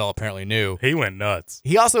everyone at U of L apparently knew. He went nuts.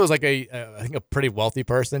 He also is I think a pretty wealthy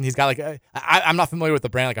person. He's got I'm not familiar with the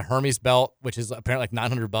brand, like a Hermes belt, which is apparently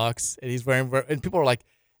 $900, and he's wearing. And people are like,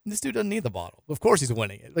 This dude doesn't need the bottle. Of course he's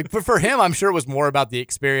winning it. Like for him, I'm sure it was more about the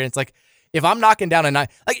experience. Like if I'm knocking down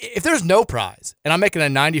if there's no prize and I'm making a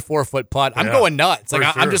 94-foot putt, I'm going nuts.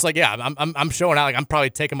 Like I'm just like, I'm showing out. Like I'm probably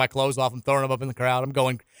taking my clothes off. I'm throwing them up in the crowd. I'm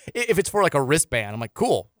going. If it's for like a wristband, I'm like,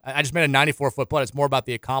 cool. I just made a 94-foot putt. It's more about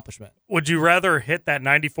the accomplishment. Would you rather hit that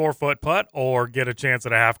 94-foot putt or get a chance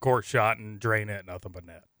at a half-court shot and drain it, nothing but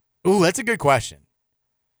net? Ooh, that's a good question.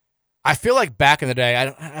 I feel like back in the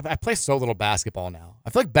day, I play so little basketball now. I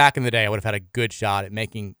feel like back in the day, I would have had a good shot at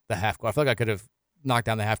making the half court. I feel like I could have knocked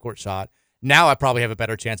down the half court shot. Now I probably have a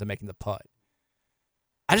better chance of making the putt.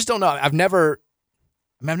 I just don't know. I've never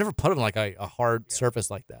putted on like a hard surface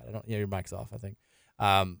like that. I don't. Your mic's off, I think.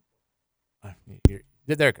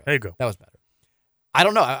 There it goes. There you go. That was better. I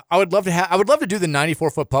don't know. I would love to do the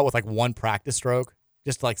 94-foot putt with like one practice stroke.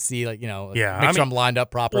 Just to like see, like, make sure I'm lined up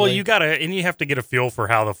properly. Well, you have to get a feel for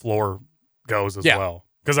how the floor goes as well.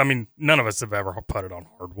 Because, none of us have ever putted on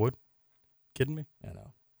hardwood. Kidding me? I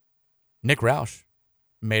know. Nick Roush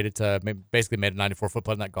basically made a 94-foot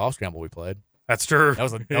putt in that golf scramble we played. That's true. That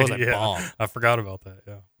was a bomb. I forgot about that,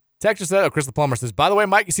 yeah. Texas said, Chris the Plumber says, by the way,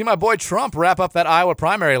 Mike, you see my boy Trump wrap up that Iowa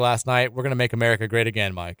primary last night. We're going to make America great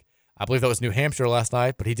again, Mike. I believe that was New Hampshire last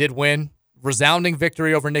night, but he did win. Resounding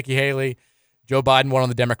victory over Nikki Haley. Joe Biden won on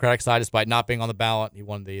the Democratic side despite not being on the ballot. He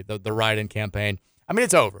won the write-in campaign.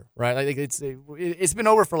 It's over, right? Like it's been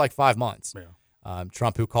over for like 5 months. Yeah.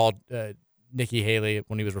 Trump, who called Nikki Haley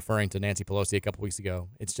when he was referring to Nancy Pelosi a couple weeks ago,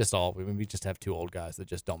 it's just we just have two old guys that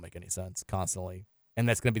just don't make any sense constantly, and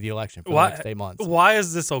that's going to be the election for the next 8 months. Why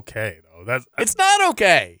is this okay though? It's not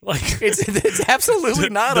okay. Like it's absolutely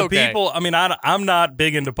not okay. People. I'm not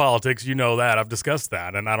big into politics. You know that. I've discussed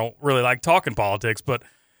that, and I don't really like talking politics, but.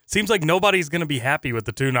 Seems like nobody's going to be happy with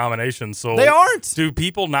the two nominations. So they aren't. Do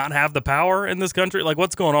people not have the power in this country? Like,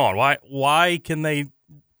 what's going on? Why can they?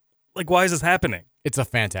 Like, why is this happening? It's a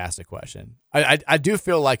fantastic question. I do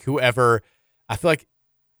feel like I feel like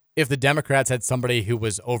if the Democrats had somebody who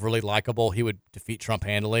was overly likable, he would defeat Trump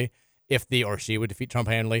handily. Or she would defeat Trump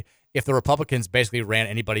handily. If the Republicans basically ran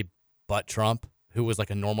anybody but Trump, who was like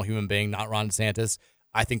a normal human being, not Ron DeSantis,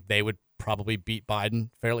 I think they would probably beat Biden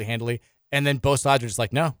fairly handily. And then both sides are just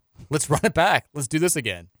like, no, let's run it back. Let's do this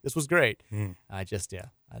again. This was great. We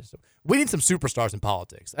need some superstars in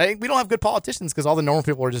politics. We don't have good politicians because all the normal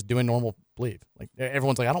people are just doing normal belief. Like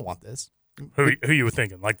everyone's like, I don't want this. Who you were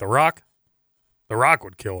thinking? Like The Rock? The Rock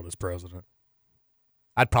would kill it as president.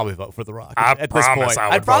 I'd probably vote for The Rock I at this point.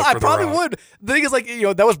 I probably would. The thing is, like,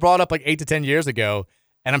 that was brought up like 8 to 10 years ago,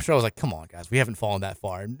 and I'm sure I was like, come on, guys, we haven't fallen that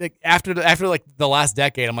far. And after like the last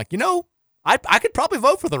decade, I'm like, I could probably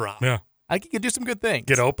vote for The Rock. Yeah. I think he could do some good things.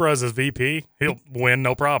 Get Oprah as his VP. He'll win,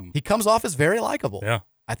 no problem. He comes off as very likable. Yeah.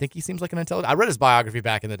 I think he seems like an intelligent. I read his biography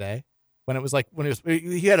back in the day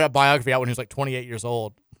he had a biography out when he was like 28 years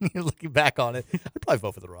old. Looking back on it, I'd probably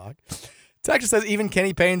vote for The Rock. Texas says even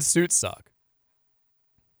Kenny Payne's suits suck.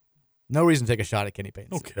 No reason to take a shot at Kenny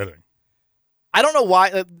Payne's. No kidding. I don't know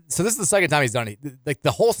why. So this is the second time he's done it. Like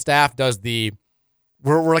the whole staff does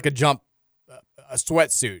we're like a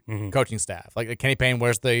sweatsuit coaching staff. Like Kenny Payne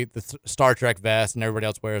wears the Star Trek vest and everybody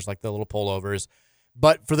else wears like the little pullovers.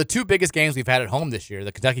 But for the two biggest games we've had at home this year,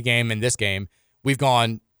 the Kentucky game and this game,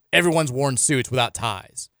 everyone's worn suits without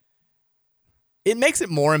ties. It makes it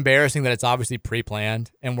more embarrassing that it's obviously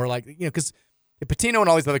pre-planned. And we're like, because Pitino and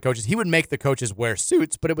all these other coaches, he would make the coaches wear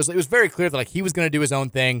suits, but it was very clear that like he was going to do his own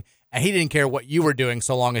thing and he didn't care what you were doing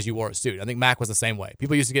so long as you wore a suit. I think Mac was the same way.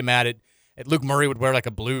 People used to get mad at Luke Murray would wear like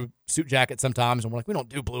a blue suit jacket sometimes, and we're like, we don't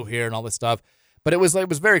do blue here and all this stuff. But it was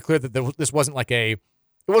very clear that this wasn't like it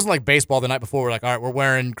wasn't like baseball the night before. We're like, all right, we're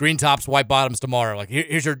wearing green tops, white bottoms tomorrow. Like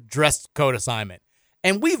here's your dress code assignment,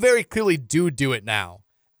 and we very clearly do it now.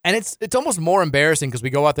 And it's almost more embarrassing because we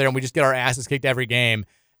go out there and we just get our asses kicked every game,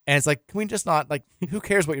 and it's like, can we just not like? Who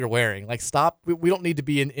cares what you're wearing? Like, stop. We don't need to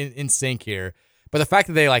be in sync here. But the fact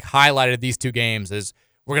that they like highlighted these two games is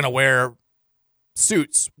we're gonna wear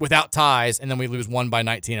suits without ties, and then we lose 1 by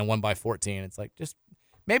 19 and 1 by 14. It's like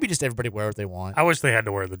maybe just everybody wear what they want. I wish they had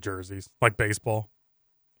to wear the jerseys like baseball.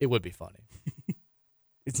 It would be funny.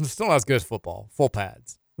 It's still not as good as football. Full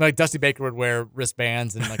pads. Like Dusty Baker would wear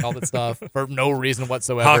wristbands and like all that stuff for no reason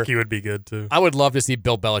whatsoever. Hockey would be good too. I would love to see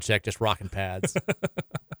Bill Belichick just rocking pads,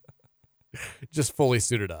 just fully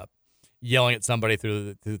suited up, yelling at somebody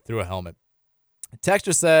through a helmet.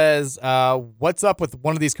 Texture says, what's up with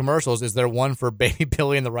one of these commercials? Is there one for Baby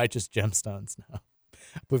Billy and the Righteous Gemstones? No.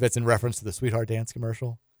 I believe that's in reference to the Sweetheart Dance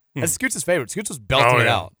commercial. That's Scoots' favorite. Scoots was belting it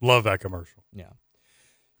out. Love that commercial. Yeah.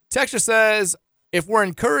 Texture says, If we're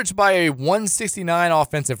encouraged by a 169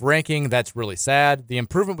 offensive ranking, that's really sad. The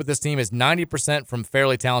improvement with this team is 90% from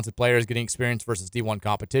fairly talented players getting experience versus D1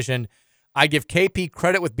 competition. I give KP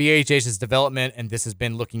credit with BHH's development, and this has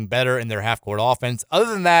been looking better in their half-court offense.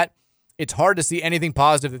 Other than that, it's hard to see anything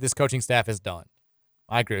positive that this coaching staff has done.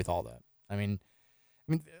 I agree with all that. I mean,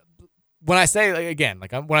 when I say,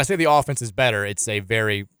 when I say the offense is better, it's a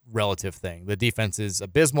very relative thing. The defense is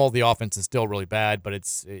abysmal. The offense is still really bad, but it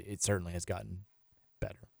certainly has gotten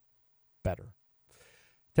better.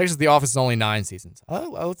 Texas, the office is only 9 seasons. I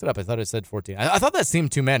looked it up. I thought it said 14. I thought that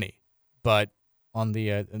seemed too many, but on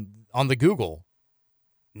the Google,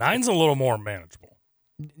 9's a little more manageable.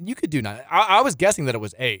 You could do 9. I was guessing that it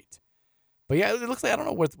was 8, but yeah, it looks like I don't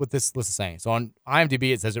know what this list is saying. So on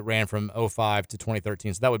IMDb, it says it ran from 2005 to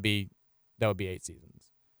 2013. So that would be 8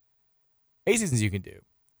 seasons. 8 seasons you can do.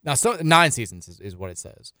 Now, 9 seasons is what it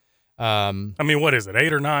says. What is it?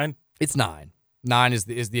 8 or 9? It's 9. 9 is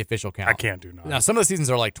the official count. I can't do 9. Now, some of the seasons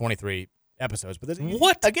are like 23 episodes, but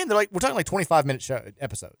what? Again, we're talking like 25-minute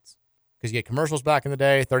episodes because you get commercials back in the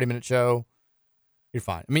day, 30-minute show. You're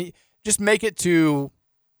fine. I mean, just make it to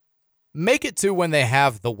when they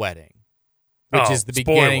have the wedding, which is the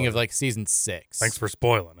beginning of like season 6. Thanks for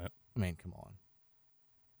spoiling it. I mean, come on.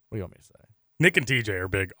 What do you want me to say? Nick and TJ are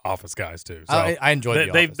big Office guys too. So I enjoy the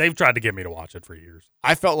Office. They've tried to get me to watch it for years.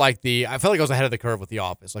 I felt like I was ahead of the curve with The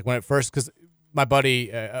Office. Like when it first, because my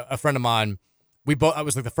buddy, a friend of mine, I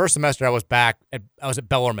was like the first semester I was at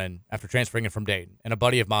Bellarmine after transferring in from Dayton, and a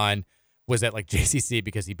buddy of mine was at like JCC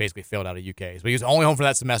because he basically failed out of UK. So he was only home for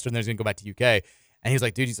that semester, and then he's gonna go back to UK. And he was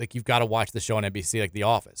like, dude, you've got to watch the show on NBC, like The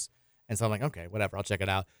Office. And so I'm like, okay, whatever, I'll check it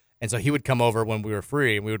out. And so he would come over when we were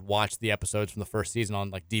free, and we would watch the episodes from the first season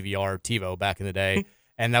on like DVR or TiVo back in the day.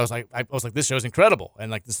 And I was like, this show's incredible.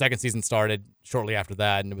 And like the second season started shortly after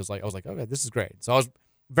that, and I was like, okay, this is great. So I was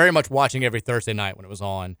very much watching every Thursday night when it was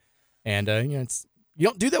on. And you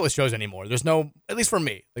don't do that with shows anymore. There's no, at least for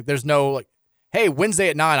me, like there's no like, hey, Wednesday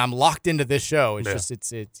at 9, I'm locked into this show. It's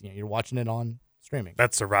just you're watching it on streaming.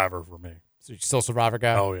 That's Survivor for me. So you're still a Survivor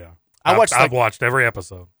guy? Oh yeah. I've watched every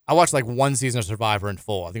episode. I watched like one season of Survivor in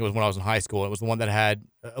full. I think it was when I was in high school. It was the one that had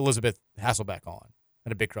Elizabeth Hasselbeck on. I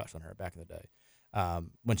had a big crush on her back in the day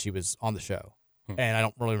when she was on the show. And I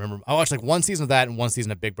don't really remember. I watched like one season of that and one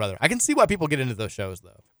season of Big Brother. I can see why people get into those shows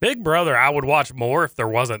though. Big Brother, I would watch more if there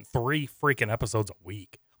wasn't 3 freaking episodes a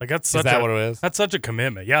week. Like what it is? That's such a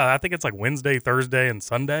commitment. Yeah, I think it's like Wednesday, Thursday, and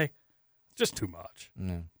Sunday. It's just too much.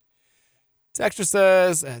 Yeah. Texture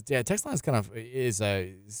says, text line is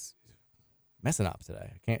messing up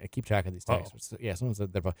today. I keep track of these texts. Yeah, someone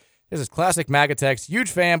said this is classic MAGA text.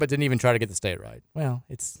 Huge fan, but didn't even try to get the state right. Well,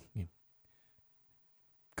 it's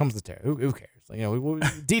comes to terror. Who cares?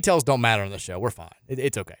 Like, details don't matter on the show. We're fine.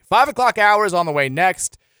 It's okay. 5 o'clock hour is on the way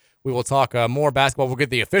next. We will talk more basketball. We'll get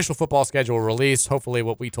the official football schedule released. Hopefully,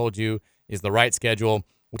 what we told you is the right schedule.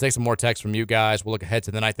 We'll take some more texts from you guys. We'll look ahead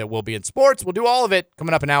to the night that will be in sports. We'll do all of it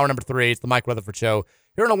coming up in hour number 3. It's the Mike Rutherford Show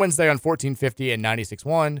here on a Wednesday on 1450 and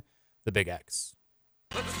 96.1. The Big X.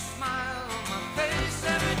 Put a smile on my face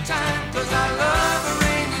every time, 'cause I love a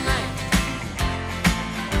rainy night.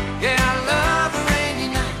 Yeah, I love a rainy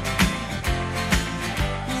night.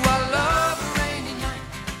 Ooh, I love a rainy night.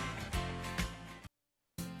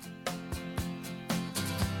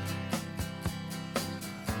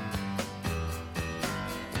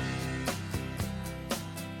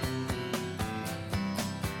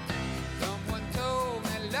 Someone told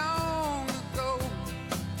me long ago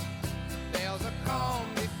there's a calm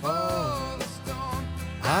before the storm.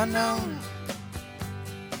 I know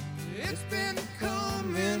it's been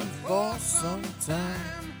coming for some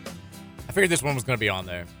time. I figured this one was going to be on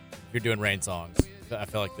there. If you're doing rain songs, I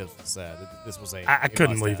feel like this was I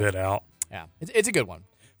couldn't leave it out. Yeah, it's a good one.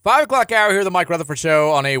 5 o'clock hour here, the Mike Rutherford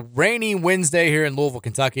Show on a rainy Wednesday here in Louisville,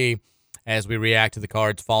 Kentucky, as we react to the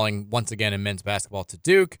Cards falling once again in men's basketball to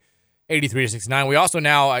Duke, 83-69. We also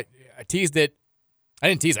now, I teased it. I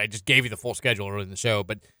didn't tease it. I just gave you the full schedule earlier in the show,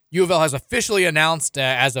 but U of L has officially announced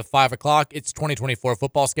as of 5 o'clock its 2024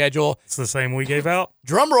 football schedule. It's the same we gave out?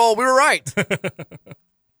 Drum roll, we were right.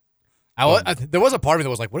 There was a part of me that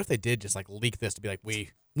was like, what if they did just like leak this to be like,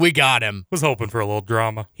 we got him. Was hoping for a little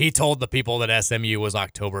drama. He told the people that SMU was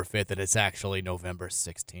October 5th, that it's actually November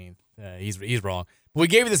 16th. He's wrong. But we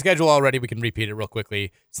gave you the schedule already. We can repeat it real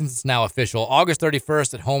quickly since it's now official. August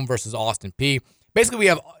 31st at home versus Austin Peay. Basically, we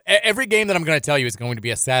have every game that I'm going to tell you is going to be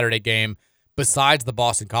a Saturday game besides the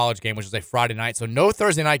Boston College game, which is a Friday night. So no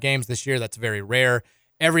Thursday night games this year. That's very rare.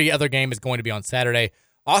 Every other game is going to be on Saturday.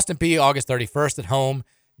 Austin Peay, August 31st at home.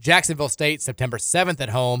 Jacksonville State, September 7th at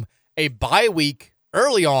home. A bye week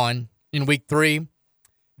early on in week 3.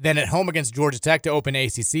 Then at home against Georgia Tech to open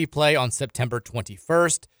ACC play on September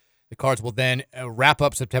 21st. The Cards will then wrap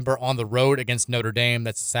up September on the road against Notre Dame.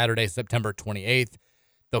 That's Saturday, September 28th.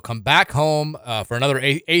 They'll come back home for another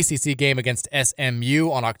ACC game against SMU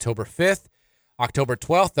on October 5th. October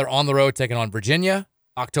 12th, they're on the road taking on Virginia.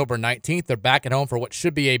 October 19th, they're back at home for what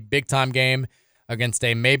should be a big-time game against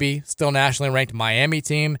a maybe still nationally ranked Miami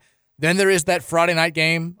team. Then there is that Friday night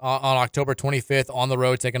game on October 25th on the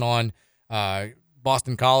road taking on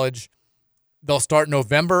Boston College. They'll start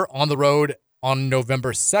November on the road on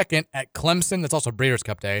November 2nd at Clemson. That's also Breeders'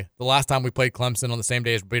 Cup Day. The last time we played Clemson on the same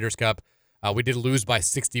day as Breeders' Cup, we did lose by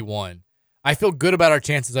 61. I feel good about our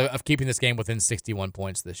chances of keeping this game within 61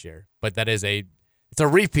 points this year, but that is it's a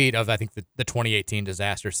repeat of, I think, the 2018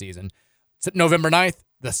 disaster season. It's November 9th,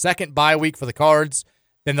 the second bye week for the Cards.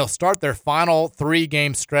 Then they'll start their final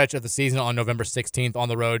 3-game stretch of the season on November 16th on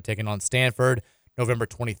the road, taking on Stanford. November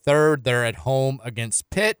 23rd, they're at home against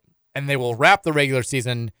Pitt, and they will wrap the regular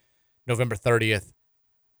season November 30th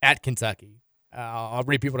at Kentucky. I'll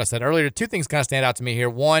repeat what I said earlier. Two things kind of stand out to me here.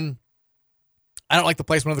 One, I don't like the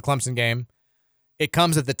placement of the Clemson game. It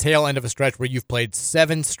comes at the tail end of a stretch where you've played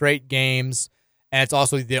 7 straight games, and it's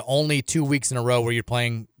also the only 2 weeks in a row where you're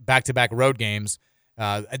playing back-to-back road games.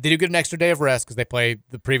 They do get an extra day of rest because they play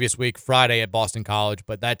the previous week, Friday, at Boston College,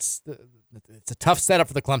 but it's a tough setup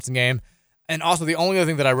for the Clemson game. And also, the only other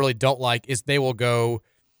thing that I really don't like is they will go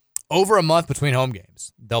over a month between home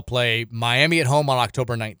games. They'll play Miami at home on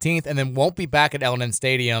October 19th and then won't be back at L&N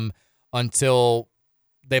Stadium until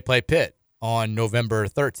they play Pitt on November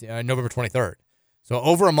 23rd. So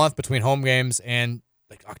over a month between home games, and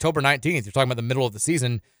like October 19th, you're talking about the middle of the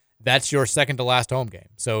season, that's your second to last home game.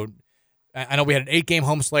 So I know we had an 8-game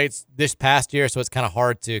home slate this past year, so it's kind of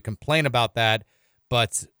hard to complain about that.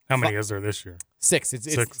 But how many is there this year? 6.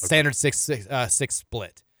 It's Six, standard 6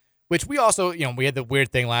 split, which we also, we had the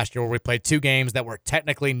weird thing last year where we played 2 games that were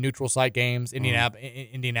technically neutral site games,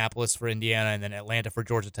 Indianapolis for Indiana and then Atlanta for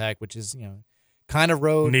Georgia Tech, which is, kind of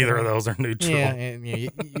road. Neither of those are neutral. Yeah, and, you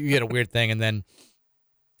get a weird thing. And then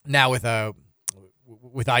now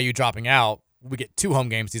with IU dropping out, we get 2 home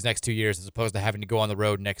games these next 2 years as opposed to having to go on the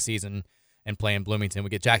road next season and play in Bloomington. We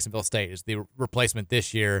get Jacksonville State as the replacement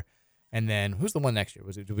this year. And then who's the one next year?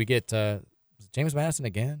 Did we get James Madison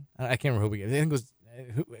again? I can't remember who we get. I think it was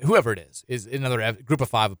whoever it is another group of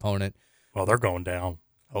 5 opponent. Well, they're going down.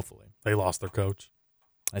 Hopefully. They lost their coach.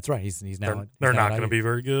 That's right. He's now. They're not going to be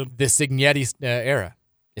very good. The Signetti era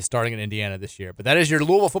is starting in Indiana this year. But that is your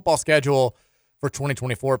Louisville football schedule for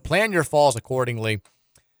 2024. Plan your falls accordingly.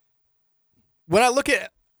 When I look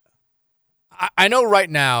at, I know right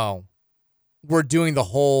now we're doing the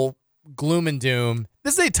whole gloom and doom.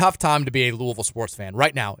 This is a tough time to be a Louisville sports fan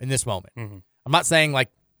right now in this moment. Mm-hmm. I'm not saying like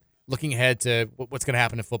looking ahead to what's going to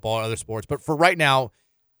happen in football or other sports, but for right now,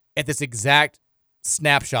 at this exact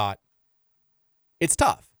snapshot, it's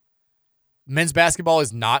tough. Men's basketball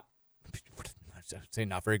is not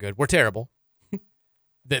very good. We're terrible.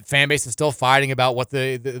 The fan base is still fighting about what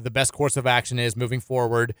the best course of action is moving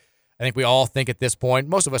forward. I think we all think at this point,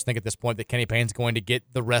 most of us think at this point, that Kenny Payne's going to get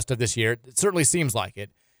the rest of this year. It certainly seems like it.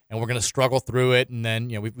 And we're going to struggle through it. And then,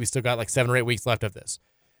 we still got like 7 or 8 weeks left of this.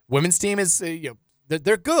 Women's team is,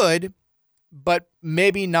 they're good, but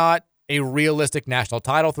maybe not a realistic national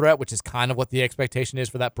title threat, which is kind of what the expectation is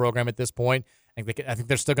for that program at this point. I think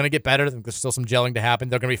they're still going to get better. I think there's still some gelling to happen.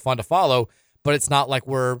 They're going to be fun to follow, but it's not like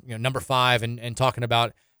we're number 5 and talking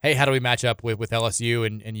about, hey, how do we match up with LSU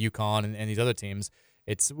and UConn and these other teams?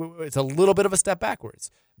 It's a little bit of a step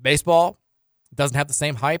backwards. Baseball doesn't have the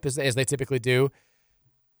same hype as they typically do.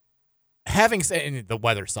 Having said, the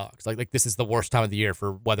weather sucks. Like this is the worst time of the year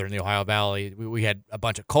for weather in the Ohio Valley. We had a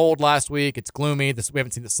bunch of cold last week. It's gloomy. We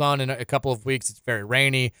haven't seen the sun in a couple of weeks. It's very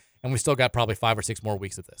rainy, and we still got probably 5 or 6 more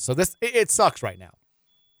weeks of this. So it sucks right now.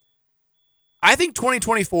 I think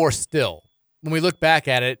 2024 still, when we look back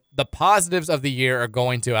at it, the positives of the year are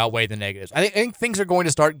going to outweigh the negatives. I think things are going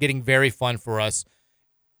to start getting very fun for us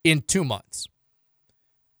in 2 months.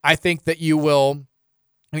 I think that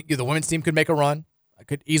the women's team could make a run. I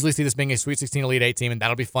could easily see this being a Sweet 16 Elite 8 team, and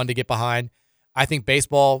that'll be fun to get behind. I think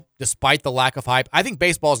baseball, despite the lack of hype, I think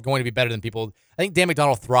baseball is going to be better than people. I think Dan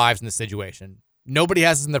McDonald thrives in this situation. Nobody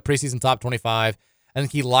has us in the preseason top 25. I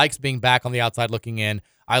think he likes being back on the outside looking in.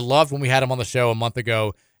 I loved when we had him on the show a month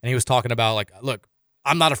ago, and he was talking about, look,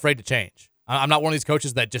 I'm not afraid to change. I'm not one of these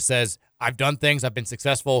coaches that just says, I've done things, I've been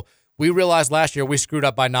successful. We realized last year we screwed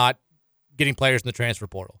up by not getting players in the transfer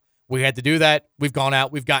portal. We had to do that. We've gone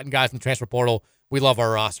out. We've gotten guys in the transfer portal. We love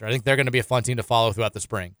our roster. I think they're going to be a fun team to follow throughout the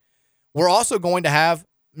spring. We're also going to have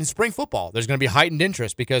in spring football, there's going to be heightened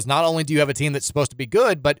interest because not only do you have a team that's supposed to be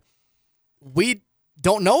good, but we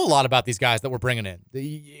don't know a lot about these guys that we're bringing in.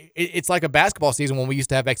 It's like a basketball season when we used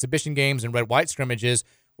to have exhibition games and red-white scrimmages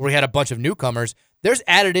where we had a bunch of newcomers. There's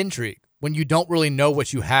added intrigue when you don't really know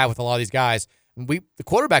what you have with a lot of these guys. The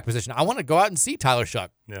quarterback position, I want to go out and see Tyler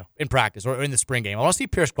Shuck in practice or in the spring game. I want to see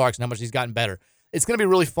Pierce Clarkson, how much he's gotten better. It's going to be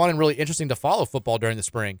really fun and really interesting to follow football during the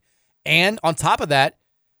spring. And on top of that,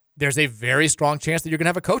 there's a very strong chance that you're going to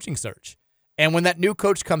have a coaching search. And when that new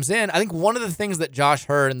coach comes in, I think one of the things that Josh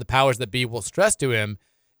Hurd and the powers that be will stress to him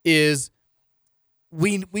is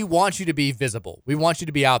we want you to be visible. We want you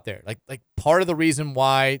to be out there. Like part of the reason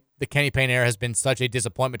why the Kenny Payne era has been such a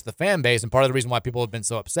disappointment to the fan base and part of the reason why people have been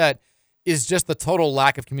so upset is just the total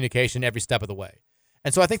lack of communication every step of the way.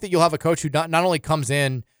 And so I think that you'll have a coach who not only comes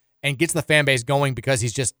in and gets the fan base going because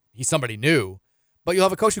he's somebody new, but you'll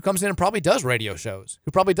have a coach who comes in and probably does radio shows,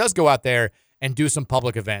 who probably does go out there and do some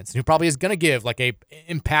public events, and who probably is going to give like a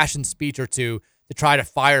impassioned speech or two to try to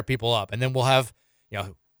fire people up. And then we'll have,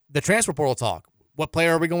 the transfer portal talk. What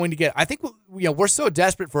player are we going to get? I think we're so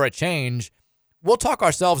desperate for a change. We'll talk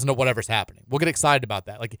ourselves into whatever's happening. We'll get excited about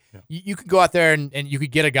that. Like you could go out there and you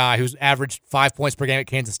could get a guy who's averaged 5 points per game at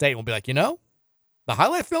Kansas State, and we'll be like, the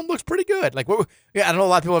highlight film looks pretty good. Like, I know a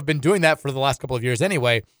lot of people have been doing that for the last couple of years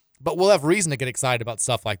anyway, but we'll have reason to get excited about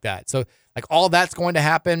stuff like that. So, like, all that's going to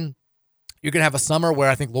happen. You're going to have a summer where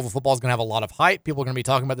I think Louisville football is going to have a lot of hype. People are going to be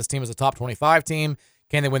talking about this team as a top 25 team.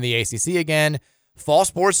 Can they win the ACC again? Fall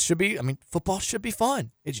sports football should be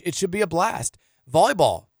fun. It should be a blast.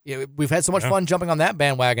 Volleyball, we've had so much fun jumping on that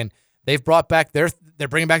bandwagon. They've brought back they're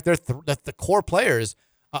bringing back the core players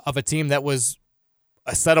of a team that was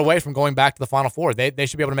a set away from going back to the Final Four. They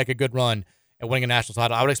should be able to make a good run at winning a national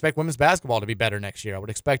title. I would expect women's basketball to be better next year. I would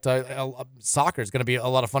expect soccer is going to be a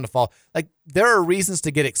lot of fun to follow. Like, there are reasons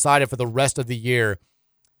to get excited for the rest of the year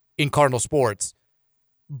in Cardinal sports.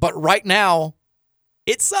 But right now,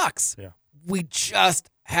 it sucks. Yeah. We just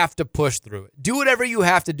have to push through it. Do whatever you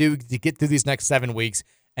have to do to get through these next 7 weeks,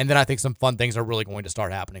 and then I think some fun things are really going to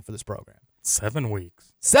start happening for this program. 7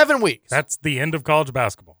 weeks. 7 weeks. That's the end of college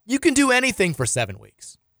basketball. You can do anything for 7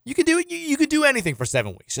 weeks. You could do anything for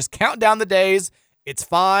 7 weeks. Just count down the days. It's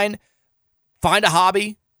fine. Find a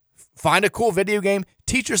hobby. Find a cool video game.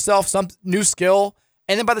 Teach yourself some new skill.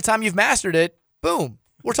 And then by the time you've mastered it, boom.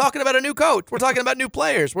 We're talking about a new coach. We're talking about new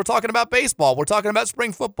players. We're talking about baseball. We're talking about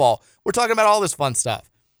spring football. We're talking about all this fun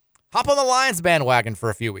stuff. Hop on the Lions bandwagon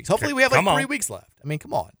for a few weeks. Hopefully we have 3 weeks left. I mean,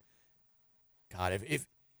 come on. God, if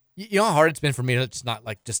you know how hard it's been for me to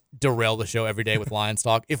just derail the show every day with Lions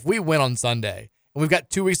talk. If we win on Sunday and we've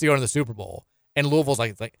got 2 weeks to go into the Super Bowl and Louisville's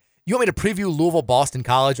like, you want me to preview Louisville Boston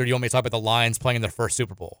College, or do you want me to talk about the Lions playing in their first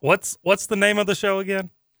Super Bowl? What's the name of the show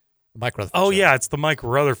again? Mike Rutherford. Oh, show. yeah, it's the Mike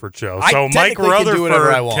Rutherford show. So Mike Rutherford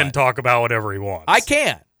can talk about whatever he wants. I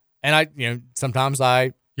can. And sometimes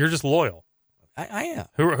You're just loyal. I am.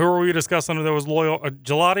 Who are we discussing that was loyal?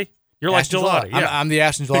 Gelati? You're Ashton like Gelati. Yeah. I'm the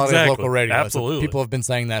Ashton Gelati of local radio. Absolutely. So people have been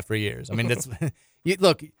saying that for years. I mean, that's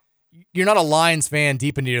look, you're not a Lions fan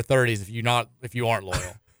deep into your 30s if you aren't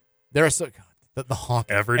loyal. There are the honk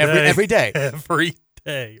every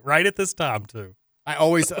day, right at this time too. I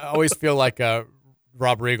always feel like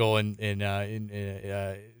Rob Riggle in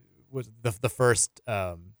was the first.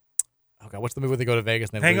 Oh God, what's the movie where they go to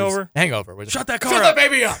Vegas and they Hangover? lose? Hangover. Shut that car Shut up. that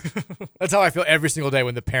baby up. That's how I feel every single day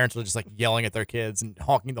when the parents are just like yelling at their kids and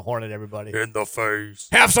honking the horn at everybody. In the face.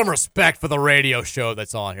 Have some respect for the radio show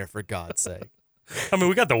that's on here, for God's sake. I mean,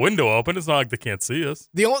 we got the window open. It's not like they can't see us.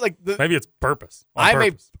 The only maybe it's purpose.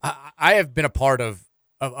 I have been a part of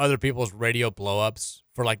other people's radio blowups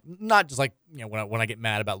for not just when I get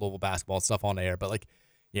mad about Louisville basketball and stuff on air, but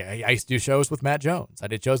I used to do shows with Matt Jones. I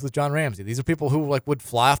did shows with John Ramsey. These are people who would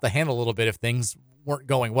fly off the handle a little bit if things weren't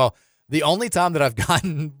going well. The only time that I've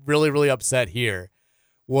gotten really, really upset here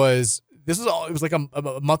was it was like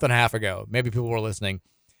a month and a half ago. Maybe people were listening,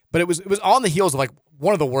 but it was on the heels of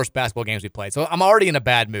one of the worst basketball games we played. So I'm already in a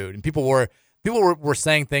bad mood, and people were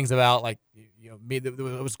saying things about me that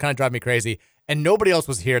was kind of driving me crazy. And nobody else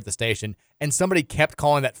was here at the station, and somebody kept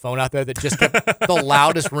calling that phone out there that just kept the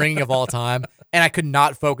loudest ringing of all time, and I could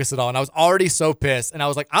not focus at all. And I was already so pissed, and I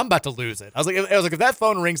was like, I'm about to lose it. I was like, if that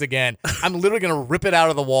phone rings again, I'm literally going to rip it out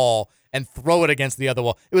of the wall and throw it against the other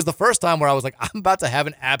wall. It was the first time where I was like, I'm about to have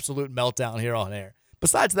an absolute meltdown here on air.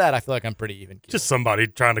 Besides that, I feel like I'm pretty even. Just somebody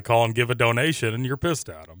trying to call and give a donation, and you're pissed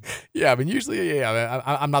at them. Yeah, I mean, usually,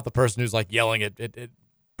 I'm not the person who's yelling at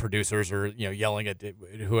producers or yelling at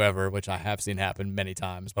whoever, which I have seen happen many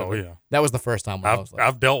times. But that was the first time when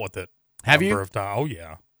I've dealt with it. Have you? Oh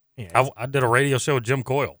yeah. I did a radio show with Jim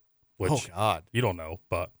Coyle, which oh God, you don't know,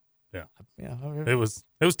 but Yeah. Yeah. It was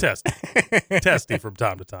testy from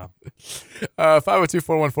time to time.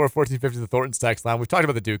 502-414-1450 the Thornton's text line. We've talked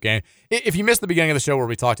about the Duke game. If you missed the beginning of the show where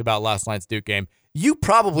we talked about last night's Duke game, you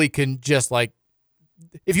probably can just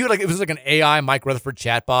if you had it was like an AI Mike Rutherford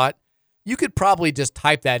chatbot, you could probably just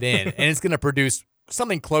type that in and it's going to produce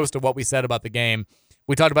something close to what we said about the game.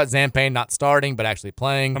 We talked about Zampane not starting but actually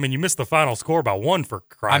playing. I mean, you missed the final score by 1 for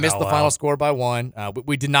crying out loud. I missed the final score by 1.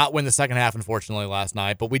 We did not win the second half, unfortunately, last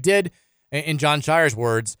night, but we did, in John Shire's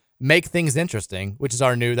words, make things interesting, which is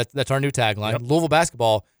that's our new tagline. Yep. Louisville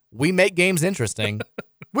basketball, we make games interesting,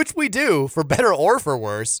 which we do for better or for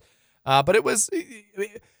worse. But it was,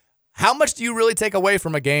 how much do you really take away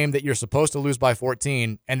from a game that you're supposed to lose by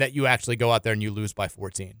 14 and that you actually go out there and you lose by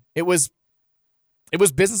 14? It was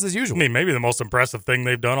business as usual. I mean, maybe the most impressive thing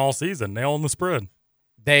they've done all season, nailing the spread.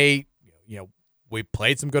 We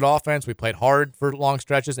played some good offense. We played hard for long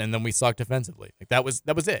stretches, and then we sucked defensively. That was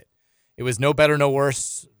it. It was no better, no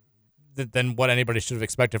worse than what anybody should have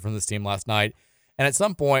expected from this team last night. And at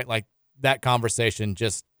some point, that conversation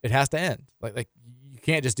it has to end. You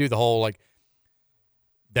can't just do the whole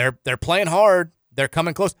they're playing hard. They're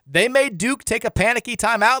coming close. They made Duke take a panicky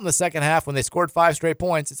timeout in the second half when they scored 5 straight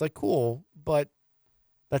points. It's cool, but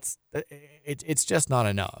it's just not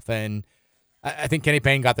enough. And I think Kenny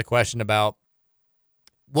Payne got the question about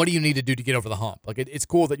what do you need to do to get over the hump? It's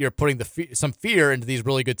cool that you're putting some fear into these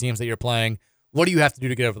really good teams that you're playing. What do you have to do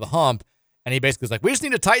to get over the hump? And he basically was we just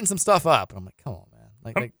need to tighten some stuff up. And I'm come on,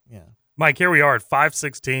 man. Yeah. Mike, here we are at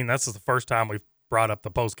 5:16. That's the first time we've brought up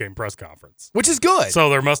the post-game press conference. Which is good. So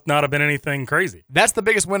there must not have been anything crazy. That's the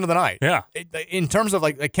biggest win of the night. Yeah. In terms of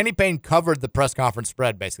Kenny Payne covered the press conference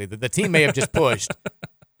spread, basically. The team may have just pushed.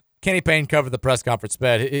 Kenny Payne covered the press conference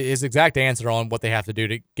spread. His exact answer on what they have to do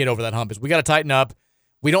to get over that hump is we got to tighten up.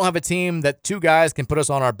 We don't have a team that 2 guys can put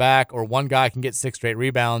us on our back or 1 guy can get 6 straight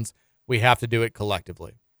rebounds. We have to do it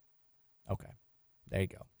collectively. Okay. There you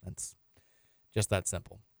go. That's just that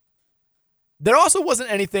simple. There also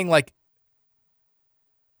wasn't anything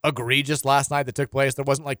egregious last night that took place. There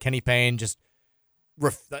wasn't Kenny Payne just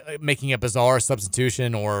making a bizarre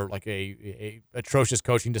substitution or a atrocious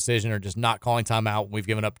coaching decision or just not calling timeout when we've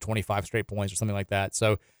given up 25 straight points or something like that.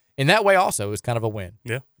 So in that way also, it was kind of a win.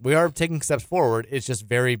 Yeah. We are taking steps forward. It's just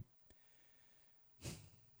very...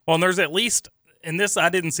 Well, and there's at least, and this, I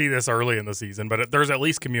didn't see this early in the season, but there's at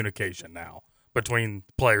least communication now between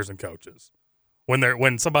players and coaches.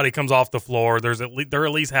 When somebody comes off the floor, they're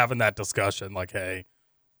at least having that discussion hey,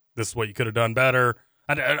 this is what you could have done better.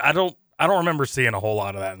 I don't remember seeing a whole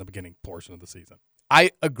lot of that in the beginning portion of the season.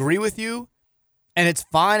 I agree with you, and it's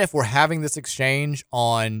fine if we're having this exchange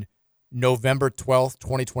on November 12th,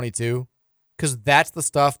 2022, because that's the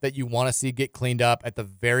stuff that you want to see get cleaned up at the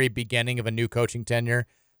very beginning of a new coaching tenure.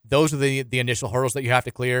 Those are the initial hurdles that you have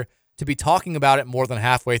to clear. To be talking about it more than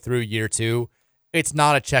halfway through year 2, it's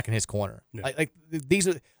not a check in his corner. Yeah. These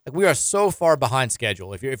are we are so far behind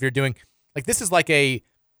schedule. If you're doing this is a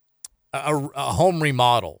home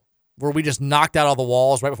remodel where we just knocked out all the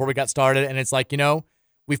walls right before we got started, and it's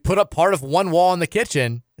we've put up part of one wall in the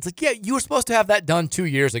kitchen. It's yeah, you were supposed to have that done 2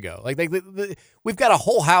 years ago. We've got a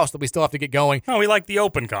whole house that we still have to get going. Oh, we like the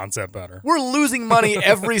open concept better. We're losing money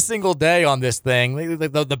every single day on this thing.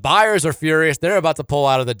 The buyers are furious. They're about to pull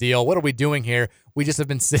out of the deal. What are we doing here? We just have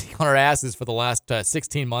been sitting on our asses for the last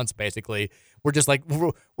 16 months, basically. We're just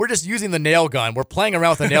we're just using the nail gun. We're playing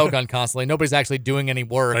around with the nail gun constantly. Nobody's actually doing any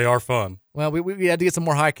work. They are fun. Well, we had to get some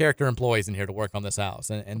more high character employees in here to work on this house,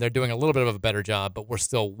 and they're doing a little bit of a better job, but we're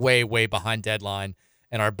still way, way behind deadline,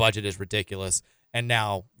 and our budget is ridiculous. And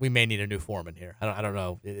now we may need a new foreman here. I don't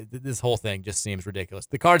know. This whole thing just seems ridiculous.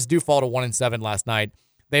 The Cards do fall to 1-7 last night.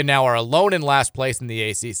 They now are alone in last place in the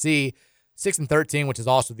ACC, 6-13, which is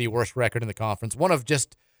also the worst record in the conference. One of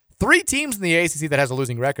just 3 teams in the ACC that has a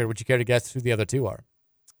losing record. Would you care to guess who the other 2 are?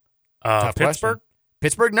 Pittsburgh? Question.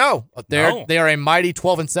 Pittsburgh, no. They are a mighty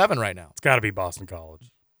 12-7 right now. It's got to be Boston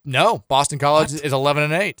College. No, Boston College is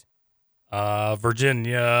 11-8.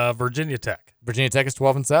 Virginia Tech. Virginia Tech is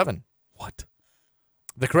 12-7. What?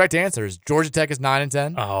 The correct answer is Georgia Tech is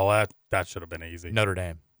 9-10. Oh, that should have been easy. Notre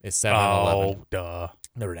Dame is 7-11. Oh, duh.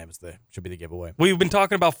 Notre Dame should be the giveaway. We've been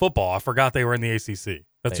talking about football. I forgot they were in the ACC.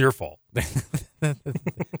 That's your fault.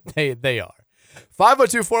 They are.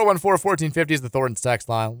 502-414-1450 is the Thornton's text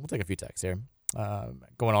line. We'll take a few texts here.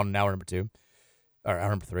 Going on in hour number 2. Or hour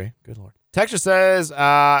number 3. Good Lord. Texture says,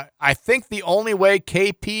 I think the only way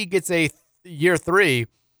KP gets a year 3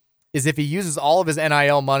 is if he uses all of his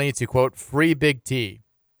NIL money to, quote, free Big T.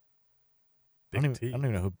 I don't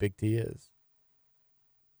even know who Big T is.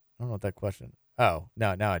 I don't know what that question. Oh,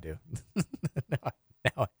 no, now I do. now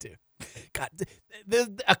I do. God,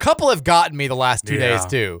 A couple have gotten me the last 2 days,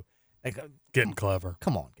 too. Like, getting clever.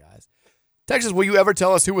 Come on, guys. Texas, will you ever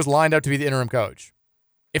tell us who was lined up to be the interim coach?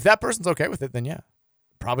 If that person's okay with it, then yeah.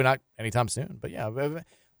 Probably not anytime soon. But yeah,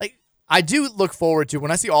 like I do look forward to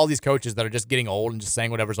when I see all these coaches that are just getting old and just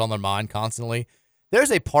saying whatever's on their mind constantly.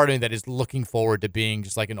 There's a part of me that is looking forward to being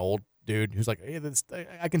just like an old dude who's like, hey,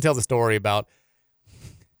 I can tell the story about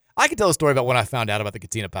when I found out about the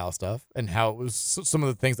Katina Powell stuff and how it was some of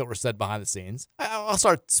the things that were said behind the scenes. I'll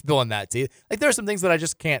start spilling that to you. Like, there are some things that I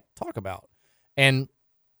just can't talk about. And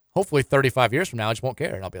hopefully 35 years from now, I just won't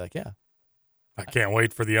care. And I'll be like, yeah. I can't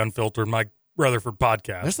wait for the Unfiltered Mike Rutherford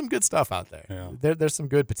podcast. There's some good stuff out there. Yeah. There's some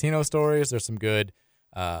good Patino stories. There's some good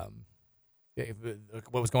what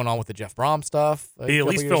was going on with the Jeff Brom stuff. He at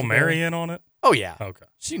least fill Mary in on it? Oh, yeah. Okay.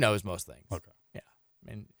 She knows most things. Okay. Yeah. I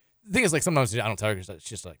mean, the thing is, like, sometimes I don't tell her because she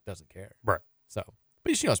just, like, doesn't care. Right. So,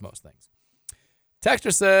 but she knows most things.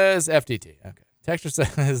 Texter says FTT. Okay. Texter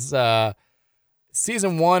says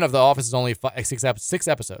season 1 of The Office is only 6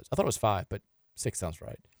 episodes. I thought it was 5, but 6 sounds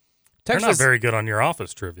right. You're not very good on your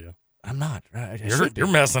Office trivia. I'm not. Right? You're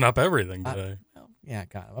messing up everything today. Yeah,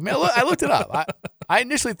 kind of. I mean, I looked it up. I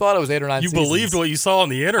initially thought it was 8 or 9 You seasons. believed what you saw on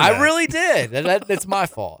the internet. I really did. It's my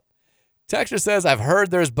fault. Texture says, I've heard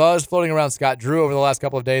there's buzz floating around Scott Drew over the last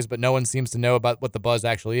couple of days, but no one seems to know about what the buzz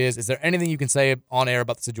actually is. Is there anything you can say on air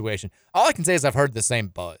about the situation? All I can say is I've heard the same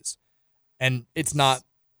buzz. And it's not,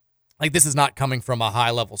 like, this is not coming from a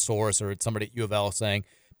high-level source or it's somebody at U of L saying,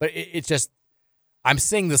 but it's just, I'm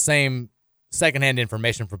seeing the same secondhand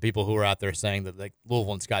information from people who are out there saying that, like,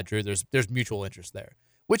 Louisville and Scott Drew, there's mutual interest there,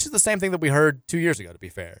 which is the same thing that we heard 2 years ago, to be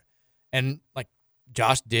fair. And, like,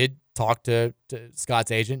 Josh did talk to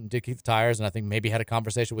Scott's agent and did kick the tires, and I think maybe had a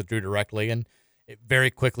conversation with Drew directly, and it very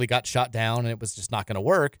quickly got shot down, and it was just not going to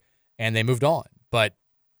work, and they moved on. But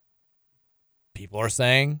people are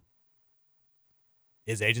saying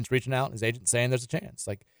his agent's reaching out, his agent's saying there's a chance.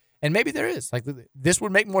 Like, and maybe there is. Like, this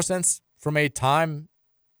would make more sense from a time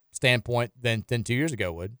standpoint than 2 years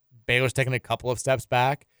ago would. Baylor's taking a couple of steps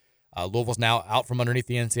back. Louisville's now out from underneath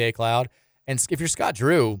the NCAA cloud. And if you're Scott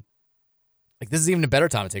Drew, like, this is even a better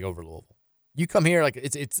time to take over Louisville. You come here, like,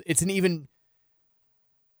 it's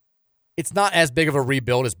not as big of a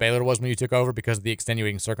rebuild as Baylor was when you took over because of the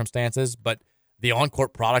extenuating circumstances, but the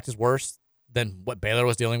on-court product is worse than what Baylor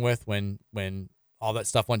was dealing with when all that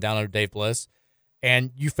stuff went down under Dave Bliss.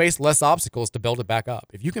 And you face less obstacles to build it back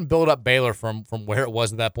up. If you can build up Baylor from where it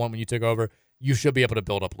was at that point when you took over, you should be able to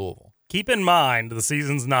build up Louisville. Keep in mind, the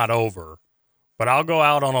season's not over, but I'll go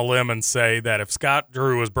out on a limb and say that if Scott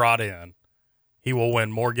Drew was brought in, he will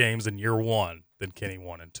win more games in year 1 than Kenny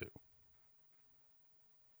 1 and 2.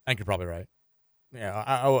 I think you're probably right. Yeah,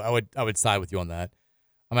 I would side with you on that.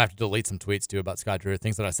 I'm gonna have to delete some tweets too about Scott Drew,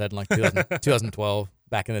 things that I said in like 2012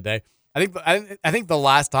 back in the day. I think the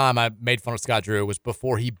last time I made fun of Scott Drew was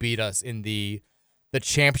before he beat us in the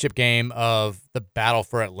championship game of the Battle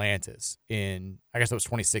for Atlantis in, I guess it was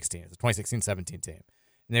 2016. It was the 2016-17 team.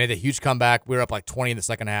 And they made a huge comeback. We were up like 20 in the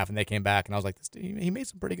second half, and they came back. And I was like, he made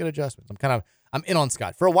some pretty good adjustments. I'm in on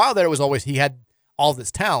Scott. For a while there, it was always he had all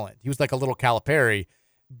this talent. He was like a little Calipari,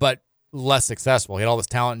 but less successful. He had all this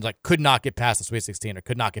talent and like could not get past the Sweet 16 or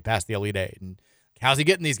could not get past the Elite Eight. And how's he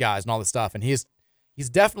getting these guys and all this stuff? And he's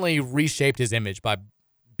definitely reshaped his image by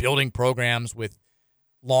building programs with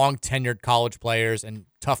long-tenured college players and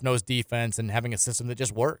tough-nosed defense and having a system that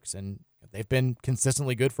just works. And they've been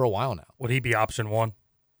consistently good for a while now. Would he be option 1?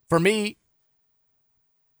 For me,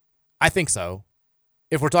 I think so.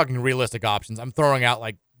 If we're talking realistic options, I'm throwing out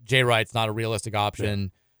like Jay Wright's not a realistic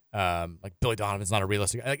option. Yeah. Like Billy Donovan's not a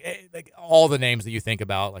realistic. Like all the names that you think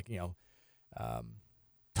about, like, you know,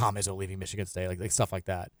 Tom Izzo leaving Michigan State, like stuff like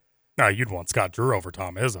that. No, you'd want Scott Drew over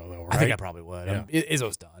Tom Izzo, though, right? I think I probably would. Yeah.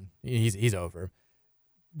 Izzo's done. He's over.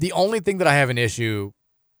 The only thing that I have an issue.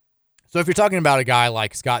 So if you're talking about a guy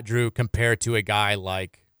like Scott Drew compared to a guy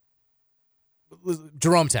like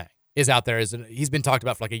Jerome Tang is out there he's been talked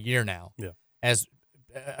about for like a year now as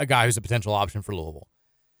a guy who's a potential option for Louisville.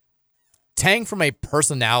 Tang, from a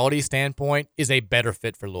personality standpoint, is a better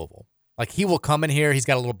fit for Louisville. Like, he will come in here, he's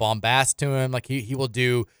got a little bombast to him. Like, he will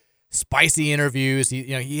do spicy interviews.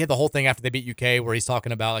 He had the whole thing after they beat UK where he's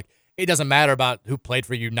talking about, like, it doesn't matter about who played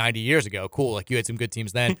for you 90 years ago. Cool, like, you had some good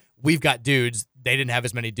teams then. We've got dudes. They didn't have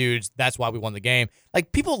as many dudes. That's why we won the game.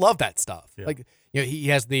 Like, people love that stuff. Yeah. Like, he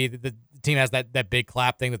has the team has that big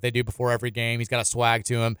clap thing that they do before every game. He's got a swag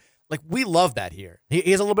to him. Like, we love that here.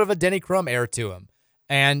 He has a little bit of a Denny Crum air to him.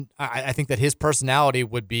 And I think that his personality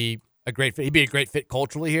would be a great fit. He'd be a great fit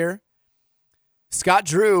culturally here. Scott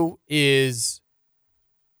Drew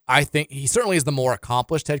I think he certainly is the more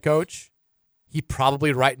accomplished head coach. he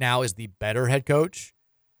probably right now is the better head coach,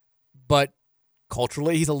 but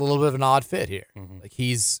culturally he's a little bit of an odd fit here. Like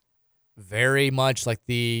he's very much like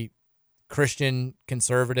the Christian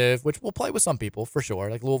conservative, which will play with some people for sure.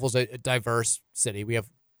 Like Louisville's a diverse city. We have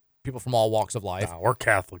people from all walks of life. We're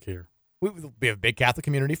Catholic here. We have a big Catholic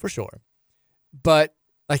community for sure. But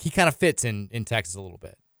like he kind of fits in Texas a little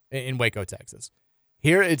bit, in Waco, Texas.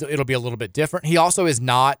 Here it'll be a little bit different. He also is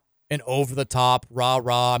not an over-the-top,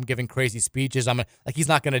 rah-rah, I'm giving crazy speeches. He's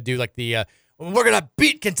not going to do like the, we're going to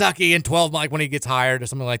beat Kentucky in 12, like when he gets hired or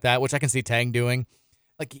something like that, which I can see Tang doing.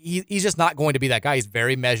 Like he's just not going to be that guy. He's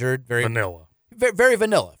very measured, very vanilla. Very, very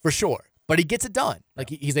vanilla, for sure. But he gets it done. Like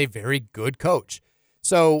he's a very good coach.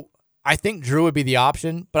 So I think Drew would be the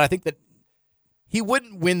option, but I think that he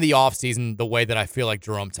wouldn't win the offseason the way that I feel like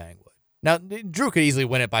Jerome Tang would. Now, Drew could easily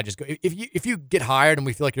win it by just go. If you get hired and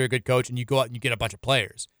we feel like you're a good coach and you go out and you get a bunch of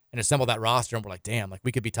players and assemble that roster and we're like, damn, like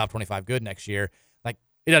we could be top 25 good next year. Like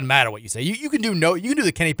it doesn't matter what you say. You can do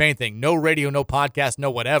the Kenny Payne thing. No radio, no podcast,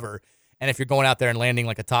 no whatever. And if you're going out there and landing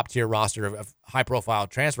like a top tier roster of high profile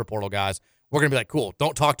transfer portal guys, we're gonna be like, cool.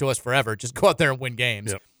 Don't talk to us forever. Just go out there and win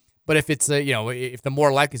games. Yep. But if it's if the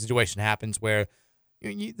more likely situation happens where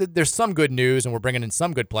there's some good news and we're bringing in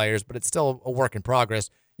some good players, but it's still a work in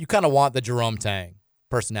progress, you kind of want the Jerome Tang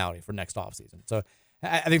personality for next offseason. So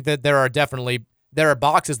I think that there are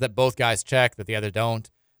boxes that both guys check that the other don't,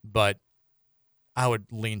 but I would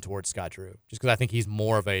lean towards Scott Drew just because I think he's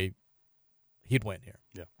more of he'd win here.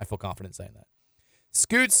 Yeah, I feel confident saying that.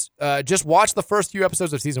 Scoots, just watch the first few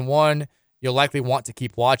episodes of season 1. You'll likely want to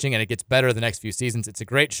keep watching, and it gets better the next few seasons. It's a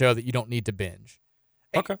great show that you don't need to binge.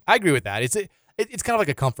 Okay. I agree with that. It's kind of like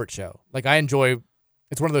a comfort show. Like I enjoy.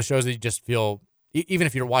 It's one of those shows that you just feel, even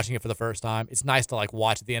if you're watching it for the first time, it's nice to like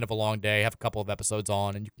watch at the end of a long day, have a couple of episodes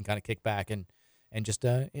on, and you can kind of kick back and just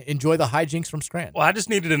enjoy the hijinks from Scranton. Well, I just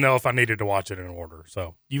needed to know if I needed to watch it in order.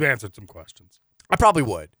 So you've answered some questions. I probably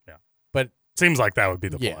would. Yeah, but seems like that would be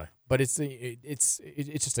the play. But it's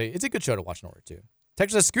a good show to watch in order too.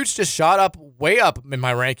 Texas Scooch just shot up way up in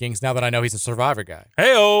my rankings now that I know he's a Survivor guy.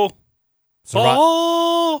 Hey-o.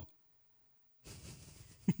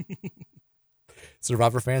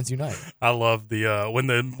 Survivor fans unite. I love the when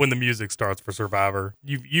the music starts for Survivor.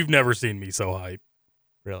 You've never seen me so hype.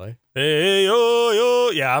 Really? Hey yo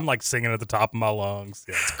yo. Yeah, I'm like singing at the top of my lungs.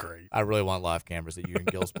 Yeah, it's great. I really want live cameras at you and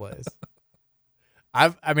Gil's place.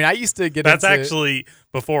 I used to get that's into... actually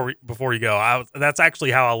before you go. That's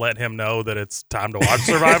actually how I let him know that it's time to watch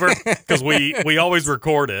Survivor because we always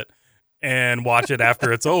record it and watch it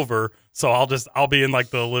after it's over. So I'll be in like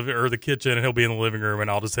the living or the kitchen and he'll be in the living room and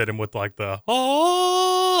I'll just hit him with like the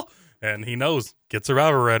and he knows get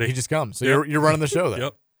Survivor ready. He just comes. So you're running the show then.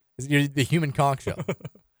 Yep. You're the human conch show.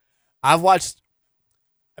 I've watched.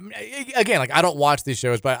 Again, like I don't watch these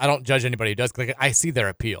shows, but I don't judge anybody who does. Like I see their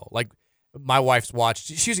appeal. Like. My wife's watched.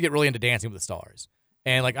 She used to get really into Dancing with the Stars,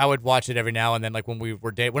 and like I would watch it every now and then. Like when we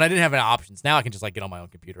were when I didn't have any options. Now I can just like get on my own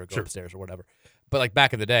computer, or go upstairs or whatever. But like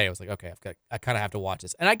back in the day, I was like, okay, I kind of have to watch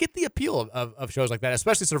this, and I get the appeal of shows like that,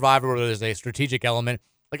 especially Survivor, where there's a strategic element.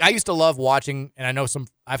 Like I used to love watching, and I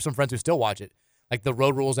have some friends who still watch it, like the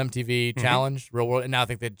Road Rules MTV Challenge, Real World, and now I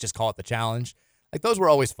think they just call it the Challenge. Like those were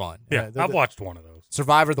always fun. Yeah, I've watched one of those.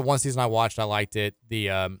 Survivor, the one season I watched, I liked it.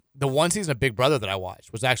 The one season of Big Brother that I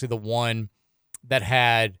watched was actually the one that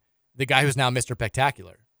had the guy who's now Mr.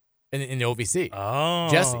 Spectacular in the OVC. Oh,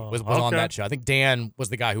 Jesse was on that show. I think Dan was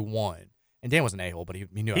the guy who won, and Dan was an a-hole, but he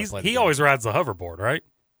knew how to play. He always rides the hoverboard, right?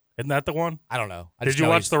 Isn't that the one? I don't know. Did you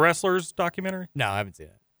watch the Wrestlers documentary? No, I haven't seen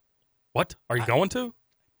it. What? Are you going to?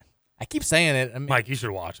 I keep saying it. I mean, Mike, you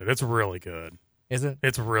should watch it. It's really good. Is it?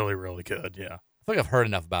 It's really, really good, yeah. I feel like I've heard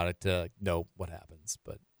enough about it to know what happens,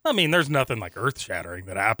 but... I mean, there's nothing like earth-shattering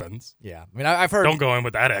that happens. Yeah. I mean, I've heard... Don't go in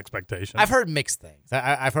with that expectation. I've heard mixed things.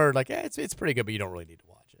 I've heard, like, it's pretty good, but you don't really need to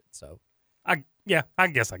watch it, so... I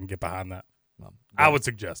guess I can get behind that. Well, I would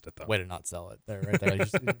suggest it, though. Way to not sell it there, right there.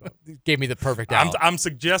 You gave me the perfect out. I'm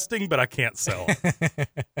suggesting, but I can't sell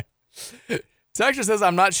it. Texture says,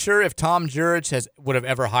 I'm not sure if Tom Jurich would have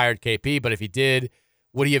ever hired KP, but if he did,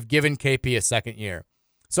 would he have given KP a second year?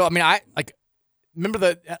 So, I mean, I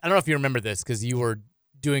don't know if you remember this because you were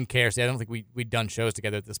doing KRC. I don't think we'd done shows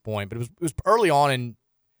together at this point, but it was early on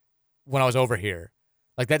when I was over here.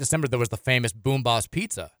 Like that December, there was the famous Boom Boss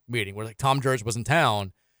Pizza meeting where like Tom Jurich was in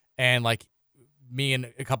town and like me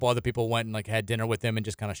and a couple other people went and like had dinner with him and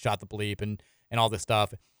just kind of shot the bleep and all this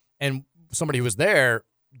stuff. And somebody who was there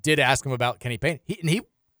did ask him about Kenny Payne.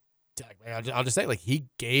 I'll just say, like, he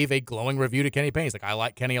gave a glowing review to Kenny Payne. He's like, I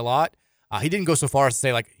like Kenny a lot. He didn't go so far as to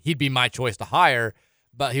say, like, he'd be my choice to hire,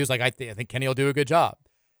 but he was like, I think Kenny will do a good job.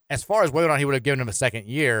 As far as whether or not he would have given him a second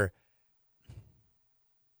year,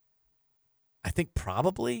 I think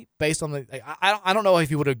probably based on I don't know if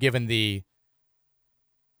he would have given the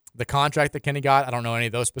contract that Kenny got. I don't know any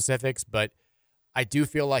of those specifics, but I do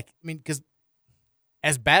feel like, I mean, because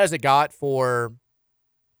as bad as it got for,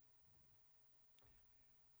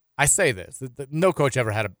 I say this, no coach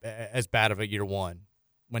ever had as bad of a year one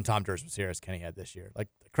when Tom Durst was here as Kenny had this year. Like,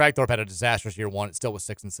 Cragthorpe had a disastrous year one. It still was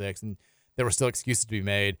 6-6, and there were still excuses to be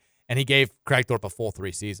made. And he gave Cragthorpe a full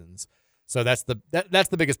 3 seasons. So that's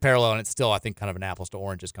the biggest parallel, and it's still, I think, kind of an apples to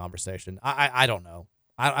oranges conversation. I don't know.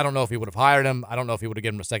 I don't know if he would have hired him. I don't know if he would have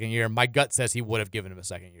given him a second year. My gut says he would have given him a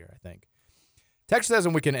second year, I think. Text says,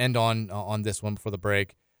 and we can end on this one before the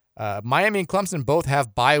break, Miami and Clemson both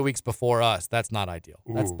have bye weeks before us. That's not ideal.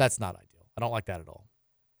 That's not ideal. I don't like that at all.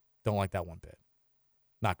 Don't like that one bit.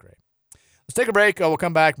 Not great. Let's take a break. We'll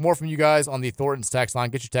come back. More from you guys on the Thornton's text line.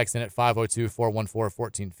 Get your text in at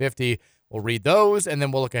 502-414-1450. We'll read those, and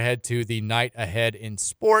then we'll look ahead to the night ahead in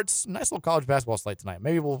sports. Nice little college basketball slate tonight.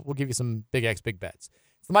 Maybe we'll give you some Big X, Big Bets.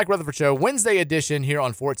 It's the Mike Rutherford Show, Wednesday edition here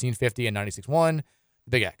on 1450 and 96.1,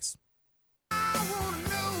 Big X.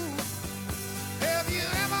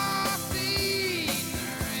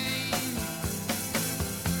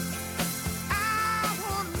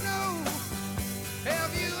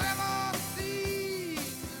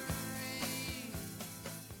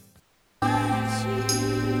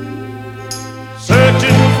 Searching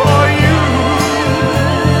for you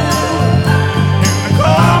in the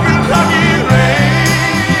cold Kentucky rain,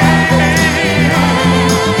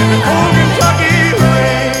 in the cold Kentucky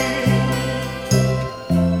rain.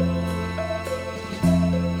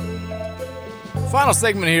 Final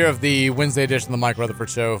segment here of the Wednesday edition of the Mike Rutherford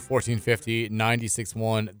Show, 1450,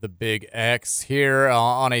 96.1, the Big X, here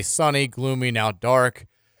on a sunny, gloomy, now dark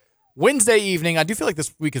Wednesday evening. I do feel like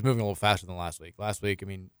this week is moving a little faster than last week. Last week, I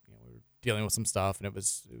mean, dealing with some stuff, and it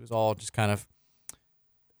was all just kind of,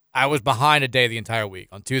 I was behind a day the entire week.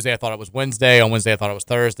 On Tuesday, I thought it was Wednesday. On Wednesday, I thought it was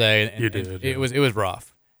Thursday. And, it was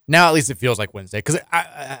rough. Now, at least it feels like Wednesday, because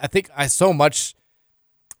I think it was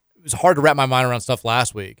hard to wrap my mind around stuff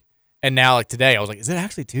last week. And now, like today, I was like, is it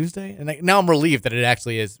actually Tuesday? And now I'm relieved that it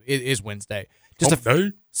actually is Wednesday. Just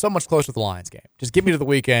so much closer to the Lions game. Just get me to the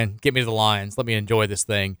weekend, get me to the Lions, let me enjoy this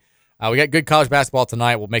thing. We got good college basketball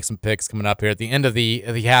tonight. We'll make some picks coming up here at the end of the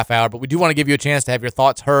half hour, but we do want to give you a chance to have your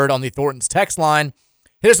thoughts heard on the Thornton's text line.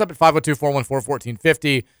 Hit us up at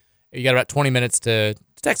 502-414-1450. You got about 20 minutes to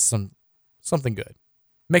text something good.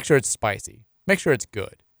 Make sure it's spicy. Make sure it's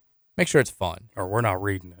good. Make sure it's fun. Or we're not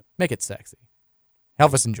reading it. Make it sexy.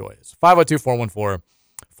 Help us enjoy this. 502-414-1450.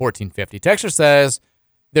 Texter says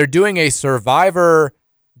they're doing a Survivor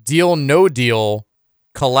Deal No Deal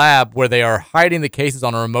collab where they are hiding the cases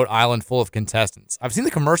on a remote island full of contestants. I've seen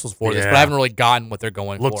the commercials for this, but I haven't really gotten what they're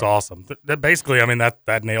going for. Looks awesome. Basically, I mean,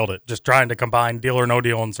 that nailed it. Just trying to combine Deal or No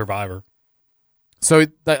Deal and Survivor. So,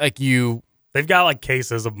 they've got like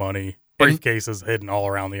cases of money, briefcases hidden all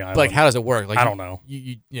around the island. Like, how does it work? Like, I don't know.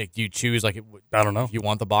 You choose I don't know if you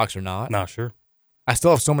want the box or not. Not sure. I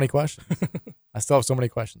still have so many questions.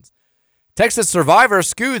 Texas Survivor,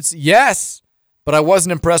 Scoots, yes. But I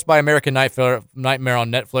wasn't impressed by American Nightmare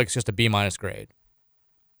on Netflix, just a B- grade.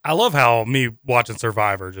 I love how me watching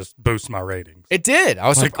Survivor just boosts my ratings. It did. I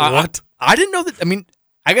was like, what? I didn't know that. I mean,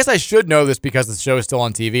 I guess I should know this because the show is still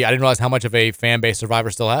on TV. I didn't realize how much of a fan base Survivor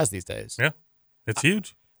still has these days. Yeah, it's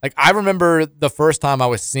huge. Like, I remember the first time I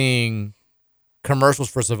was seeing commercials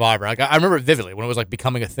for Survivor. Like, I remember it vividly when it was like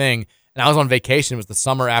becoming a thing, and I was on vacation. It was the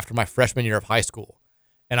summer after my freshman year of high school,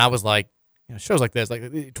 and I was like, shows like this, like,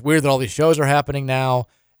 it's weird that all these shows are happening now,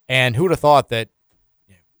 and who would have thought that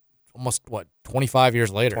almost 25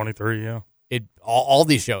 years later, 23, yeah, all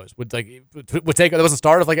these shows would take. That was the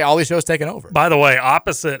start of like all these shows taking over. By the way,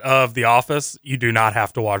 opposite of The Office, you do not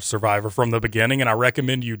have to watch Survivor from the beginning, and I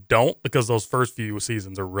recommend you don't, because those first few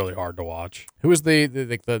seasons are really hard to watch. Who was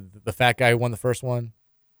the fat guy who won the first one?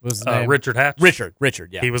 What was his name? Richard Hatch. Richard,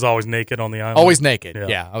 yeah. He was always naked on the island. Always naked,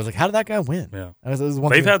 yeah. I was like, how did that guy win? Yeah.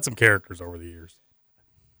 They've had some characters over the years.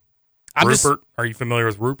 Rupert, are you familiar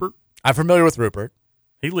with Rupert? I'm familiar with Rupert.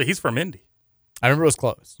 He's from Indy. I remember it was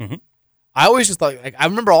close. Mm-hmm. I always just thought, like, I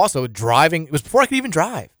remember also driving. It was before I could even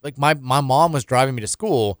drive. Like, my mom was driving me to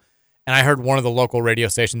school, and I heard one of the local radio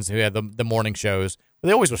stations who had the morning shows. But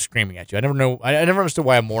they always were screaming at you. I never understood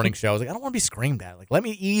why a morning show. I was like, I don't want to be screamed at. Like, let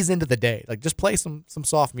me ease into the day. Like, just play some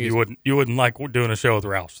soft music. You wouldn't like doing a show with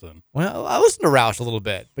Roush then? Well, I listen to Roush a little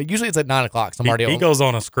bit, but usually it's at 9 o'clock. So he goes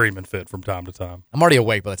on a screaming fit from time to time. I'm already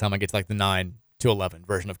awake by the time I get to like the 9 to 11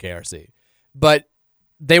 version of KRC. But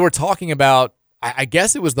they were talking about, I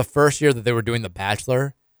guess it was the first year that they were doing The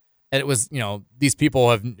Bachelor, And it was, these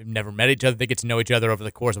people have never met each other. They get to know each other over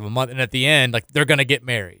the course of a month. And at the end, like, they're going to get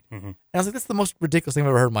married. Mm-hmm. And I was like, that's the most ridiculous thing I've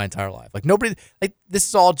ever heard in my entire life. Like, nobody, like, this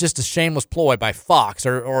is all just a shameless ploy by Fox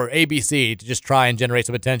or ABC to just try and generate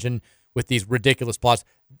some attention with these ridiculous plots.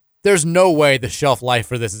 There's no way the shelf life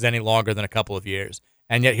for this is any longer than a couple of years.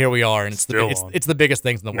 And yet here we are, and it's the biggest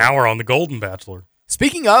things in the world. Now we're on The Golden Bachelor.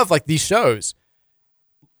 Speaking of, like, these shows,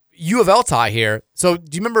 U of L tie here. So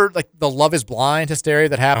do you remember, like, the Love is Blind hysteria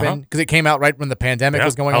that happened? Because it came out right when the pandemic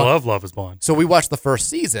was going on. I love Love is Blind. So we watched the first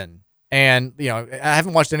season, and, I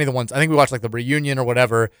haven't watched any of the ones. I think we watched, like, the reunion or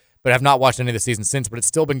whatever, but I've not watched any of the seasons since, but it's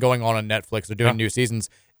still been going on Netflix. They're doing new seasons.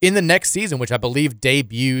 In the next season, which I believe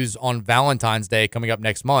debuts on Valentine's Day coming up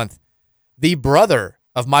next month, the brother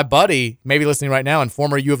of my buddy, maybe listening right now, and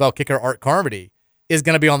former U of L kicker Art Carmody, is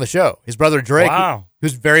going to be on the show. His brother Drake,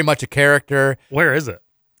 who's very much a character. Where is it?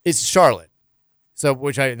 It's Charlotte. So,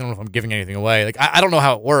 which I don't know if I'm giving anything away. Like, I don't know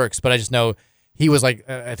how it works, but I just know he was like,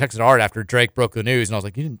 I texted Art after Drake broke the news, and I was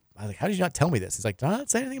like, how did you not tell me this? He's like, did I not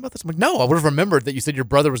say anything about this? I'm like, no, I would have remembered that you said your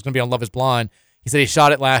brother was going to be on Love is Blind. He said he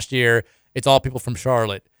shot it last year. It's all people from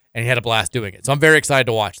Charlotte. And he had a blast doing it. So I'm very excited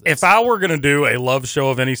to watch this. If I were going to do a love show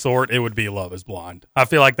of any sort, it would be Love is Blind. I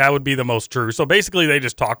feel like that would be the most true. So basically, they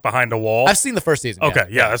just talk behind a wall. I've seen the first season. Okay,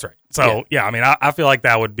 yeah, that's right. So, I mean, I feel like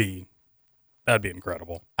that'd be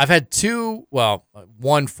incredible. I've had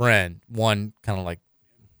one friend, one kind of like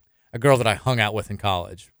a girl that I hung out with in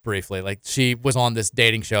college briefly. Like, she was on this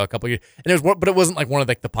dating show a couple of years. And but it wasn't like one of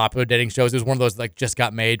like the popular dating shows. It was one of those like just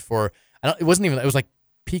got made for, it was like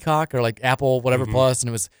Peacock or like Apple, whatever Plus. And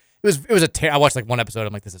it was I watched like one episode.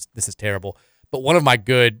 I'm like, this is terrible. But one of my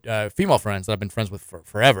good female friends that I've been friends with for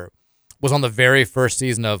forever was on the very first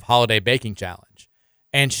season of Holiday Baking Challenge,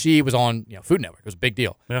 and she was on Food Network. It was a big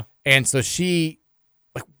deal. Yeah. And so she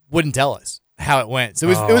like wouldn't tell us how it went. So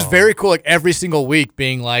it was very cool. Like every single week,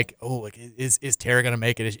 being like, oh, like is Tara gonna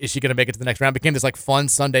make it? Is she gonna make it to the next round? It became this like fun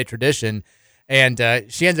Sunday tradition. And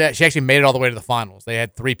she actually made it all the way to the finals. They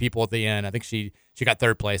had 3 people at the end. I think she got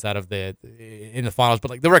third place out of in the finals.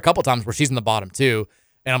 But like there were a couple times where she's in the bottom too,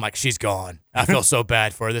 and I'm like, she's gone. I feel so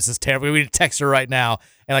bad for her. This is terrible. We need to text her right now.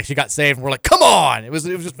 And like she got saved, and we're like, come on! It was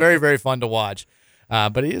just very, very fun to watch.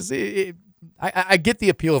 But I get the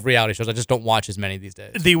appeal of reality shows. I just don't watch as many these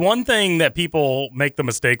days. The one thing that people make the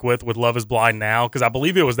mistake with Love is Blind now, because I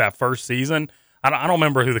believe it was that first season. I don't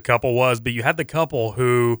remember who the couple was, but you had the couple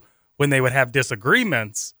who, when they would have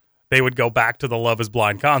disagreements, they would go back to the Love is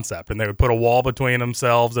Blind concept, and they would put a wall between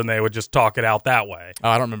themselves, and they would just talk it out that way. Oh,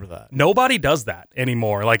 I don't remember that. Nobody does that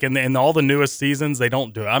anymore. Like in all the newest seasons, they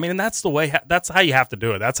don't do it. I mean, and that's the way. That's how you have to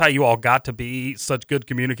do it. That's how you all got to be such good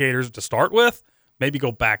communicators to start with. Maybe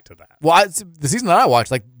go back to that. Well, the season that I watched,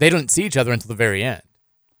 like they didn't see each other until the very end.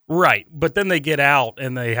 Right, but then they get out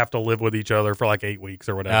and they have to live with each other for like 8 weeks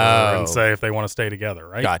or whatever, and say if they want to stay together.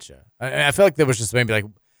 Right? Gotcha. I feel like there was just maybe like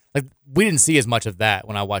we didn't see as much of that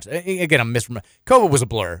when I watched. Again, I'm misremembering. COVID was a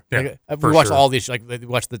blur. Yeah, like, we watched all these. Like we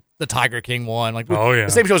watched the Tiger King one. Like the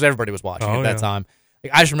same shows everybody was watching at that time.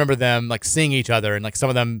 Like, I just remember them like seeing each other, and like some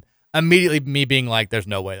of them immediately me being like, "There's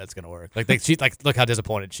no way that's gonna work." She's like, "Look how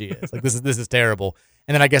disappointed she is. Like this is terrible."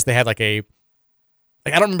 And then I guess they had like I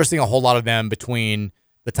don't remember seeing a whole lot of them between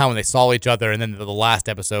the time when they saw each other and then the last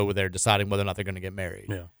episode where they're deciding whether or not they're going to get married.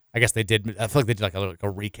 Yeah. I guess they did. I feel like they did like a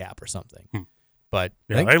recap or something. But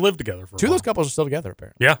yeah, they lived together for a while. 2 of those couples are still together,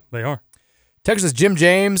 apparently. Yeah, they are. Texas Jim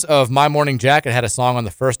James of My Morning Jacket had a song on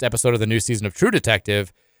the first episode of the new season of True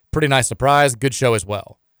Detective. Pretty nice surprise. Good show as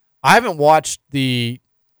well. I haven't watched I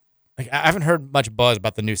haven't heard much buzz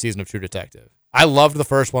about the new season of True Detective. I loved the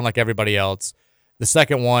first one like everybody else. The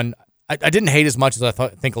second one, I didn't hate as much as I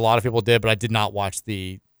think a lot of people did, but I did not watch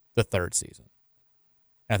the third season.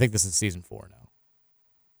 And I think this is season 4 now.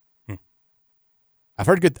 I've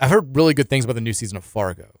heard really good things about the new season of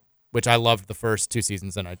Fargo, which I loved the first 2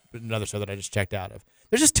 seasons, and another show that I just checked out of.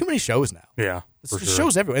 There's just too many shows now. Yeah, there's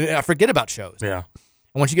shows everywhere. And I forget about shows. Yeah.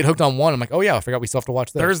 And once you get hooked on one, I'm like, oh yeah, I forgot we still have to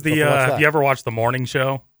watch this. There's the. You ever watch The Morning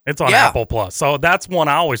Show? It's on Apple Plus, so that's one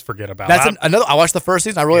I always forget about. That's another. I watched the first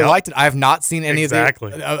season. I really liked it. I have not seen any of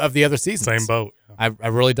the other seasons. Same boat. I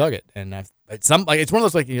really dug it, and it's one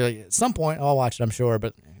of those at some point I'll watch it. I'm sure,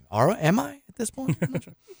 but am I at this point? I'm not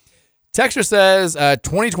sure. Texture says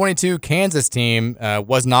 2022 Kansas team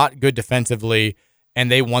was not good defensively,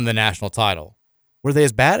 and they won the national title. Were they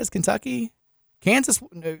as bad as Kentucky? Kansas.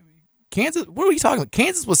 What are you talking about?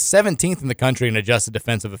 Kansas was 17th in the country in adjusted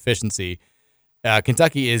defensive efficiency.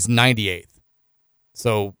 Kentucky is 98th.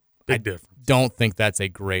 So big difference. Don't think that's a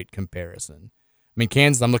great comparison. I mean,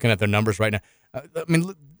 Kansas, I'm looking at their numbers right now. I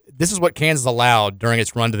mean, this is what Kansas allowed during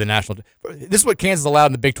its run to the national. This is what Kansas allowed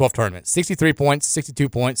in the Big 12 tournament: 63 points, 62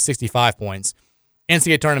 points, 65 points.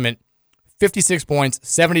 NCAA tournament: 56 points,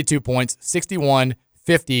 72 points, 61,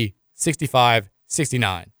 50, 65,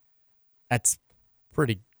 69. That's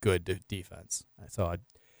pretty good defense. So I'd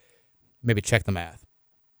maybe check the math.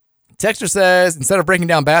 Texter says, instead of breaking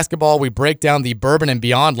down basketball, we break down the Bourbon and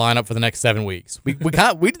Beyond lineup for the next 7 weeks. We did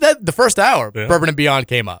that the first hour. Yeah. Bourbon and Beyond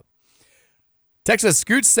came up. Texter says,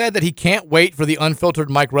 Scoot said that he can't wait for the Unfiltered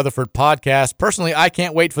Mike Rutherford podcast. Personally, I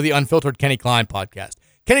can't wait for the Unfiltered Kenny Klein podcast.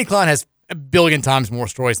 Kenny Klein has a billion times more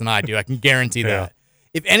stories than I do. I can guarantee that.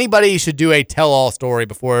 If anybody should do a tell-all story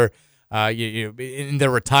before in their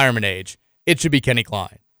retirement age, it should be Kenny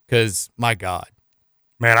Klein. Because, my God.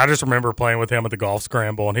 Man, I just remember playing with him at the golf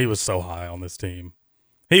scramble, and he was so high on this team.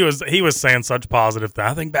 He was saying such positive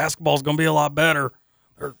things. I think basketball's going to be a lot better.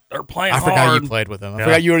 They're playing hard. I forgot you played with him. I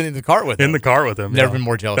forgot you were in the cart with him. In the cart with him. Never been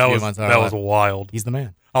more jealous of you. That was wild. He's the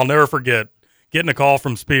man. I'll never forget getting a call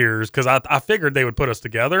from Spears because I figured they would put us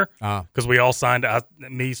together because we all signed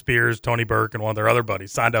me, Spears, Tony Burke, and one of their other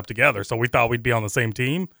buddies signed up together. So we thought we'd be on the same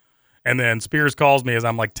team. And then Spears calls me as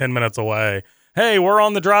I'm like 10 minutes away. Hey, we're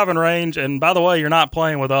on the driving range, and by the way, you're not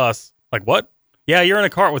playing with us. Like, what? Yeah, you're in a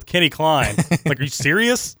cart with Kenny Klein. Like, are you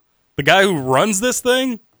serious? The guy who runs this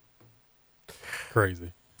thing?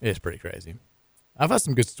 Crazy. It is pretty crazy. I've had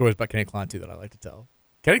some good stories about Kenny Klein, too, that I like to tell.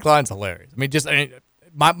 Kenny Klein's hilarious. I mean,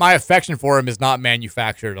 my affection for him is not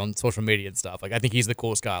manufactured on social media and stuff. Like, I think he's the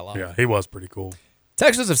coolest guy alive. Yeah, he was pretty cool.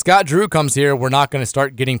 Texas, if Scott Drew comes here, we're not going to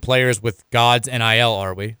start getting players with God's NIL,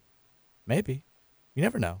 are we? Maybe. You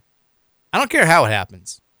never know. I don't care how it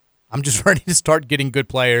happens. I'm just ready to start getting good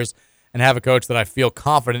players and have a coach that I feel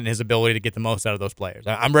confident in his ability to get the most out of those players.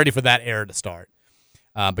 I'm ready for that era to start.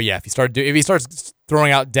 But yeah, if he starts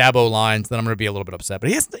throwing out Dabo lines, then I'm going to be a little bit upset. But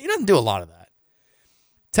he doesn't do a lot of that.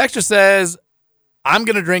 Texture says, I'm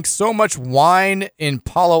going to drink so much wine in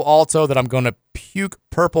Palo Alto that I'm going to puke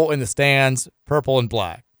purple in the stands, purple and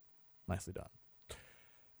black. Nicely done.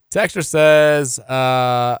 Texture says,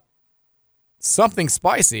 something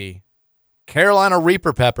spicy. Carolina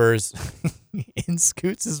Reaper peppers in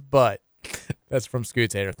Scoots' butt. That's from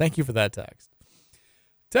Scoots Hater. Thank you for that text.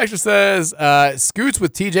 Texture says, Scoots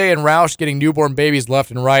with TJ and Roush getting newborn babies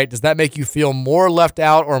left and right. Does that make you feel more left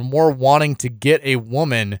out or more wanting to get a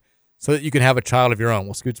woman so that you can have a child of your own?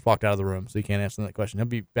 Well, Scoots walked out of the room, so you can't answer that question. He'll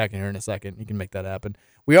be back in here in a second. You can make that happen.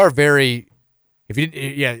 We are Roush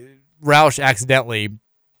accidentally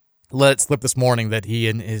let it slip this morning that he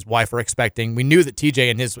and his wife are expecting. We knew that TJ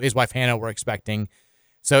and his wife Hannah were expecting.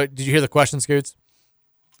 So did you hear the question, Scoots?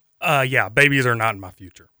 Yeah, babies are not in my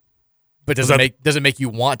future. But does it make you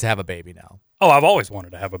want to have a baby now? Oh, I've always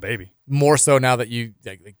wanted to have a baby. More so now that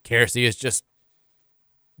Kersey is just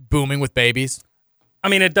booming with babies? I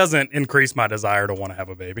mean, it doesn't increase my desire to want to have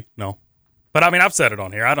a baby. No. But I mean, I've said it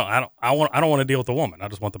on here. I don't want to deal with a woman. I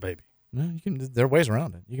just want the baby. No, there are ways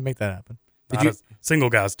around it. You can make that happen. Single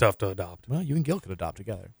guy's tough to adopt. Well, you and Gil could adopt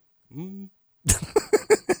together. Did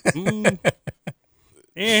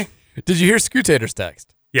you hear Scootator's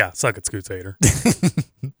text? Yeah, suck it, Scootator.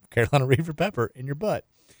 Carolina Reaper pepper in your butt.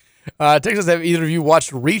 Texas, have either of you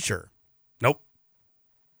watched Reacher? Nope.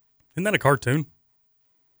 Isn't that a cartoon?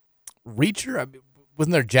 Reacher?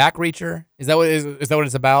 Wasn't there Jack Reacher? Is that what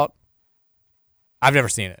it's about? I've never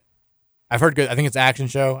seen it. I've heard good. I think it's an action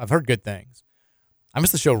show. I've heard good things. I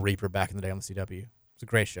missed the show Reaper back in the day on the CW. It's a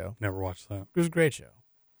great show. Never watched that. It was a great show.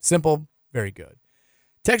 Simple, very good.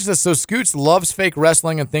 Texas says, so Scoots loves fake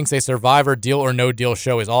wrestling and thinks a Survivor Deal or No Deal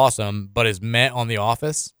show is awesome, but is met on The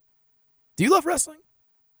Office. Do you love wrestling?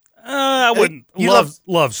 I wouldn't.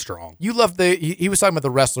 Love strong. You love he was talking about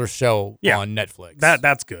the Wrestler show on Netflix.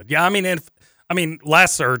 That's good. Yeah, I mean,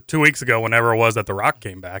 last or 2 weeks ago, whenever it was that The Rock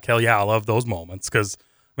came back, hell yeah, I love those moments because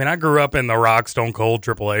I grew up in The Rock, Stone Cold,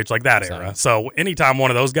 Triple H, like that era. So anytime one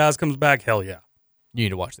of those guys comes back, hell yeah. You need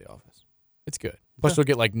to watch The Office. It's good. Plus, you'll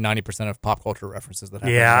get like 90% of pop culture references that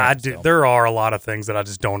happen. Yeah, I do. There are a lot of things that I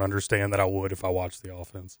just don't understand that I would if I watched The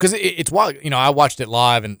Office. Because it's wild. I watched it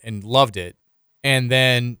live and loved it. And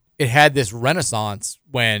then it had this renaissance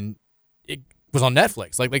when it was on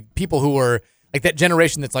Netflix. Like people who were like that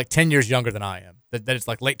generation that's like 10 years younger than I am, that it's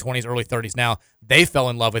like late 20s, early 30s now, they fell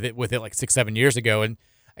in love with it like 6-7 years ago. And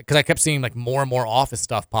because I kept seeing like more and more Office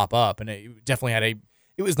stuff pop up, and it definitely had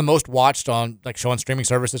it was the most watched on like show on streaming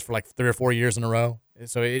services for like 3 or 4 years in a row.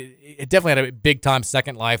 So it definitely had a big time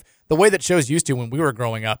second life, the way that shows used to when we were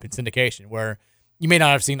growing up in syndication, where you may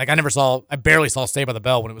not have seen, like I barely saw Saved by the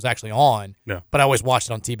Bell when it was actually on, but I always watched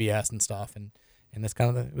it on TBS and stuff, and that's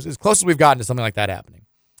kind of it was as close as we've gotten to something like that happening.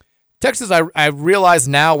 Texas, I realize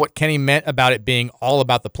now what Kenny meant about it being all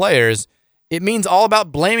about the players. It means all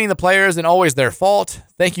about blaming the players and always their fault.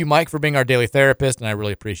 Thank you, Mike, for being our daily therapist, and I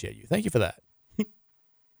really appreciate you. Thank you for that.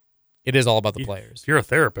 It is all about the players. If you're a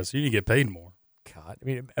therapist, you need to get paid more. God, I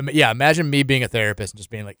mean, yeah, imagine me being a therapist and just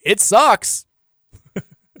being like, it sucks.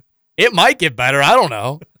 It might get better. I don't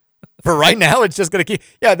know. For right now, it's just going to keep.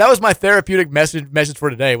 Yeah, that was my therapeutic message for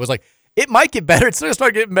today. It was like, it might get better. It's going to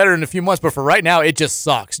start getting better in a few months, but for right now, it just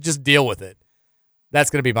sucks. Just deal with it. That's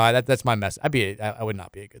going to be that's my message. I would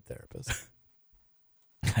not be a good therapist.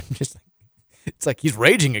 I'm just like, it's like he's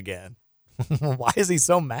raging again. Why is he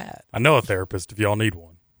so mad? I know a therapist if y'all need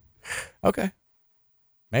one. Okay.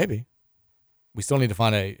 Maybe. We still need to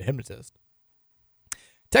find a hypnotist.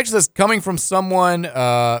 Texas is coming from someone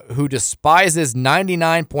who despises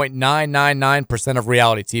 99.999% of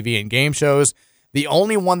reality TV and game shows. The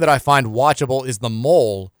only one that I find watchable is The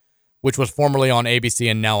Mole, which was formerly on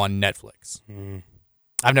ABC and now on Netflix.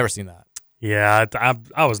 I've never seen that. Yeah,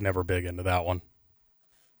 I was never big into that one.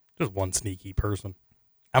 Just one sneaky person.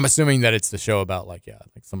 I'm assuming that it's the show about like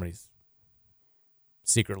somebody's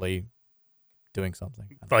secretly doing something.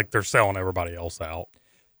 Like they're selling everybody else out.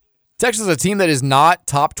 Texas, a team that is not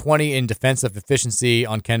top 20 in defensive efficiency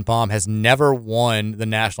on KenPom, has never won the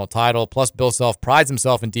national title. Plus, Bill Self prides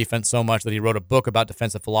himself in defense so much that he wrote a book about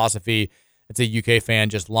defensive philosophy. It's a UK fan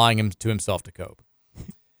just lying to himself to cope.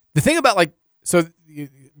 The thing about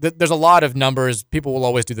there's a lot of numbers. People will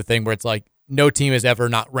always do the thing where it's like no team is ever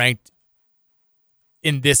not ranked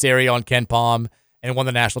in this area on KenPom and won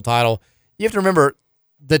the national title. You have to remember,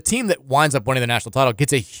 the team that winds up winning the national title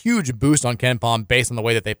gets a huge boost on KenPom based on the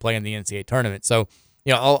way that they play in the NCAA tournament. So,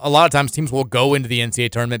 a lot of times teams will go into the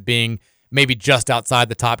NCAA tournament being maybe just outside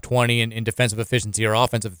the top 20 in defensive efficiency or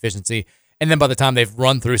offensive efficiency. And then by the time they've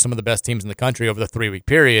run through some of the best teams in the country over the 3-week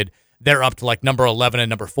period, they're up to like number 11 and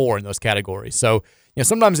number 4 in those categories. So,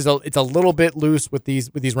 sometimes it's a little bit loose with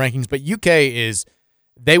these rankings, but UK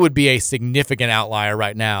they would be a significant outlier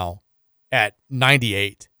right now at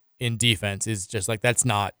 98. In defense is just like, that's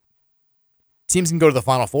not. Teams can go to the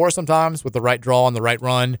Final Four sometimes with the right draw and the right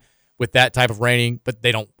run with that type of rating, but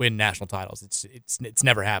they don't win national titles. It's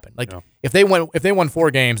never happened. Like if they won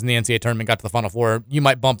 4 games in the NCAA tournament, got to the Final Four, you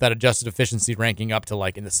might bump that adjusted efficiency ranking up to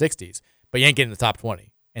like in the 60s, but you ain't getting the top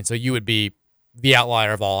 20, and so you would be the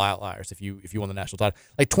outlier of all outliers if you won the national title.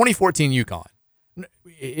 Like 2014 UConn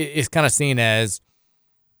is kind of seen as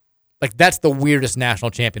like that's the weirdest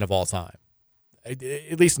national champion of all time.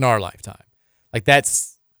 At least in our lifetime. Like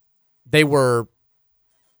they were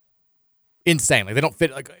insane. Like they don't fit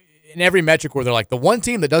like in every metric where they're like the one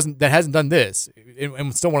team that hasn't done this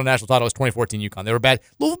and still won a national title is 2014 UConn. They were bad.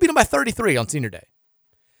 Louisville beat them by 33 on senior day.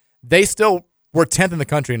 They still were 10th in the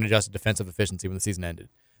country in adjusted defensive efficiency when the season ended.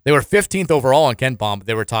 They were 15th overall on KenPom, but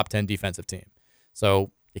they were a top 10 defensive team. So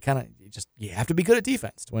you have to be good at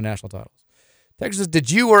defense to win national titles. Texas, did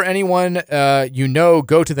you or anyone go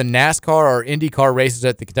to the NASCAR or IndyCar races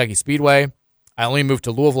at the Kentucky Speedway? I only moved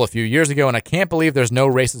to Louisville a few years ago, and I can't believe there's no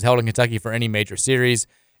races held in Kentucky for any major series.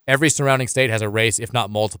 Every surrounding state has a race, if not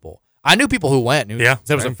multiple. I knew people who went. Said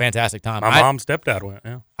it was a fantastic time. My mom's stepdad went,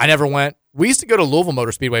 yeah. I never went. We used to go to Louisville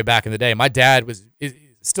Motor Speedway back in the day. My dad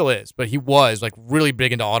still is, but he was like really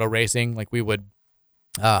big into auto racing. Like we would,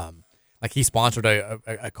 he sponsored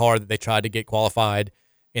a car that they tried to get qualified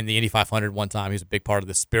in the Indy 500 one time. He was a big part of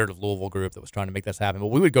the Spirit of Louisville group that was trying to make this happen. But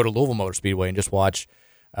we would go to Louisville Motor Speedway and just watch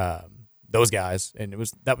those guys, and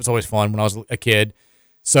that was always fun when I was a kid.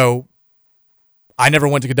 So I never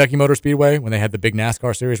went to Kentucky Motor Speedway when they had the big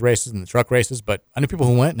NASCAR series races and the truck races, but I knew people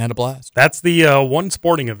who went and had a blast. That's the one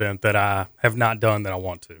sporting event that I have not done that I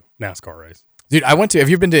want to, NASCAR race. Dude, have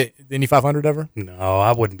you been to the Indy 500 ever? No,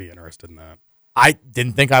 I wouldn't be interested in that. I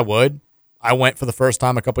didn't think I would. I went for the first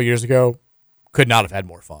time a couple years ago. Could not have had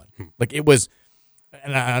more fun. Like it was,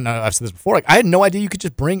 and I know I've said this before, like I had no idea you could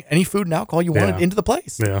just bring any food and alcohol you wanted into the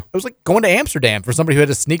place. Yeah. It was like going to Amsterdam for somebody who had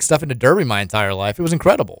to sneak stuff into Derby my entire life. It was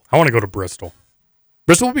incredible. I want to go to Bristol.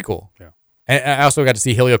 Bristol would be cool. Yeah. And I also got to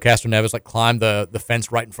see Helio Castroneves like climb the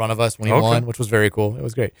fence right in front of us when he won, which was very cool. It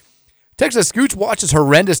was great. Texas Scooch watches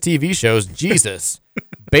horrendous TV shows. Jesus.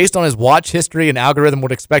 Based on his watch history and algorithm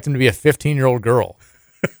would expect him to be a 15-year-old girl.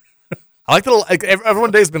 I like that.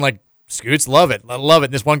 Everyone today's been like, Scoots, love it. I love it.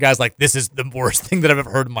 And this one guy's like, this is the worst thing that I've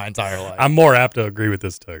ever heard in my entire life. I'm more apt to agree with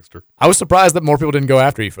this texter. I was surprised that more people didn't go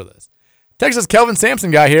after you for this. Texas Kelvin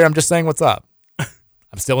Sampson guy here. I'm just saying what's up.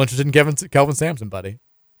 I'm still interested in Kelvin Sampson, buddy.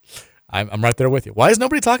 I'm right there with you. Why is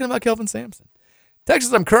nobody talking about Kelvin Sampson?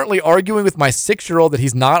 Texas, I'm currently arguing with my 6-year-old that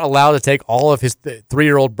he's not allowed to take all of his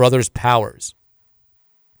 3-year-old brother's powers.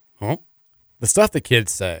 Huh? The stuff the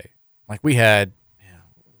kids say. Like we had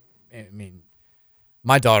I mean,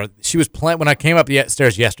 my daughter, she was playing when I came up the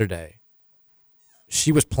stairs yesterday.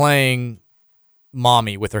 She was playing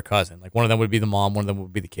mommy with her cousin. Like one of them would be the mom, one of them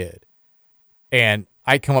would be the kid. And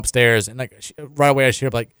I come upstairs and like right away I hear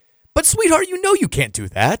like, "But sweetheart, you know you can't do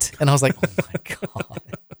that." And I was like, "Oh my God."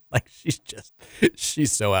 Like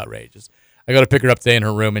she's so outrageous. I go to pick her up today in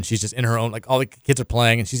her room and she's just in her own, like all the kids are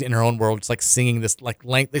playing and she's in her own world, just like singing this like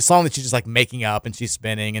the song that she's just like making up and she's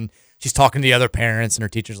spinning and she's talking to the other parents and her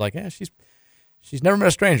teacher's like, "Yeah, she's never met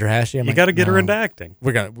a stranger, has she?" You got to get her into acting.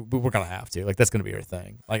 We're gonna have to. Like that's gonna be her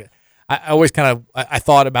thing. Like I always kind of I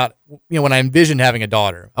thought about, you know, when I envisioned having a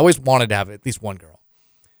daughter, I always wanted to have at least one girl.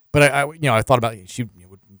 But I thought about she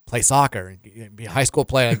would play soccer and be a high school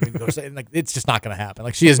player. Like it's just not gonna happen.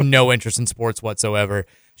 Like she has no interest in sports whatsoever.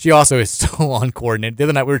 She also is so uncoordinated. The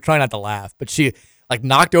other night we were trying not to laugh, but she like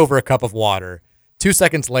knocked over a cup of water. 2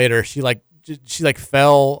 seconds later, she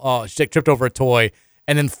fell. She tripped over a toy.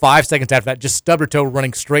 And then 5 seconds after that, just stubbed her toe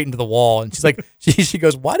running straight into the wall. And she's like, she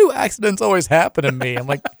goes, "Why do accidents always happen to me?" I'm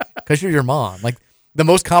like, "Because you're your mom." Like the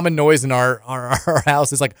most common noise in our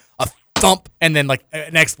house is like a thump and then like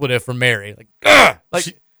an expletive from Mary. Like, ugh!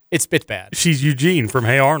 Like it's bad. She's Eugene from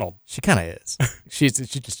Hey Arnold. She kind of is.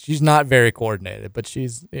 She's not very coordinated, but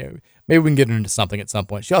she's, you know, maybe we can get her into something at some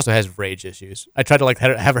point. She also has rage issues. I tried to like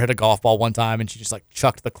have her hit a golf ball one time and she just like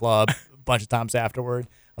chucked the club a bunch of times afterward.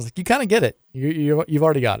 I was like, you kind of get it. You've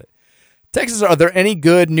already got it. Texas, are there any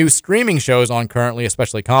good new streaming shows on currently,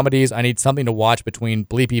 especially comedies? I need something to watch between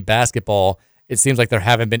Bleepy Basketball. It seems like there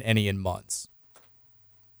haven't been any in months.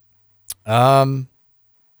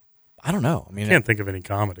 I don't know. I mean, I can't think of any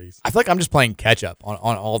comedies. I feel like I'm just playing catch up on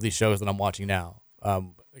all these shows that I'm watching now.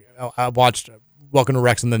 I watched Welcome to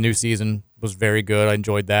Wrexham, the new season was very good. I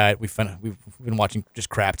enjoyed that. We've been watching just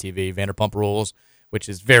crap TV, Vanderpump Rules, which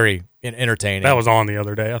is very entertaining. That was on the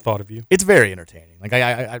other day. I thought of you. It's very entertaining. Like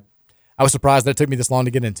I was surprised that it took me this long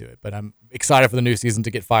to get into it, but I'm excited for the new season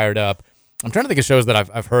to get fired up. I'm trying to think of shows that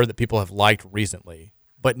I've heard that people have liked recently,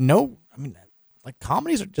 but no, I mean, like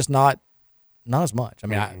comedies are just not as much. I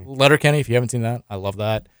mean, Letterkenny, if you haven't seen that, I love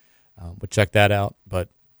that. Would check that out, but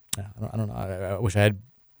I don't know. I wish I had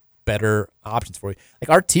better options for you. Like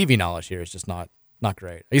our TV knowledge here is just not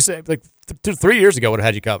great. I used to like 3 years ago would have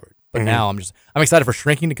had you covered. But now I'm excited for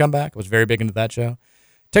Shrinking to come back. I was very big into that show.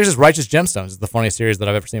 Texas Righteous Gemstones is the funniest series that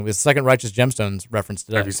I've ever seen. It was the second Righteous Gemstones reference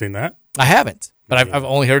today. Have you seen that? I haven't, but I've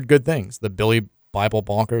only heard good things. The Billy Bible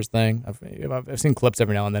Bonkers thing. I've seen clips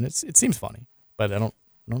every now and then. It seems funny, but I don't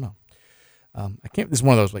know. I can't. This is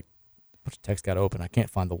one of those like a bunch of texts got open. I can't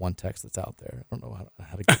find the one text that's out there. I don't know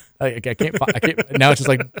how to get. I can't find. I can't. Now it's just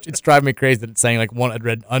like it's driving me crazy that it's saying like one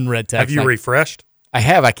unread text. Have you refreshed? I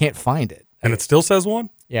have. I can't find it. And it still says one?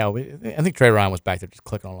 Yeah, I think Trey Ryan was back there just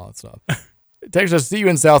clicking on all that stuff. Texas says, "See you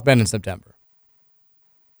in South Bend in September."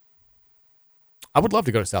 I would love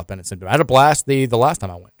to go to South Bend in September. I had a blast the last time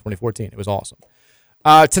I went, 2014. It was awesome.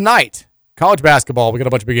 Tonight, college basketball. We got a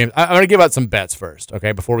bunch of big games. I'm going to give out some bets first,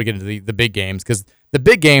 okay, before we get into the big games, because the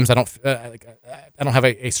big games I don't have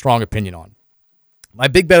a strong opinion on. My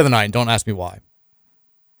big bet of the night, and don't ask me why.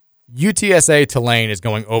 UTSA Tulane is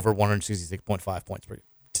going over 166.5 points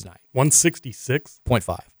tonight.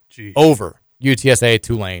 166.5. Gee. Over UTSA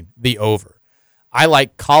Tulane, the over. I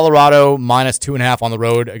like Colorado minus 2.5 on the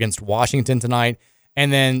road against Washington tonight,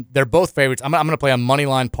 and then they're both favorites. I'm going to play a money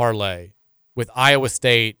line parlay with Iowa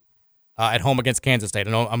State at home against Kansas State.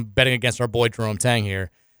 I know I'm betting against our boy Jerome Tang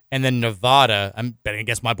here, and then Nevada. I'm betting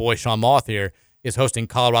against my boy Sean Moth here. Is hosting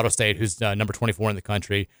Colorado State, who's number 24 in the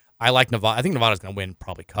country. I like Nevada. I think Nevada's going to win,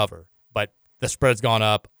 probably cover, but the spread's gone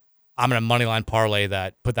up. I'm going to moneyline parlay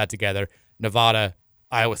that, put that together. Nevada,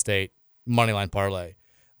 Iowa State, moneyline parlay.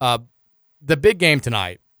 The big game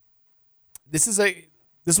tonight. This is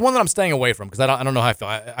one that I'm staying away from because I don't know how I feel.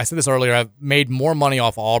 I said this earlier. I've made more money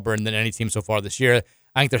off Auburn than any team so far this year.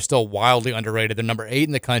 I think they're still wildly underrated. They're number 8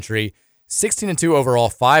 in the country, 16-2 overall,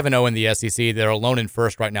 5-0 in the SEC. They're alone in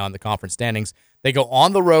first right now in the conference standings. They go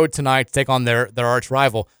on the road tonight to take on their arch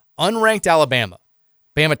rival, unranked Alabama.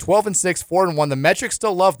 Bama 12-6, 4-1. The metrics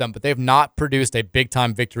still love them, but they have not produced a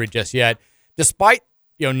big-time victory just yet. Despite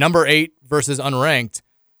number 8 versus unranked,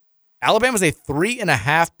 Alabama's a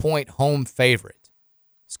 3.5-point home favorite.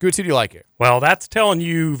 Scoots, who do you like here? Well, that's telling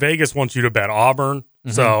you Vegas wants you to bet Auburn. Mm-hmm.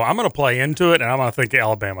 So I'm going to play into it, and I'm going to think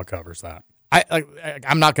Alabama covers that.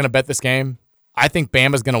 I'm not going to bet this game. I think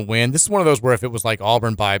Bama's going to win. This is one of those where if it was like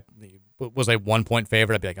Auburn was a 1-point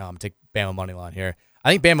favorite, I'd be like, I'm going to take Bama money line here. I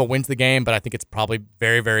think Bama wins the game, but I think it's probably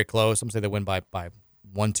very, very close. I'm going to say they win by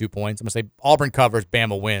 1-2 points. I'm going to say Auburn covers,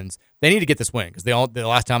 Bama wins. They need to get this win because the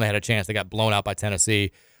last time they had a chance, they got blown out by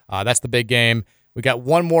Tennessee. That's the big game. We got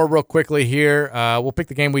one more real quickly here. We'll pick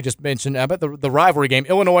the game we just mentioned. I bet the rivalry game.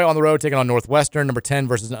 Illinois on the road taking on Northwestern, number 10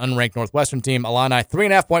 versus an unranked Northwestern team. Illini,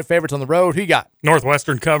 3.5-point favorites on the road. Who you got?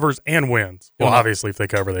 Northwestern covers and wins. Well, obviously, if they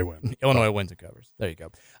cover, they win. Illinois wins and covers. There you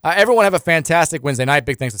go. Everyone have a fantastic Wednesday night.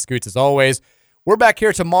 Big thanks to Scoots as always. We're back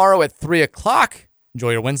here tomorrow at 3 o'clock.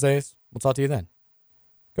 Enjoy your Wednesdays. We'll talk to you then.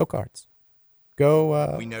 Go Cards.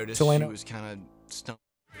 Go we noticed Tulane. she was kind of stumped.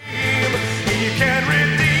 You can't